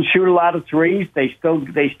they didn't shoot a lot of threes. They still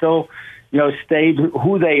stayed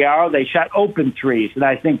who they are. They shot open threes, and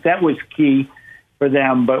I think that was key for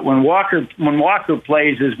them. But when Walker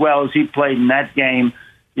plays as well as he played in that game,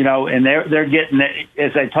 and they're getting,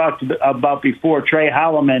 as I talked about before, Trey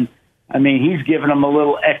Holloman. I mean, he's giving them a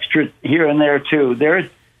little extra here and there too.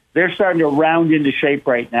 They're starting to round into shape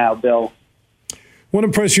right now, Bill. What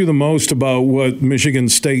impressed you the most about what Michigan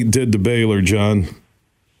State did to Baylor, John?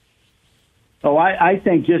 Oh, I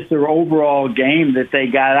think just their overall game that they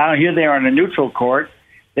got out. Here they are on a neutral court.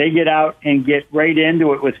 They get out and get right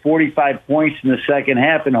into it with 45 points in the second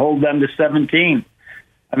half and hold them to 17.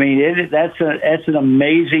 I mean, that's an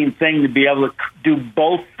amazing thing to be able to do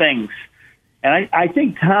both things. And I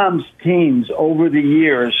think Tom's teams over the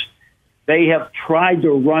years, they have tried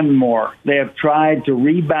to run more. They have tried to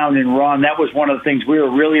rebound and run. That was one of the things we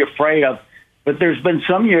were really afraid of. But there's been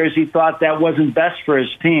some years he thought that wasn't best for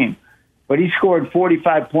his team. But he scored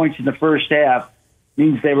 45 points in the first half.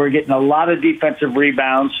 Means they were getting a lot of defensive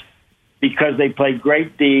rebounds because they played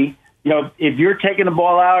great D. If you're taking the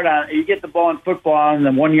ball out, you get the ball in football on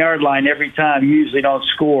the 1 yard line every time, you usually don't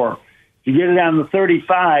score. If you get it on the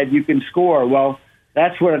 35, you can score. Well,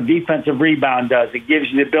 that's what a defensive rebound does. It gives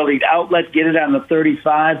you the ability to outlet, get it on the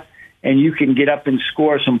 35, and you can get up and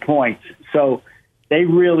score some points. So they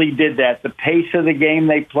really did that. The pace of the game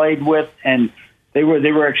they played with, and they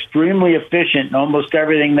were extremely efficient in almost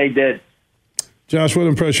everything they did. Josh, what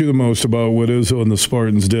impressed you the most about what Izzo and the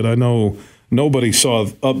Spartans did? I know nobody saw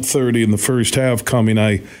up 30 in the first half coming.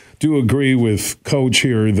 I do agree with Coach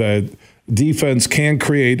here that defense can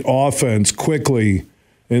create offense quickly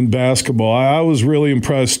in basketball. I was really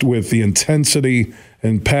impressed with the intensity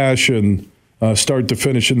and passion start to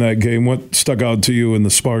finish in that game. What stuck out to you in the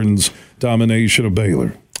Spartans' domination of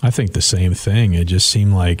Baylor? I think the same thing. It just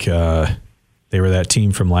seemed like they were that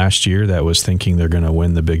team from last year that was thinking they're going to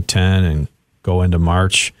win the Big Ten and go into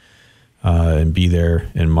March and be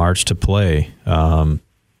there in March to play. The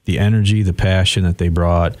energy, the passion that they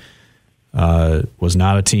brought was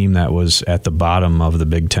not a team that was at the bottom of the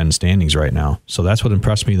Big Ten standings right now. So that's what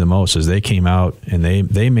impressed me the most is they came out and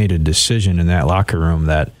they made a decision in that locker room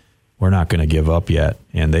that we're not going to give up yet.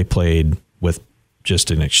 And they played with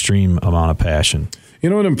just an extreme amount of passion.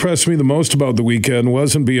 You know what impressed me the most about the weekend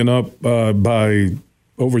wasn't being up by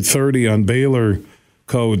over 30 on Baylor,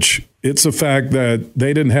 Coach. It's the fact that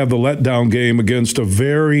they didn't have the letdown game against a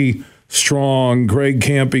very strong, Greg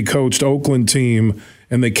Kampe coached Oakland team,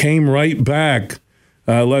 and they came right back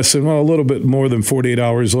a little bit more than 48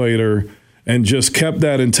 hours later and just kept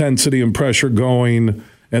that intensity and pressure going.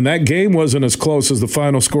 And that game wasn't as close as the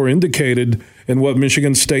final score indicated in what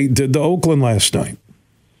Michigan State did to Oakland last night.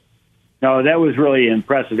 No, that was really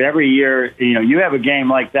impressive. Every year, you have a game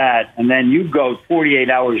like that, and then you go 48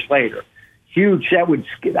 hours later. Huge. I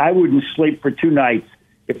wouldn't sleep for 2 nights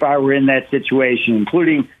if I were in that situation,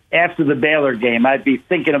 including after the Baylor game. I'd be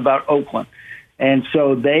thinking about Oakland. And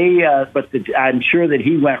so I'm sure that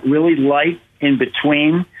he went really light in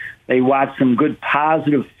between. They watched some good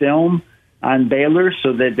positive film on Baylor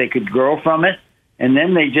so that they could grow from it. And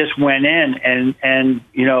then they just went in and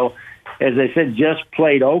as I said, just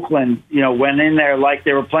played Oakland, went in there like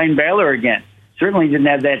they were playing Baylor again. Certainly didn't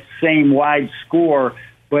have that same wide score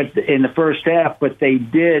but in the first half, but they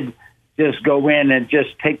did just go in and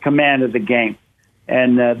just take command of the game.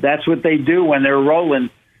 And that's what they do when they're rolling.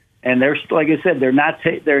 And they're, like I said, they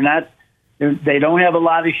don't have a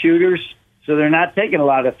lot of shooters, so they're not taking a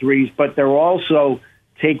lot of threes, but they're also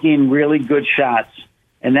taking really good shots.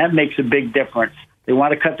 And that makes a big difference. They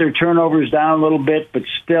want to cut their turnovers down a little bit, but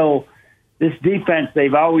still, this defense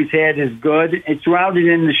they've always had is good. It's rounded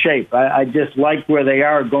into shape. I just like where they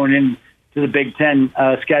are going into the Big Ten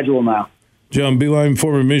schedule now. John Beilein,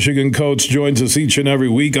 former Michigan coach, joins us each and every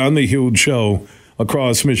week on the Huge Show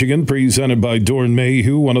across Michigan, presented by Doeren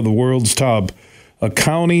Mayhew, one of the world's top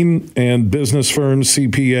accounting and business firms,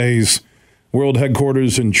 CPAs. World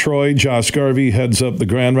headquarters in Troy. Josh Garvey heads up the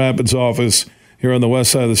Grand Rapids office here on the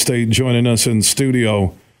west side of the state, joining us in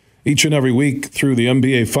studio each and every week through the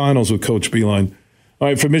NBA Finals with Coach Beilein. All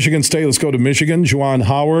right, for Michigan State, let's go to Michigan. Juwan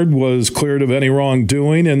Howard was cleared of any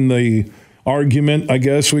wrongdoing in the argument, I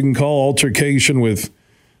guess we can call, altercation with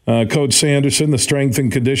Coach Sanderson, the strength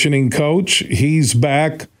and conditioning coach. He's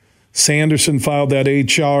back. Sanderson filed that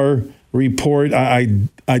HR report. I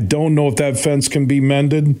don't know if that fence can be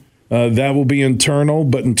mended. That will be internal.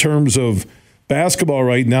 But in terms of basketball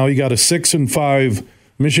right now, you got a 6-5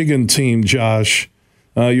 Michigan team, Josh.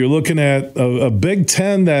 You're looking at a Big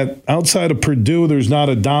Ten that outside of Purdue, there's not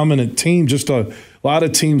a dominant team, just a lot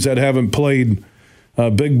of teams that haven't played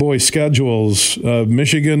big boy schedules.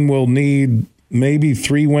 Michigan will need maybe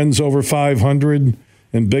 3 wins over 500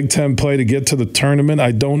 in Big Ten play to get to the tournament.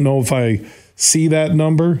 I don't know if I see that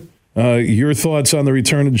number. Your thoughts on the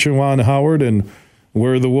return of Juwan Howard and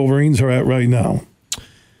where the Wolverines are at right now?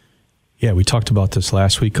 Yeah, we talked about this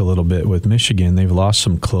last week a little bit with Michigan. They've lost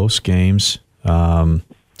some close games to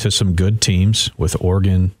some good teams with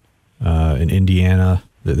Oregon and Indiana.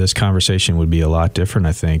 This conversation would be a lot different,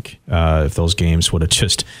 I think, if those games would have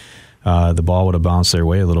just the ball would have bounced their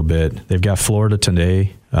way a little bit. They've got Florida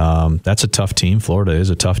today. That's a tough team. Florida is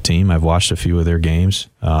a tough team. I've watched a few of their games.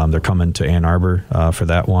 They're coming to Ann Arbor for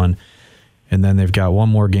that one. And then they've got one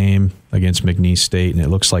more game against McNeese State, and it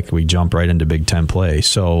looks like we jump right into Big Ten play.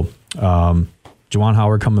 So Juwan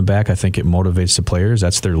Howard coming back, I think it motivates the players.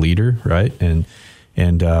 That's their leader, right? And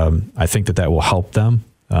I think that will help them.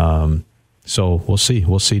 So we'll see.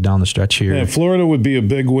 We'll see down the stretch here. Yeah, Florida would be a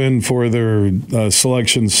big win for their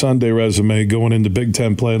Selection Sunday resume going into Big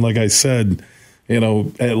Ten play. And like I said,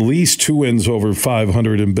 at least 2 wins over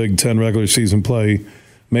 500 in Big Ten regular season play,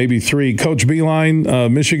 maybe 3. Coach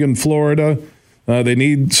Beilein, Michigan, Florida, they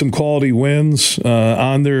need some quality wins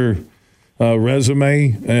on their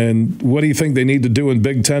resume. And what do you think they need to do in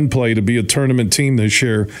Big Ten play to be a tournament team this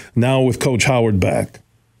year, now with Coach Howard back?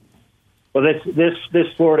 Well, this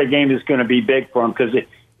Florida game is going to be big for them because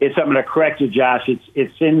it's. I'm going to correct you, Josh.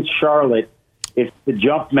 It's in Charlotte. It's the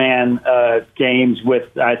Jumpman games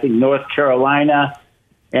with, I think, North Carolina,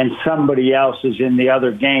 and somebody else is in the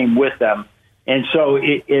other game with them. And so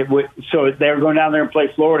so they're going down there and play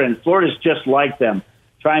Florida, and Florida's just like them,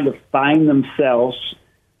 trying to find themselves.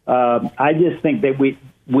 I just think that we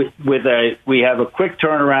have a quick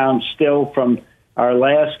turnaround still from our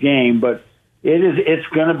last game, but it's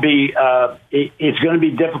going to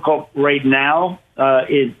be difficult right now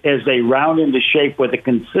as they round into shape with a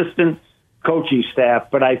consistent coaching staff.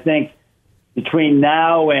 But I think between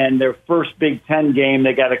now and their first Big Ten game,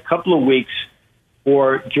 they got a couple of weeks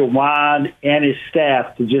for Juwan and his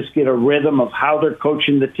staff to just get a rhythm of how they're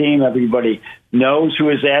coaching the team. Everybody knows who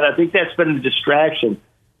is at. I think that's been a distraction.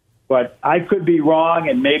 But I could be wrong,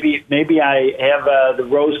 and maybe I have the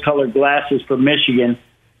rose-colored glasses for Michigan.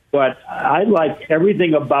 But I like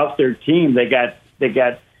everything about their team. They got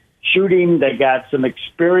shooting. They got some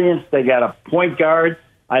experience. They got a point guard.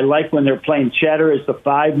 I like when they're playing Cheddar as the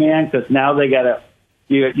 5-man because now they got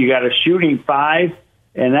you got a shooting 5,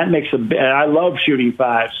 and that makes I love shooting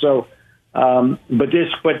 5. So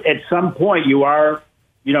But at some point you are,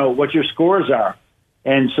 what your scores are.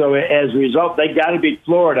 And so as a result, they got to beat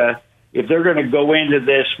Florida if they're going to go into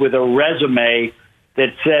this with a resume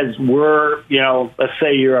that says we're, let's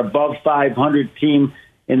say you're above 500 team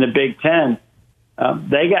in the Big Ten.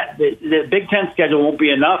 They got the Big Ten schedule won't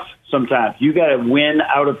be enough sometimes. You got to win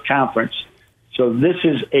out of conference. So this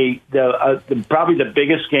is probably the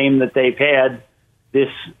biggest game that they've had this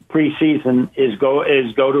preseason is go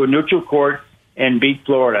to a neutral court and beat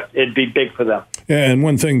Florida. It'd be big for them. Yeah, and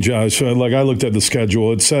one thing, Josh, I looked at the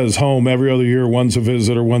schedule. It says home every other year. One's a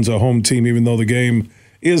visitor, one's a home team, even though the game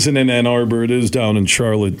isn't in Ann Arbor. It is down in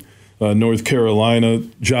Charlotte, North Carolina.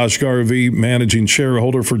 Josh Garvey, managing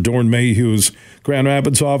shareholder for Dorn Mayhew's Grand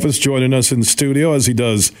Rapids office, joining us in studio as he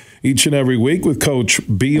does each and every week with Coach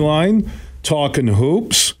Beilein, talking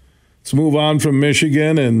hoops. Let's move on from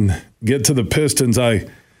Michigan and get to the Pistons. I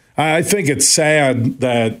think it's sad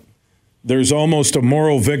that there's almost a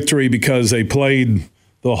moral victory because they played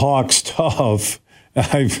the Hawks tough.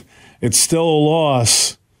 It's still a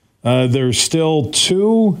loss. They're still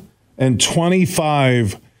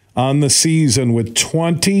 2-25 on the season with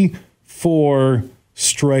 24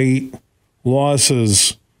 straight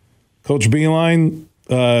losses. Coach Beilein,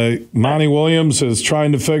 Monty Williams is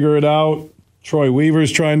trying to figure it out. Troy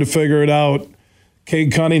Weaver's trying to figure it out.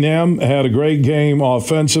 Cade Cunningham had a great game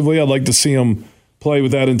offensively. I'd like to see him play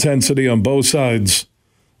with that intensity on both sides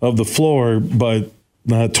of the floor, but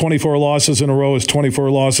 24 losses in a row is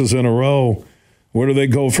 24 losses in a row. Where do they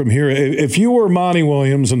go from here? If you were Monty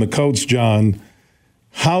Williams and the coach, John,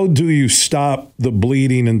 how do you stop the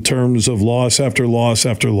bleeding in terms of loss after loss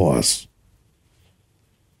after loss?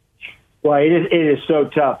 Well, it is so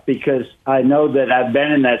tough because I know that I've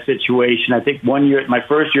been in that situation. I think one year, my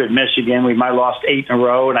first year at Michigan, we might have lost 8 in a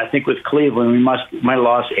row, and I think with Cleveland, we might have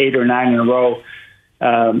lost 8 or 9 in a row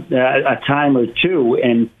a time or two.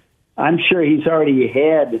 And I'm sure he's already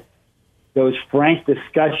had those frank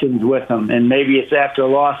discussions with them, and maybe it's after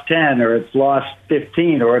loss 10 or it's lost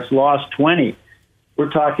 15 or it's lost 20.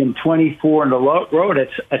 We're talking 24 in the road.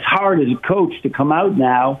 It's hard as a coach to come out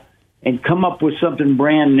now and come up with something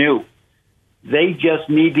brand new. They just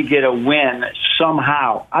need to get a win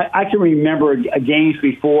somehow. I can remember games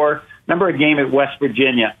before. Remember a game at West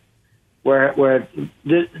Virginia where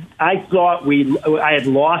I thought I had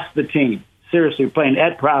lost the team. Seriously, playing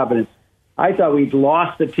at Providence. I thought we'd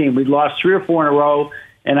lost the team. We'd lost 3 or 4 in a row,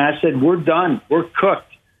 and I said, we're done. We're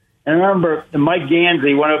cooked. And I remember Mike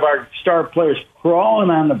Gansey, one of our star players,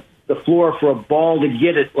 crawling on the floor for a ball to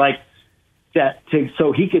get it like that,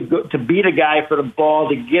 so he could go to beat a guy for the ball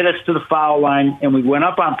to get us to the foul line. And we went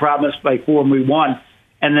up on Providence by 4 and we won.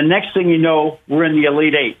 And the next thing you know, we're in the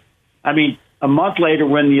Elite Eight. I mean, a month later,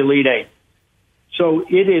 we're in the Elite Eight. So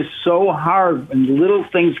it is so hard when little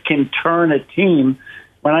things can turn a team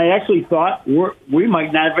when I actually thought we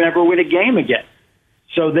might not ever win a game again.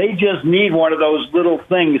 So they just need one of those little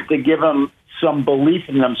things to give them some belief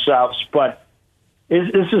in themselves. But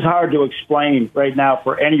this is hard to explain right now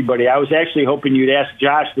for anybody. I was actually hoping you'd ask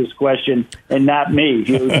Josh this question and not me.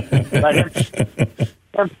 Let him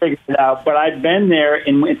figure it out. But I've been there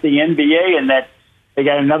with the NBA, and that they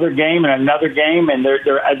got another game, and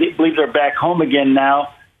I believe they're back home again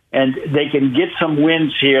now, and they can get some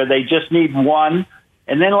wins here. They just need one,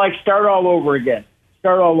 and then start all over again.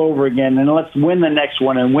 And let's win the next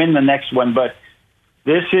one and win the next one. But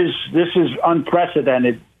this is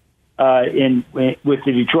unprecedented with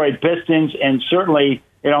the Detroit Pistons, and certainly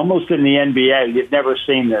almost in the NBA. You've never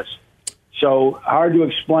seen this. So hard to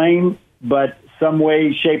explain, but some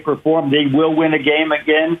way, shape, or form, they will win a game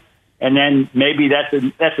again, and then maybe that's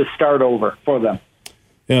a start over for them.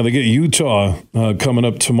 Yeah, they get Utah coming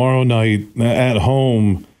up tomorrow night at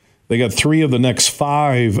home. They got 3 of the next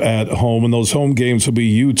 5 at home, and those home games will be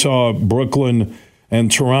Utah, Brooklyn,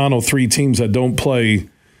 and Toronto, 3 teams that don't play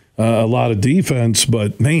a lot of defense.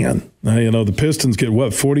 But, man, the Pistons get,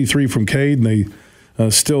 43 from Cade, and they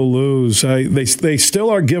still lose. They still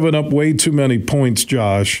are giving up way too many points,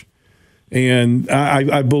 Josh. And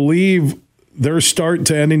I believe their start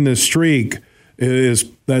to ending this streak is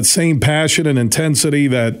that same passion and intensity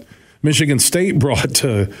that Michigan State brought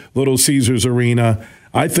to Little Caesars Arena.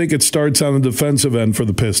 I think it starts on the defensive end for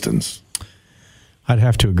the Pistons. I'd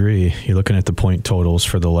have to agree. You're looking at the point totals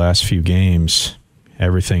for the last few games.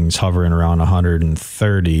 Everything's hovering around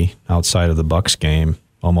 130 outside of the Bucks game,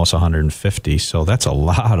 almost 150. So that's a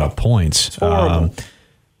lot of points.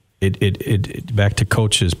 It back to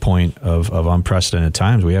Coach's point of unprecedented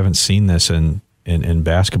times. We haven't seen this in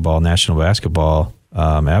basketball, national basketball,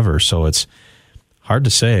 ever. So it's Hard to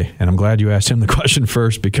say, and I'm glad you asked him the question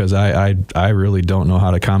first because I really don't know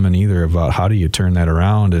how to comment either about how do you turn that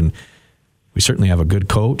around. And we certainly have a good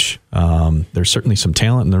coach. There's certainly some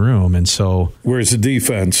talent in the room, and so where's the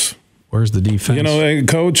defense? Where's the defense? You know, and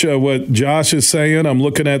Coach, what Josh is saying, I'm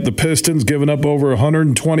looking at the Pistons giving up over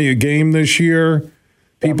 120 a game this year.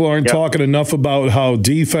 People aren't talking enough about how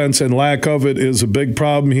defense and lack of it is a big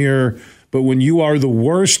problem here. But when you are the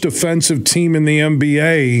worst defensive team in the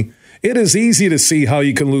NBA, it is easy to see how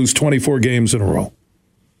you can lose 24 games in a row.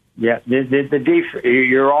 Yeah,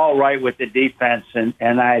 you're all right with the defense. And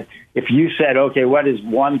if you said, okay, what is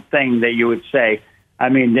one thing that you would say? I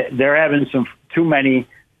mean, they're having too many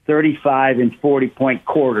 35 and 40-point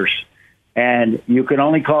quarters. And you can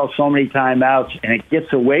only call so many timeouts, and it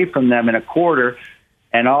gets away from them in a quarter,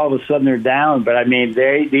 and all of a sudden they're down. But, I mean,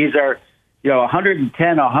 these are,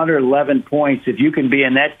 110, 111 points. If you can be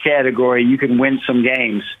in that category, you can win some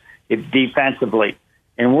games defensively.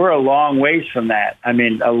 And we're a long ways from that. I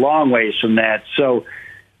mean, a long ways from that. So,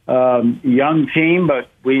 young team, but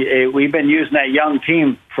we've been using that young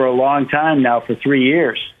team for a long time now, for 3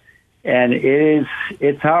 years. And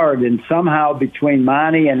it's hard. And somehow between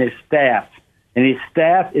Monty and his staff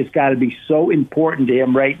has got to be so important to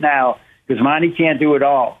him right now, because Monty can't do it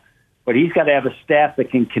all. But he's got to have a staff that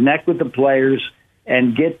can connect with the players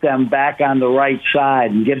and get them back on the right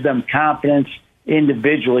side and give them confidence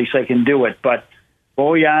individually so they can do it. But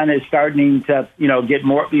Bojan is starting to,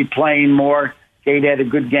 be playing more. Cade had a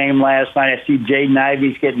good game last night. I see Jaden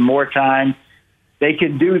Ivey's getting more time. They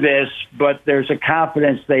can do this, but there's a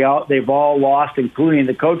confidence they've all lost, including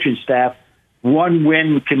the coaching staff. One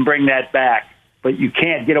win can bring that back, but you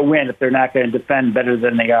can't get a win if they're not going to defend better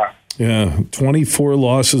than they are. Yeah, 24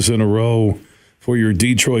 losses in a row for your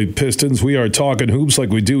Detroit Pistons. We are talking hoops like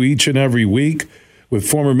we do each and every week with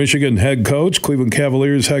former Michigan head coach, Cleveland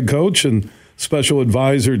Cavaliers head coach, and special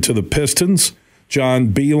advisor to the Pistons,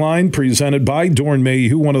 John Beilein, presented by Doeren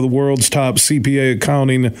Mayhew, one of the world's top CPA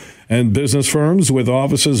accounting and business firms with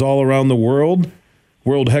offices all around the world.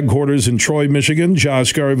 World headquarters in Troy, Michigan.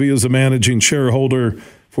 Josh Garvey is the managing shareholder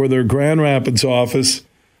for their Grand Rapids office.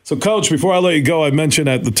 So, Coach, before I let you go, I mentioned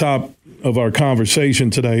at the top of our conversation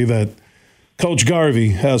today that Coach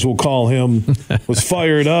Garvey, as we'll call him, was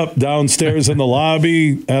fired up downstairs in the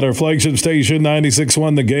lobby at our flagship station,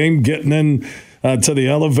 96.1 The Game, getting in to the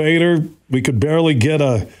elevator. We could barely get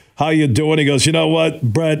a, how you doing? He goes, you know what,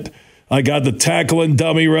 Brett, I got the tackling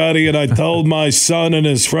dummy ready, and I told my son and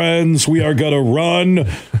his friends we are going to run,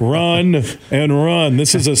 and run.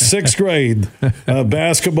 This is a sixth grade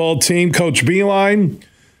basketball team. Coach Beilein,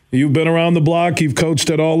 you've been around the block. You've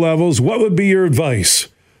coached at all levels. What would be your advice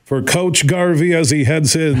for Coach Garvey as he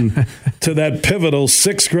heads in to that pivotal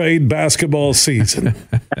sixth grade basketball season?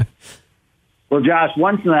 Well, Josh,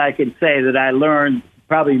 one thing I can say that I learned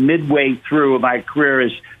probably midway through my career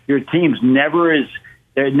is your team's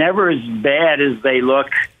they're never as bad as they look,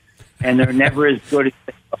 and they're never as good as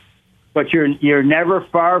they look. But you're never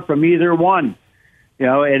far from either one,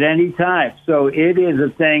 at any time. So it is a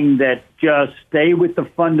thing that just stay with the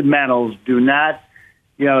fundamentals. Do not,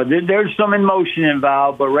 there's some emotion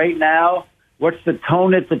involved, but right now, what's the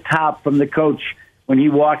tone at the top from the coach when he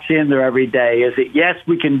walks in there every day? Is it, yes,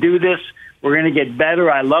 we can do this, we're going to get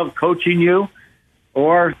better, I love coaching you?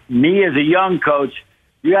 Or me as a young coach,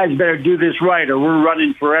 you guys better do this right or we're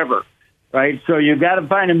running forever, right? So you got to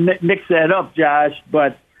find a mix that up, Josh,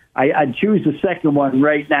 but I'd choose the second one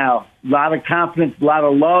right now. A lot of confidence, a lot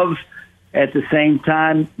of love. At the same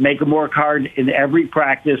time, make them work hard in every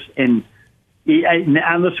practice and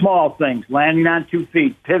on the small things, landing on 2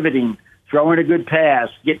 feet, pivoting, throwing a good pass,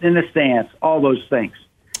 getting in the stance, all those things.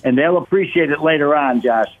 And they'll appreciate it later on,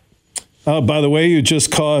 Josh. By the way, you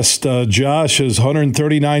just cost Josh his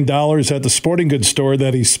 $139 at the sporting goods store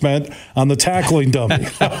that he spent on the tackling dummy.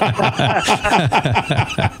 These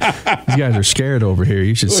guys are scared over here.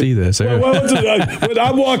 You should see this. When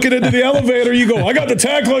I'm walking into the elevator, you go, I got the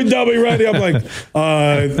tackling dummy ready. I'm like,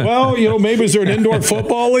 maybe is there an indoor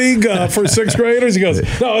football league for sixth graders? He goes,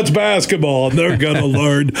 no, it's basketball, and they're going to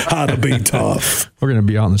learn how to be tough. We're going to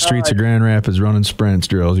be out in the streets of Grand Rapids running sprints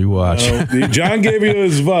drills. You watch. John gave you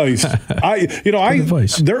his advice.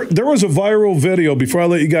 There was a viral video before I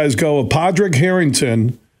let you guys go of Padraig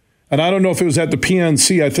Harrington, and I don't know if it was at the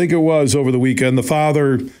PNC. I think it was over the weekend, the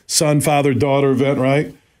father-son, father-daughter event,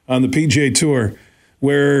 right, on the PGA Tour,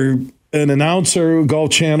 where an announcer,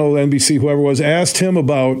 Golf Channel, NBC, whoever it was, asked him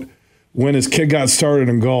about when his kid got started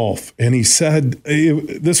in golf, and he said,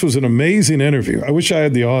 this was an amazing interview. I wish I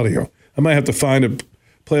had the audio. I might have to find it,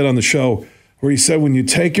 play it on the show, where he said, when you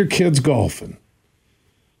take your kids golfing,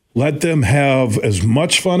 let them have as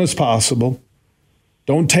much fun as possible.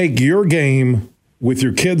 Don't take your game with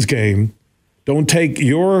your kids' game. Don't take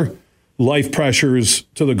your life pressures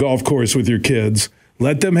to the golf course with your kids.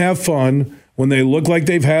 Let them have fun. When they look like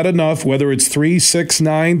they've had enough, whether it's 3, 6,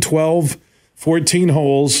 9, 12, 14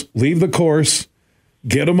 holes, leave the course,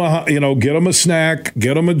 get them a snack,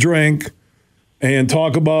 get them a drink, and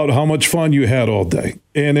talk about how much fun you had all day.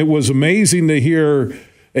 And it was amazing to hear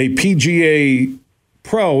a PGA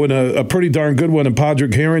pro and a pretty darn good one in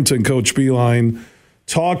Padraig Harrington, Coach Beilein,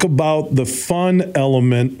 talk about the fun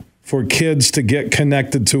element for kids to get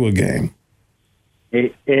connected to a game.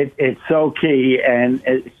 It's so key. And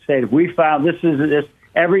it said, we found this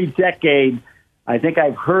every decade. I think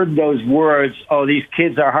I've heard those words, oh, these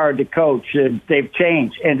kids are hard to coach. They've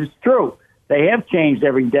changed. And it's true. They have changed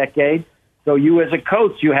every decade. So you as a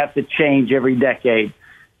coach, you have to change every decade.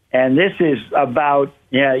 And this is about,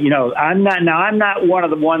 I'm not one of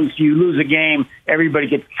the ones you lose a game, everybody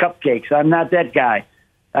gets cupcakes. I'm not that guy.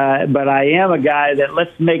 But I am a guy that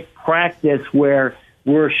let's make practice where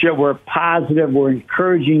we're positive, we're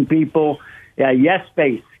encouraging people. Yes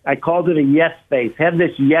space. I called it a yes space. Have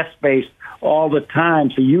this yes space all the time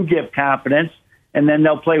so you give confidence, and then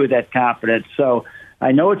they'll play with that confidence. So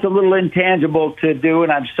I know it's a little intangible to do,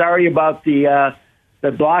 and I'm sorry about the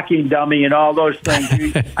blocking dummy and all those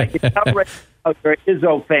things. I can tell right now you're an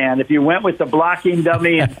Izzo fan. If you went with the blocking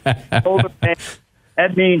dummy and shoulder fan,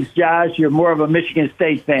 that means, Josh, you're more of a Michigan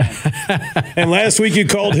State fan. And last week you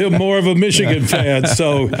called him more of a Michigan fan.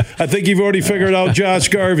 So I think you've already figured out Josh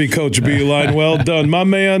Garvey, Coach Beilein. Well done. My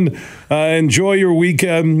man, enjoy your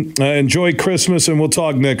weekend. Enjoy Christmas, and we'll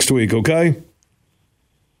talk next week, okay?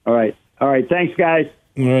 All right. Thanks, guys.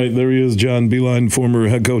 All right. There he is, John Beilein, former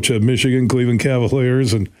head coach of Michigan, Cleveland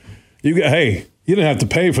Cavaliers. And you didn't have to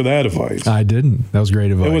pay for that advice. I didn't. That was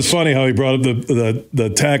great advice. It was funny how he brought up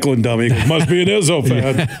the tackling dummy. He must be an Izzo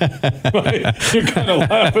fan. Right? You're kind of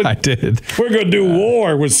laughing. I did. We're going to do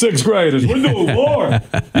war with sixth graders. We're doing war.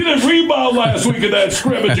 You didn't rebound last week in that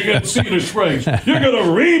scrimmage against Cedar Springs. You're going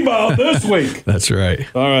to rebound this week. That's right.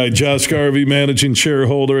 All right. Josh Garvey, managing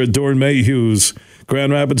shareholder at Dorn Mayhew's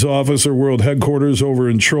Grand Rapids office or world headquarters over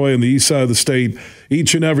in Troy on the east side of the state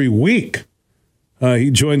each and every week.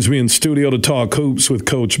 He joins me in studio to talk hoops with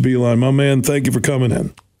Coach Beilein. My man, thank you for coming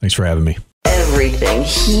in. Thanks for having me. Everything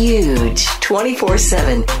huge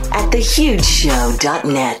 24/7 at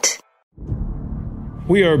thehugeshow.net.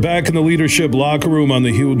 We are back in the leadership locker room on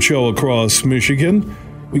the Huge Show across Michigan.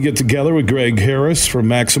 We get together with Greg Harris from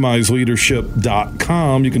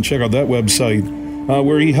MaximizeLeadership.com. You can check out that website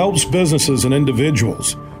where he helps businesses and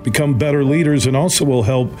individuals become better leaders and also will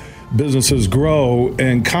help businesses grow.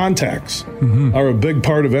 And contacts are a big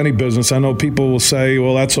part of any business. I know people will say,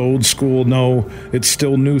 well, that's old school. No, it's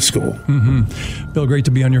still new school. Bill, great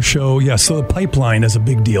to be on your show. Yeah, so the pipeline is a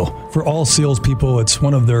big deal. For all salespeople, it's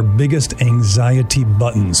one of their biggest anxiety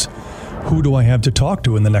buttons. Who do I have to talk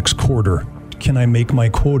to in the next quarter? Can I make my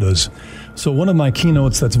quotas? So one of my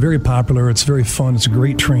keynotes that's very popular, it's very fun, it's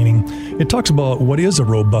great training. It talks about what is a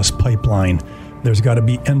robust pipeline. There's got to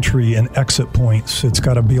be entry and exit points. It's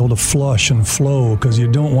got to be able to flush and flow because you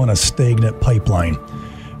don't want a stagnant pipeline.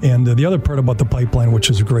 And the other part about the pipeline, which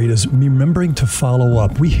is great, is remembering to follow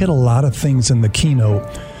up. We hit a lot of things in the keynote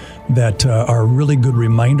that are really good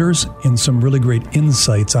reminders and some really great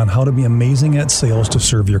insights on how to be amazing at sales to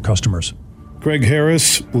serve your customers. Greg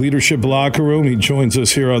Harris, Leadership Locker Room. He joins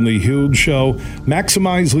us here on The Huge Show.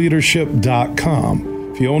 MaximizeLeadership.com.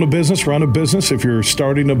 If you own a business, run a business. If you're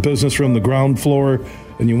starting a business from the ground floor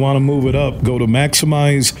and you want to move it up, go to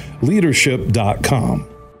MaximizeLeadership.com.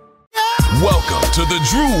 Welcome to the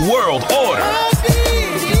Drew World Order.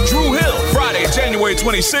 Drew Hill, Friday, January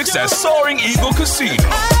 26th at Soaring Eagle Casino.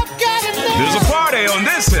 There's a party on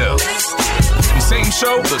this hill. Same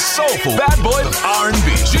show, the soulful bad boy of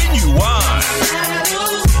R&B, Genuine.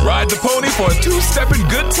 Ride the pony for a two-stepping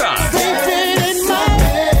good time.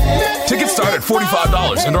 Tickets start at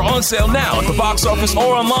 $45 and are on sale now at the box office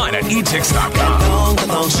or online at etix.com.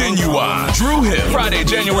 Genuine. Drew Hill, Friday,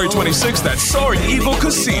 January 26th at Soaring Eagle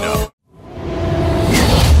Casino.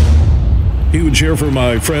 Huge here for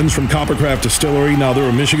my friends from Coppercraft Distillery. Now, they're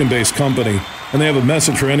a Michigan-based company, and they have a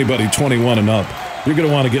message for anybody 21 and up. You're going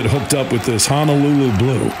to want to get hooked up with this Honolulu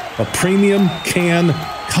Blue, a premium can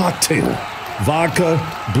cocktail. Vodka,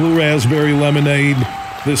 blue raspberry lemonade.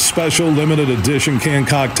 This special limited edition canned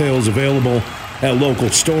cocktail is available at local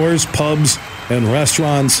stores, pubs, and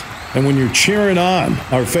restaurants. And when you're cheering on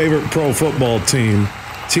our favorite pro football team,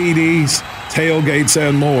 TDs, tailgates,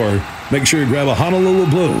 and more, make sure you grab a Honolulu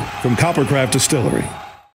Blue from Coppercraft Distillery.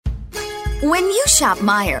 When you shop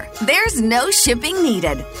Meijer, there's no shipping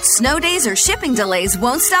needed. Snow days or shipping delays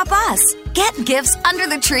won't stop us. Get gifts under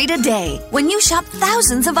the tree today when you shop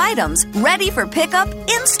thousands of items ready for pickup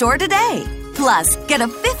in-store today. Plus, get a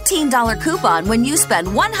 $15 coupon when you spend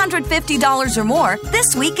 $150 or more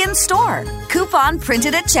this week in store. Coupon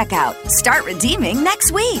printed at checkout. Start redeeming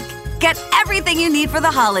next week. Get everything you need for the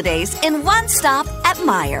holidays in one stop at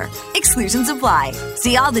Meijer. Exclusions apply.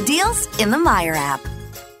 See all the deals in the Meijer app.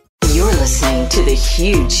 You're listening to The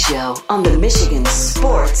Huge Show on the Michigan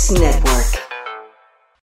Sports Network.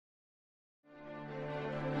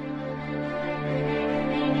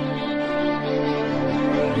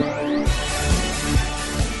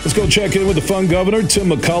 Let's go check in with the fun governor, Tim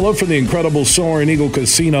McCullough, from the incredible Soaring Eagle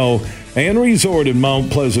Casino and Resort in Mount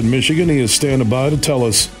Pleasant, Michigan. He is standing by to tell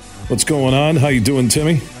us what's going on. How you doing,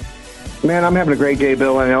 Timmy? Man, I'm having a great day,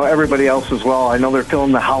 Bill. I know everybody else as well. I know they're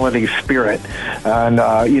feeling the holiday spirit. And,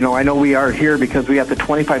 I know we are here because we have the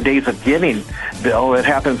 25 days of giving, Bill. It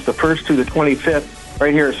happens the 1st to the 25th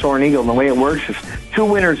right here at Soaring Eagle. And the way it works is 2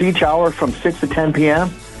 winners each hour from 6 to 10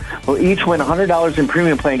 p.m. will each win $100 in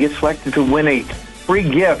premium play and get selected to win a free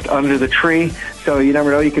gift under the tree. So you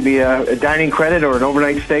never know. You could be a dining credit or an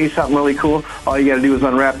overnight stay, something really cool. All you got to do is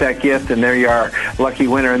unwrap that gift, and there you are, lucky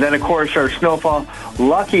winner. And then, of course, our Snowfall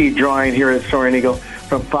Lucky drawing here at Soaring Eagle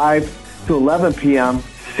from 5 to 11 p.m.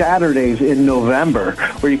 Saturdays in November,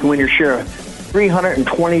 where you can win your share of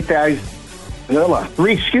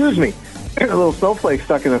 $320,000. A little snowflake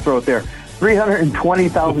stuck in the throat there.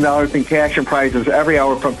 $320,000 in cash and prizes every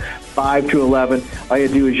hour from 5 to 11. All you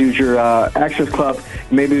do is use your Access Club.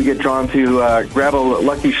 Maybe you get drawn to grab a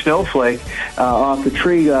lucky snowflake off the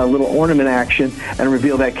tree, little ornament action, and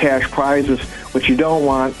reveal that cash prizes. What you don't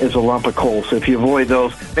want is a lump of coal. So if you avoid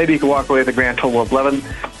those, maybe you can walk away with a grand total of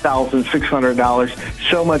 $11,600.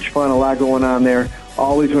 So much fun, a lot going on there.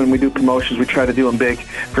 Always when we do promotions, we try to do them big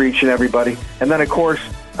for each and everybody. And then, of course,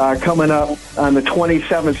 coming up on the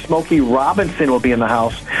 27th, Smokey Robinson will be in the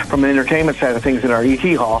house from the entertainment side of things in our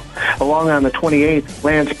ET Hall. Along on the 28th,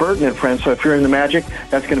 Lance Burton and friends. So if you're in the Magic,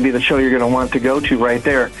 that's going to be the show you're going to want to go to right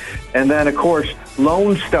there. And then, of course,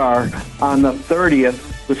 Lone Star on the 30th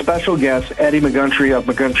with special guest Eddie McGuntry of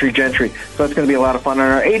McGuntry Gentry. So it's going to be a lot of fun. On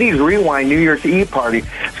our 80s Rewind New Year's Eve party,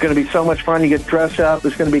 it's going to be so much fun. You get dressed up.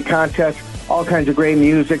 There's going to be contests. All kinds of great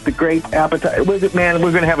music, the great appetite. Man,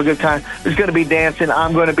 we're going to have a good time. There's going to be dancing.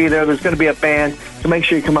 I'm going to be there. There's going to be a band. So make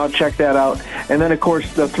sure you come out, check that out. And then, of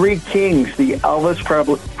course, the Three Kings, the Elvis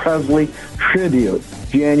Presley Tribute,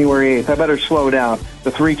 January 8th. I better slow down.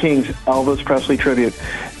 The Three Kings Elvis Presley Tribute.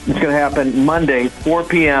 It's going to happen Monday, 4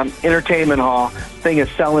 p.m., Entertainment Hall. Thing is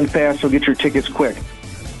selling fast, so get your tickets quick.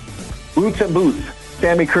 Roots and Boots,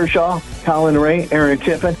 Sammy Kershaw, Colin Ray, Aaron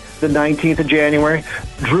Tiffin, the 19th of January.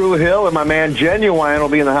 Drew Hill and my man Genuine will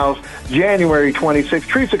be in the house January 26th.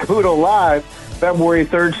 Teresa Caputo live February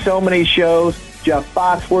 3rd. So many shows. Jeff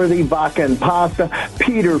Foxworthy, Vodka and Pasta.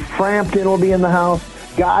 Peter Frampton will be in the house.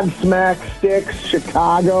 Godsmack, Styx,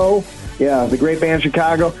 Chicago. Yeah, the great band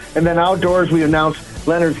Chicago. And then outdoors, we announced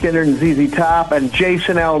Leonard Skinner and ZZ Top and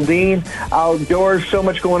Jason Aldean. Outdoors, so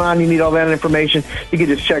much going on. You need all that information. You can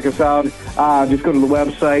just check us out. Just go to the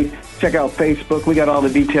website. Check out Facebook. We got all the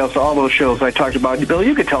details for all those shows I talked about. Bill,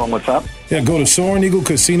 you can tell them what's up. Yeah, go to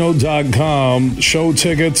SoaringEagleCasino.com. Show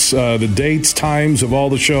tickets, the dates, times of all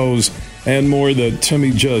the shows, and more that Timmy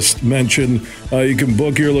just mentioned. You can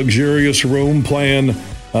book your luxurious room plan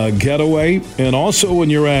getaway. And also when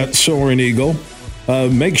you're at Soaring Eagle,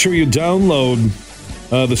 make sure you download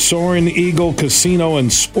the Soaring Eagle Casino and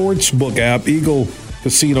Sportsbook app, Eagle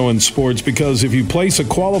Casino and Sports, because if you place a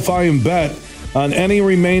qualifying bet on any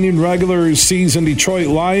remaining regular season Detroit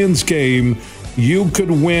Lions game, you could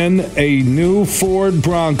win a new Ford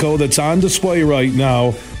Bronco that's on display right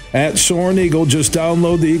now at Soaring Eagle. Just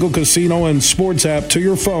download the Eagle Casino and Sports app to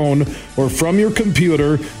your phone or from your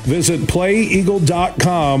computer. Visit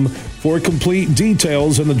playeagle.com for complete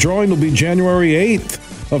details, and the drawing will be January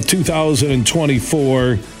 8th of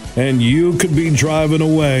 2024, and you could be driving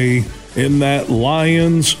away in that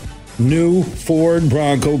Lions new Ford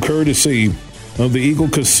Bronco courtesy of the Eagle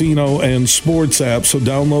Casino and Sports app. So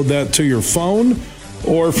download that to your phone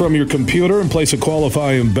or from your computer and place a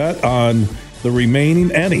qualifying bet on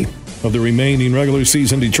any of the remaining regular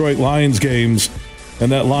season Detroit Lions games.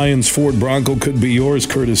 And that Lions Ford Bronco could be yours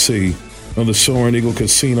courtesy of the Soaring Eagle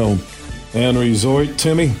Casino and Resort.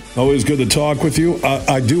 Timmy, always good to talk with you.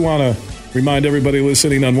 I do want to remind everybody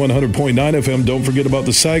listening on 100.9 FM, don't forget about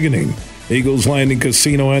the Saganing Eagles Landing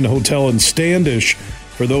Casino and Hotel in Standish.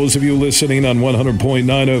 For those of you listening on 100.9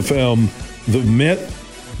 FM, the MIT,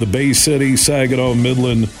 the Bay City, Saginaw,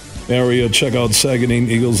 Midland area, check out Saganing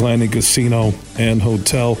Eagles Landing Casino and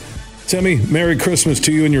Hotel. Timmy, Merry Christmas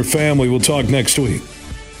to you and your family. We'll talk next week.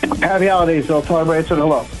 Happy holidays, Bill. Tell everybody to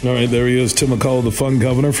hello. All right, there he is, Tim McCullough, the fun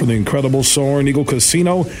governor for the incredible Soaring Eagle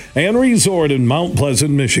Casino and Resort in Mount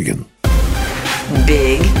Pleasant, Michigan.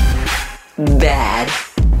 Big, bad,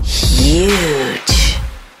 huge.